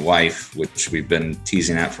Lust with my wife, which we've been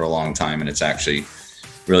teasing at for a long time. And it's actually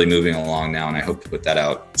really moving along now. And I hope to put that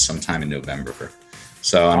out sometime in November.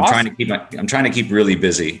 So I'm awesome. trying to keep really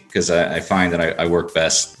busy because I find that I work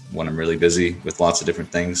best when I'm really busy with lots of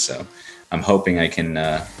different things. So I'm hoping I can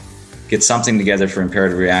get something together for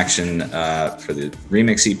Imperative Reaction for the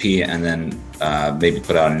remix EP, and then maybe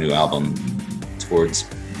put out a new album towards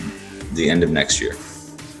the end of next year.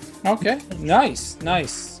 Okay, nice.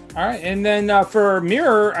 All right, and then for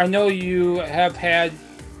Mirror, I know you have had.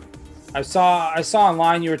 I saw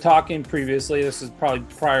online you were talking previously. This is probably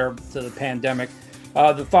prior to the pandemic.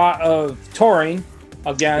 The thought of touring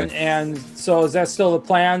again, and so is that still the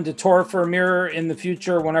plan to tour for Mirror in the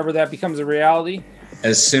future whenever that becomes a reality?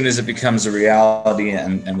 As soon as it becomes a reality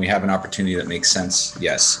and we have an opportunity that makes sense,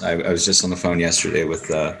 yes. I was just on the phone yesterday with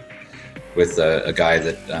a guy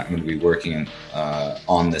that I'm going to be working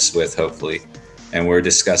on this with, hopefully, and we're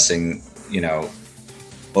discussing,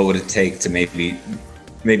 what would it take to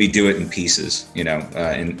maybe do it in pieces,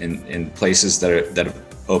 in places that have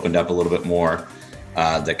opened up a little bit more,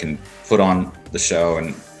 that can put on the show,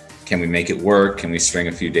 and can we make it work? Can we string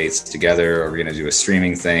a few dates together? Are we going to do a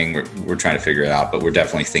streaming thing? We're trying to figure it out, but we're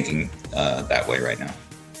definitely thinking that way right now.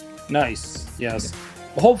 Nice. Yes.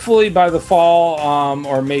 Well, hopefully by the fall,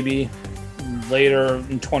 or maybe later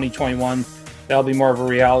in 2021, that'll be more of a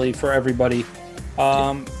reality for everybody.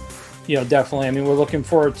 Definitely. I mean, we're looking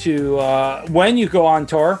forward to when you go on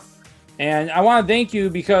tour. And I want to thank you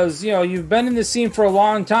because, you've been in this scene for a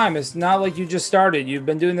long time. It's not like you just started. You've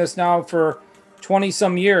been doing this now for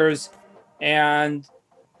 20-some years. And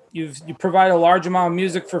you provide a large amount of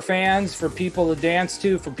music for fans, for people to dance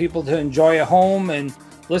to, for people to enjoy at home and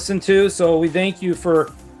listen to. So we thank you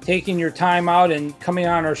for taking your time out and coming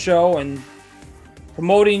on our show and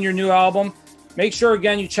promoting your new album. Make sure,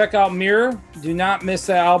 again, you check out Mirror. Do not miss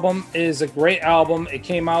that album. It is a great album. It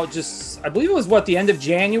came out I believe it was, the end of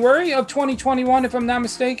January of 2021, if I'm not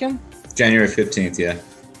mistaken? January 15th, yeah.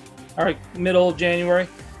 All right, middle of January.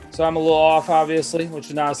 So I'm a little off, obviously, which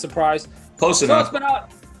is not a surprise. Close enough. It's been out,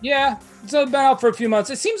 it's been out for a few months.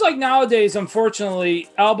 It seems like nowadays, unfortunately,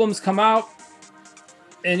 albums come out,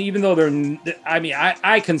 and even though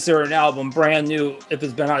I consider an album brand new if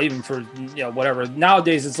it's been out even for, whatever.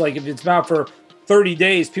 Nowadays, it's like if it's been out for 30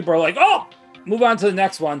 days, people are like, oh, move on to the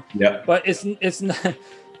next one. Yeah. But it's not,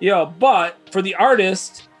 but for the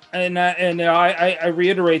artist, and I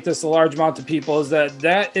reiterate this a large amount to people, is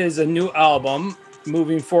that is a new album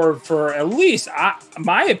moving forward for at least,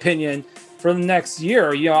 my opinion, for the next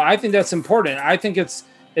year. I think that's important. I think it's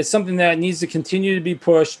something that needs to continue to be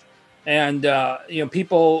pushed. And,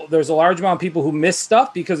 people, there's a large amount of people who miss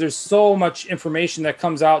stuff because there's so much information that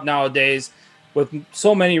comes out nowadays with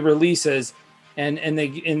so many releases and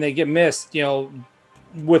they get missed,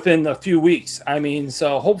 within a few weeks. I mean,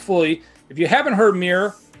 so hopefully if you haven't heard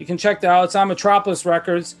Mirror, you can check that out. It's on Metropolis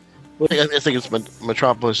Records. I think it's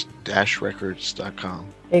metropolis-records.com.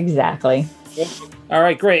 Exactly. All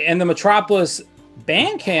right, great. And the Metropolis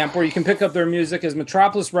Bandcamp, where you can pick up their music, is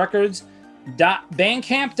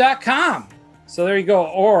metropolisrecords.bandcamp.com. So there you go.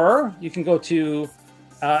 Or you can go to,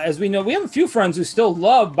 as we know, we have a few friends who still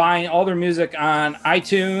love buying all their music on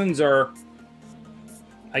iTunes, or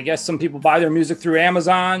I guess some people buy their music through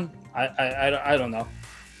Amazon. I don't know.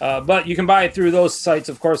 But you can buy it through those sites,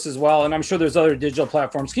 of course, as well. And I'm sure there's other digital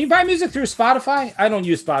platforms. Can you buy music through Spotify? I don't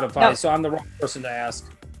use Spotify, so I'm the wrong person to ask.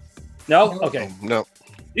 No? Okay. No.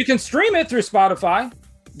 You can stream it through Spotify.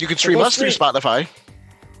 You can stream us through Spotify.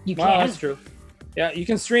 You can. Well, that's true. Yeah, you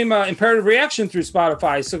can stream Imperative Reaction through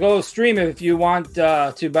Spotify. So go stream it if you want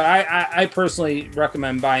to. But I personally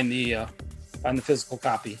recommend buying the physical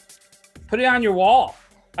copy. Put it on your wall.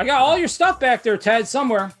 I got all your stuff back there, Ted,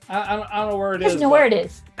 somewhere. I don't know where it is. I know where it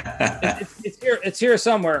is. It's here. It's here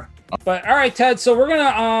somewhere. But all right, Ted. So we're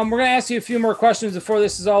gonna ask you a few more questions before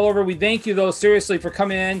this is all over. We thank you though, seriously, for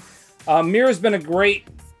coming in. Mirror's been a great,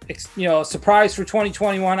 surprise for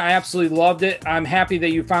 2021. I absolutely loved it. I'm happy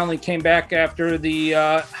that you finally came back after the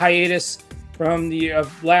hiatus from the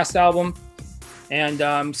last album,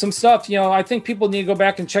 and some stuff. I think people need to go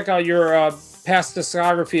back and check out your past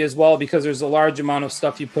discography as well, because there's a large amount of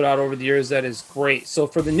stuff you put out over the years that is great. So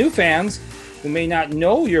for the new fans who may not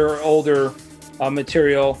know your older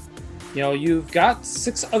material, you've got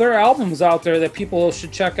 6 other albums out there that people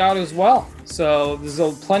should check out as well. So there's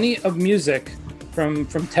plenty of music from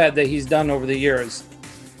Ted that he's done over the years.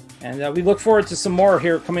 And we look forward to some more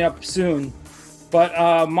here coming up soon.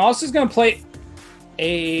 But Mouse is going to play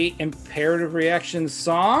a Imperative Reaction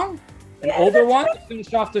song, an older one, to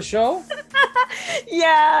finish off the show.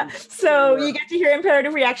 Yeah, so you get to hear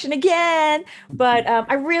Imperative Reaction again. But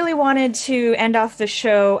I really wanted to end off the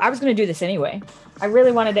show. I was going to do this anyway. I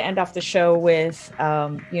really wanted to end off the show with,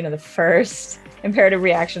 the first Imperative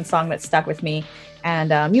Reaction song that stuck with me.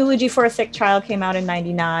 And Eulogy for a Sick Child came out in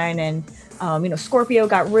 '99, and Scorpio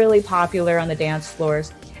got really popular on the dance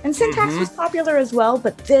floors, and Syntax was popular as well.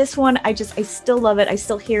 But this one, I still love it. I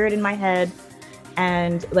still hear it in my head,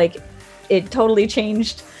 and it totally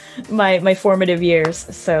changed my formative years.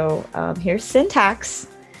 So here's Syntax,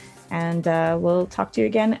 And we'll talk to you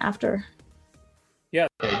again after. Yeah.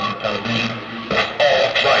 All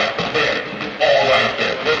right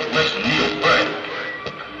there. Listen, Neil, right?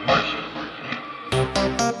 Mercy.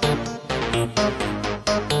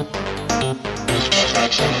 This smells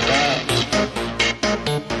like some dance.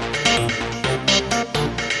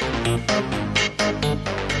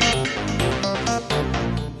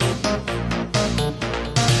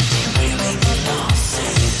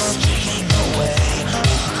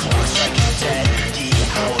 Clocks like a dead, the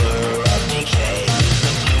hour of decay.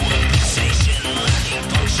 The blue and six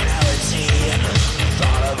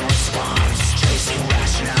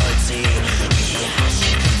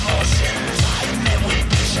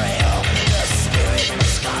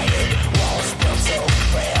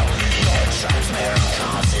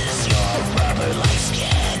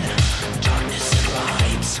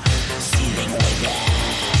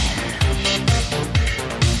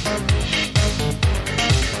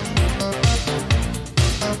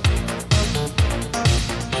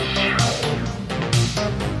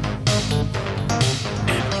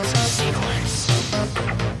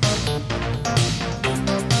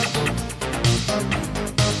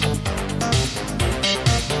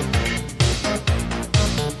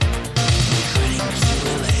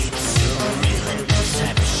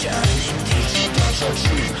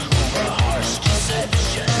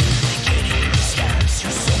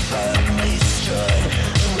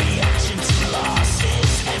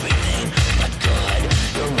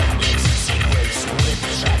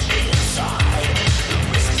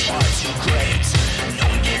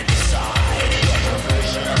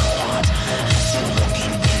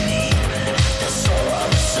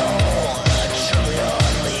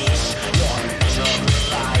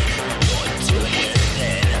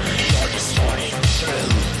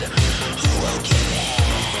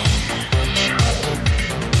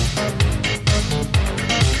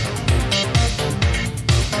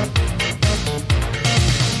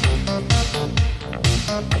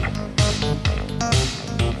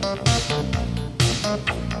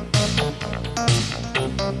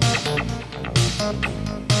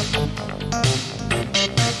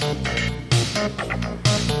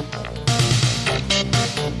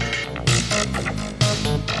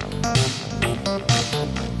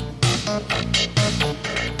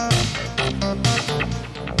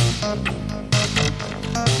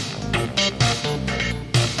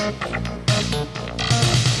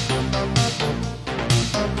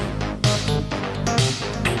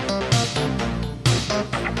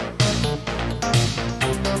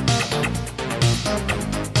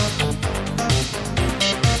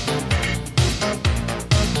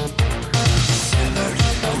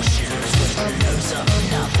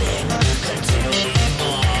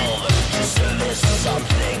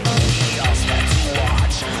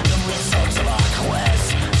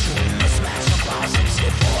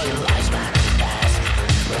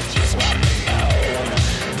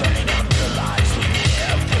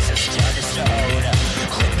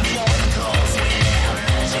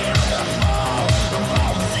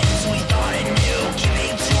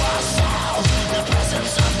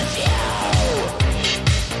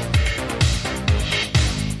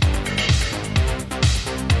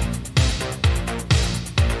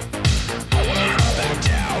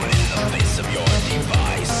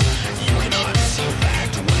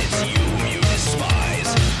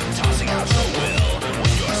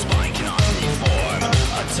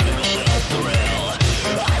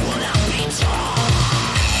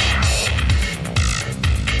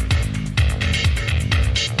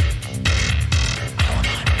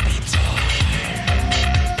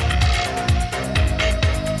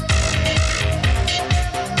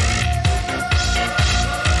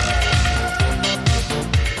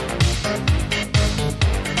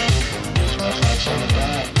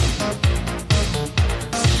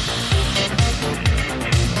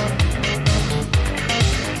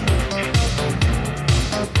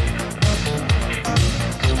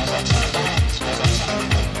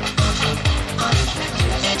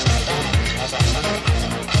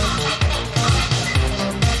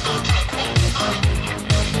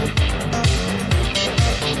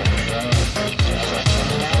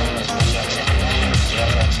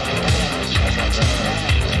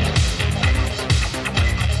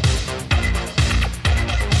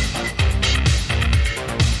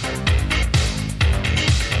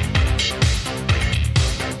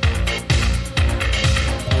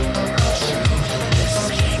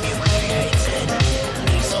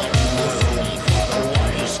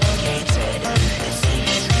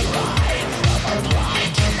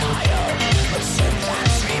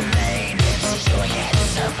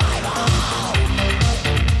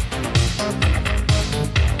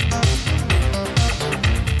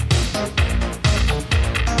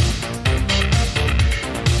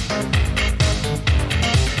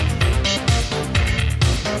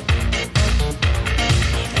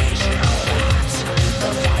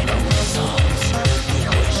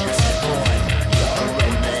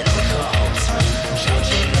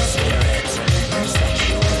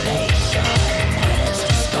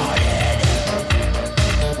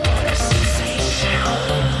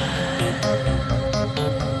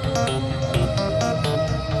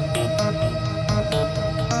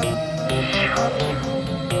All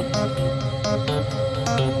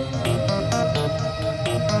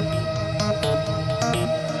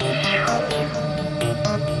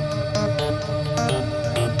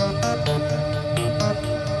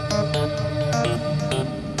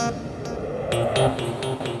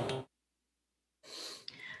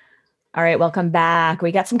right, welcome back.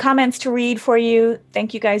 We got some comments to read for you.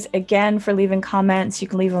 Thank you guys again for leaving comments. You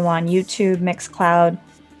can leave them on YouTube, Mixcloud,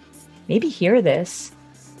 maybe hear this,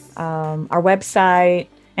 our website,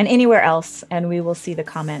 and anywhere else, and we will see the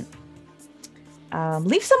comment.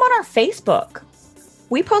 Leave some on our Facebook.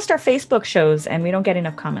 We post our Facebook shows, and we don't get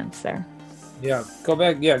enough comments there. Yeah, go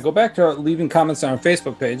back. Yeah, go back to leaving comments on our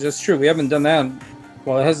Facebook page. That's true. We haven't done that.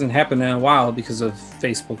 Well, it hasn't happened in a while because of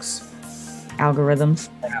Facebook's algorithms.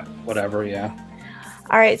 Whatever. Yeah.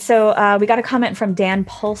 All right. So we got a comment from Dan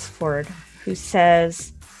Pulsford, who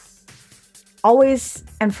says, "Always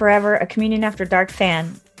and forever a Communion After Dark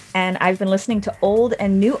fan, and I've been listening to old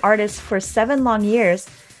and new artists for 7 long years.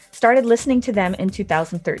 Started listening to them in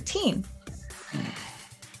 2013."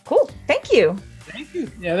 Cool. Thank you. Thank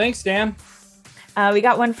you. Yeah. Thanks, Dan. We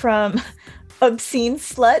got one from Obscene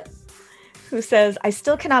Slut, who says, "I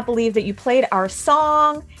still cannot believe that you played our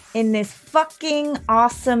song in this fucking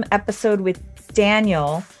awesome episode with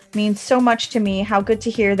Daniel. Means so much to me. How good to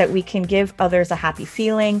hear that we can give others a happy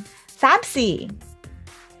feeling. Fabsy."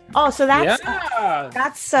 Oh, so that's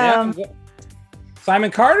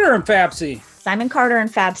Simon Carter and Fabsy. Simon Carter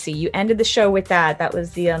and Fabsy. You ended the show with that. That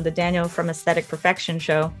was the Daniel from Aesthetic Perfection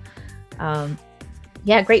show.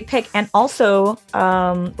 Yeah, great pick. And also,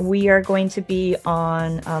 we are going to be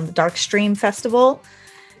on the Dark Stream Festival.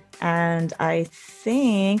 And I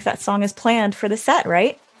think that song is planned for the set,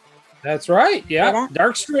 right? That's right. Yeah.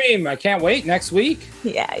 Dark Stream. I can't wait. Next week.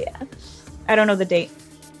 Yeah. I don't know the date.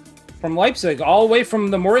 From Leipzig, all the way from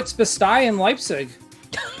the Moritz Bastei in Leipzig.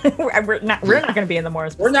 We're not going to be in the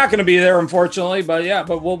Moritz Bastei. We're not going to be there, unfortunately. But yeah,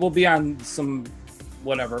 but we'll be on some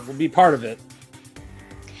whatever. We'll be part of it.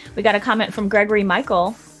 We got a comment from Gregory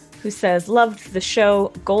Michael, who says, "Loved the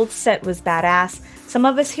show. Gold Set was badass. Some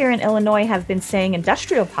of us here in Illinois have been saying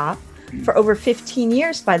industrial pop for over 15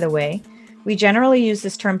 years, by the way. We generally use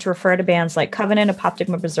this term to refer to bands like Covenant,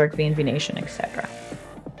 Apoptygma, Berserk, V&V Nation, etc."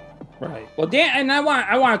 Right. Well, Dan, and I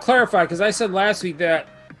want to clarify, because I said last week that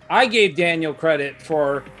I gave Daniel credit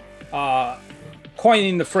for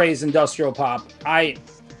coining the phrase industrial pop.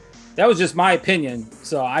 That was just my opinion.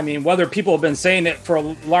 So, I mean, whether people have been saying it for a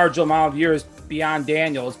large amount of years beyond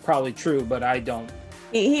Daniel is probably true, but I don't.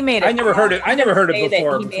 He made it. I never heard it. I never heard it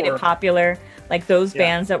before. He made it popular. Like those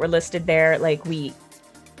bands that were listed there, like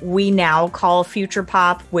we now call future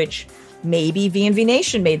pop, which maybe V&V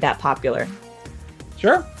Nation made that popular.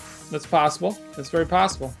 Sure. That's possible. That's very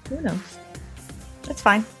possible. Who knows? That's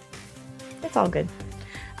fine. It's all good.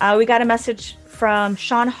 We got a message from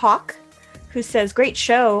Sean Hawk, who says, "Great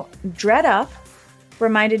show. Dread Up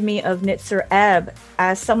reminded me of Nitzer Ebb.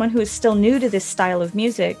 As someone who is still new to this style of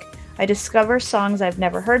music, I discover songs I've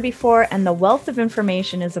never heard before, and the wealth of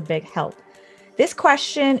information is a big help. This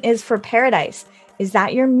question is for Paradise. Is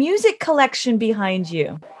that your music collection behind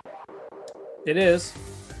you?" It is.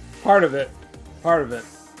 Part of it.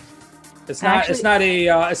 It's not. Actually,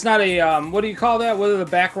 it's not a. What do you call that? What are the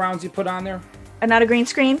backgrounds you put on there? Not a green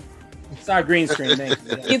screen. It's not a green screen.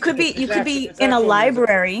 You could be in a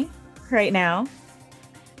library right now.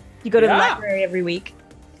 You go to the library every week.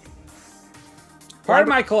 Part of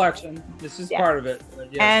my collection. This is part of it.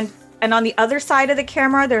 Yes. And on the other side of the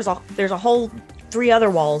camera, there's a whole 3 other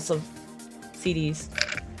walls of CDs.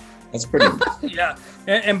 That's pretty. Yeah,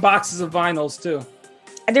 and boxes of vinyls too.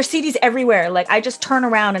 And there's CDs everywhere. Like I just turn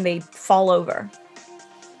around and they fall over.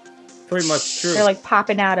 Pretty much true. They're like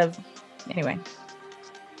popping out of. Anyway,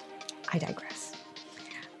 I digress.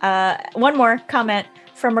 One more comment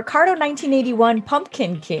from Ricardo 1981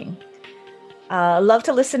 Pumpkin King. Love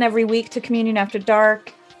to listen every week to Communion After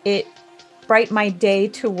Dark. It bright my day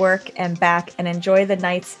to work and back, and enjoy the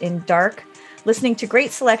nights in dark, listening to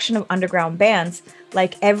great selection of underground bands,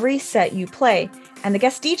 like every set you play. And the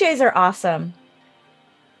guest DJs are awesome.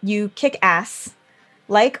 You kick ass.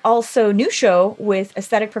 Like also new show with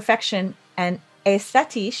Aesthetic Perfection and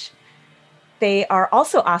Aesthetisch. They are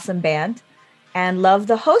also awesome band. And love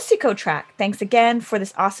the Hosico track. Thanks again for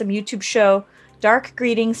this awesome YouTube show. Dark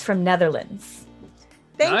greetings from Netherlands.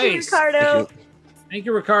 Thank you, Ricardo. Thank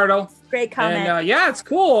you, Ricardo. Great comment. And yeah, it's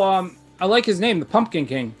cool. I like his name, the Pumpkin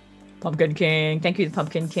King. Pumpkin King. Thank you, the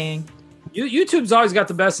Pumpkin King. YouTube's always got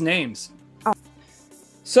the best names. Oh.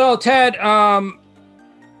 So, Ted,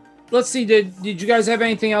 let's see. Did you guys have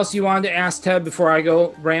anything else you wanted to ask Ted before I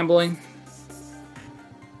go rambling?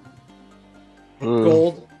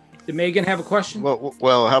 Gold. Did Megan have a question?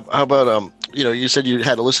 Well, how about you said you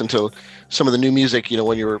had to listen to some of the new music,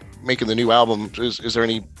 when you were making the new album. Is there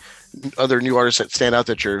any other new artists that stand out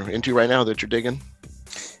that you're into right now that you're digging?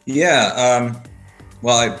 Yeah.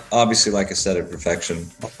 Well, I obviously, like I said, Imperfection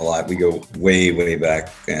a lot. We go way, way back,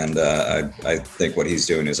 and I think what he's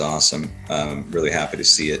doing is awesome. Really happy to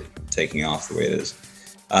see it taking off the way it is.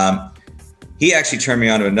 He actually turned me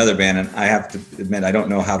on to another band, and I have to admit I don't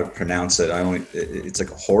know how to pronounce it. It's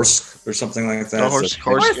like a Horsk or something like that.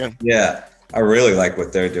 Horsk, yeah. Yeah, I really like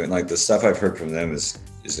what they're doing. Like the stuff I've heard from them is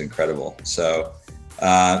incredible. So,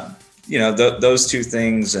 those two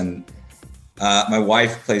things, and my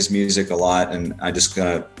wife plays music a lot, and I just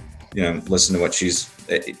gonna, listen to what she's.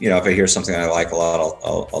 If I hear something I like a lot,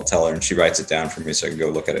 I'll tell her, and she writes it down for me so I can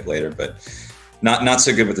go look at it later. But not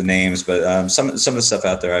so good with the names, but some of the stuff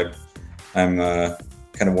out there I'm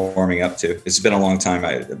kind of warming up to. It's been a long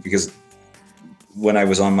time because when I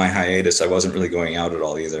was on my hiatus, I wasn't really going out at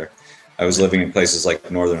all either. I was living in places like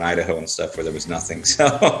northern Idaho and stuff where there was nothing.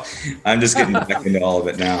 So I'm just getting back into all of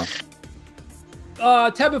it now.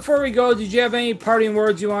 Ted, before we go, did you have any parting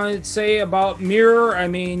words you wanted to say about Mirror? I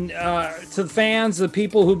mean, to the fans, the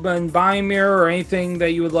people who've been buying Mirror, or anything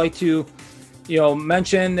that you would like to,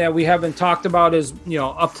 mention that we haven't talked about is,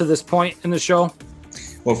 up to this point in the show?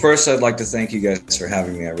 Well, first, I'd like to thank you guys for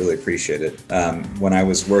having me. I really appreciate it. When I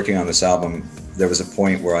was working on this album, there was a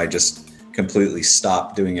point where I just completely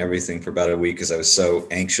stopped doing everything for about a week because I was so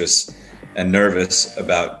anxious and nervous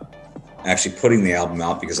about actually putting the album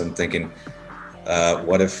out, because I'm thinking,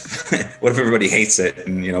 what if everybody hates it,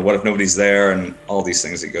 and what if nobody's there, and all these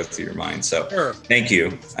things that go through your mind. So sure. Thank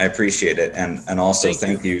you. I appreciate it. And also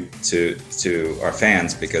thank you to our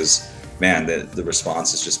fans, because man, the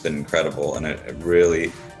response has just been incredible, and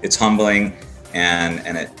it's humbling, and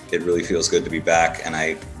it really feels good to be back. And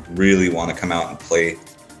I really want to come out and play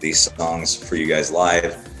these songs for you guys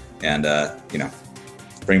live, and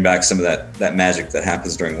bring back some of that magic that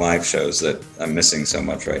happens during live shows that I'm missing so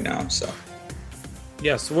much right now. So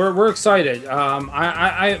yes, we're excited.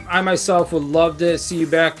 I myself would love to see you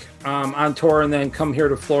back on tour, and then come here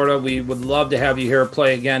to Florida. We would love to have you here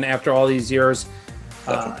play again after all these years.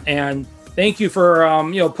 And thank you for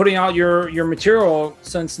putting out your material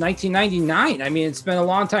since 1999. I mean, it's been a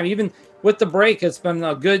long time. Even with the break, it's been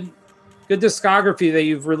a good discography that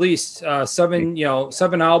you've released.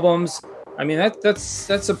 7 albums. I mean,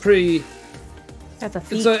 that's a pretty. That's a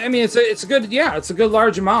feat. It's a good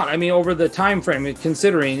large amount. I mean, over the time frame,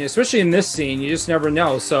 considering, especially in this scene, you just never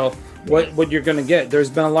know. So what you're going to get. There's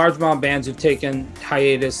been a large amount of bands who've taken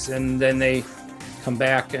hiatus and then they come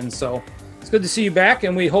back, and so. Good to see you back,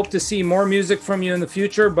 and we hope to see more music from you in the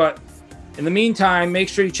future. But in the meantime, make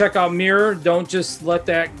sure you check out Mirror. Don't just let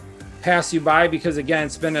that pass you by, because again,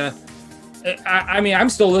 it's been I'm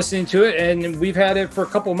still listening to it, and we've had it for a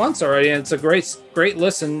couple months already, and it's a great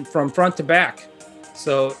listen from front to back.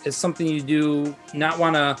 So it's something you do not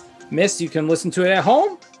want to miss. You can listen to it at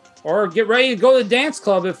home, or get ready to go to the dance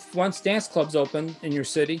club once dance clubs open in your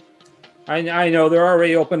city. I know they're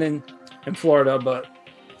already open in Florida, but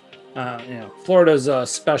Florida's a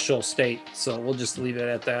special state, so we'll just leave it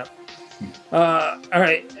at that. All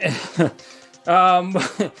right.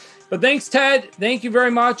 But thanks, Ted. Thank you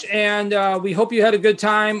very much, and we hope you had a good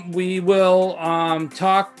time. We will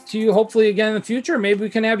talk to you hopefully again in the future. Maybe we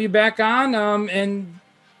can have you back on and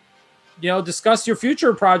discuss your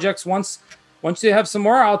future projects once you have some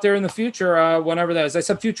more out there in the future, whenever that is. I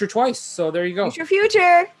said future twice, so there you go.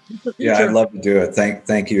 Future. Yeah, I'd love to do it.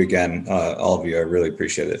 Thank you again, all of you. I really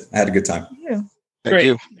appreciate it. I had a good time. Thank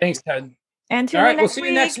you. Thanks, Ted. And all right, we'll see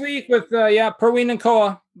you next week with Perween and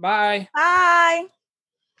Koa. Bye. Bye.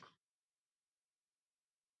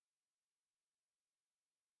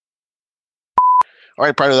 All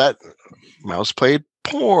right, prior to that, Mouse played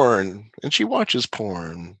porn, and she watches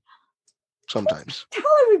porn sometimes. Tell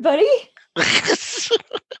everybody.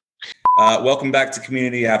 Welcome back to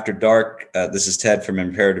Community After Dark. This is Ted from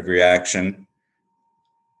Imperative Reaction.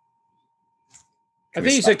 I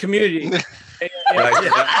think you said community. Thank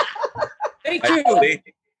you.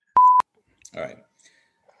 All right.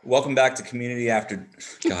 Welcome back to Community After...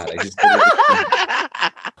 God, I just did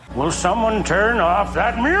it. Will someone turn off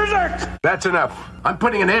that music? That's enough. I'm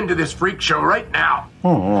putting an end to this freak show right now.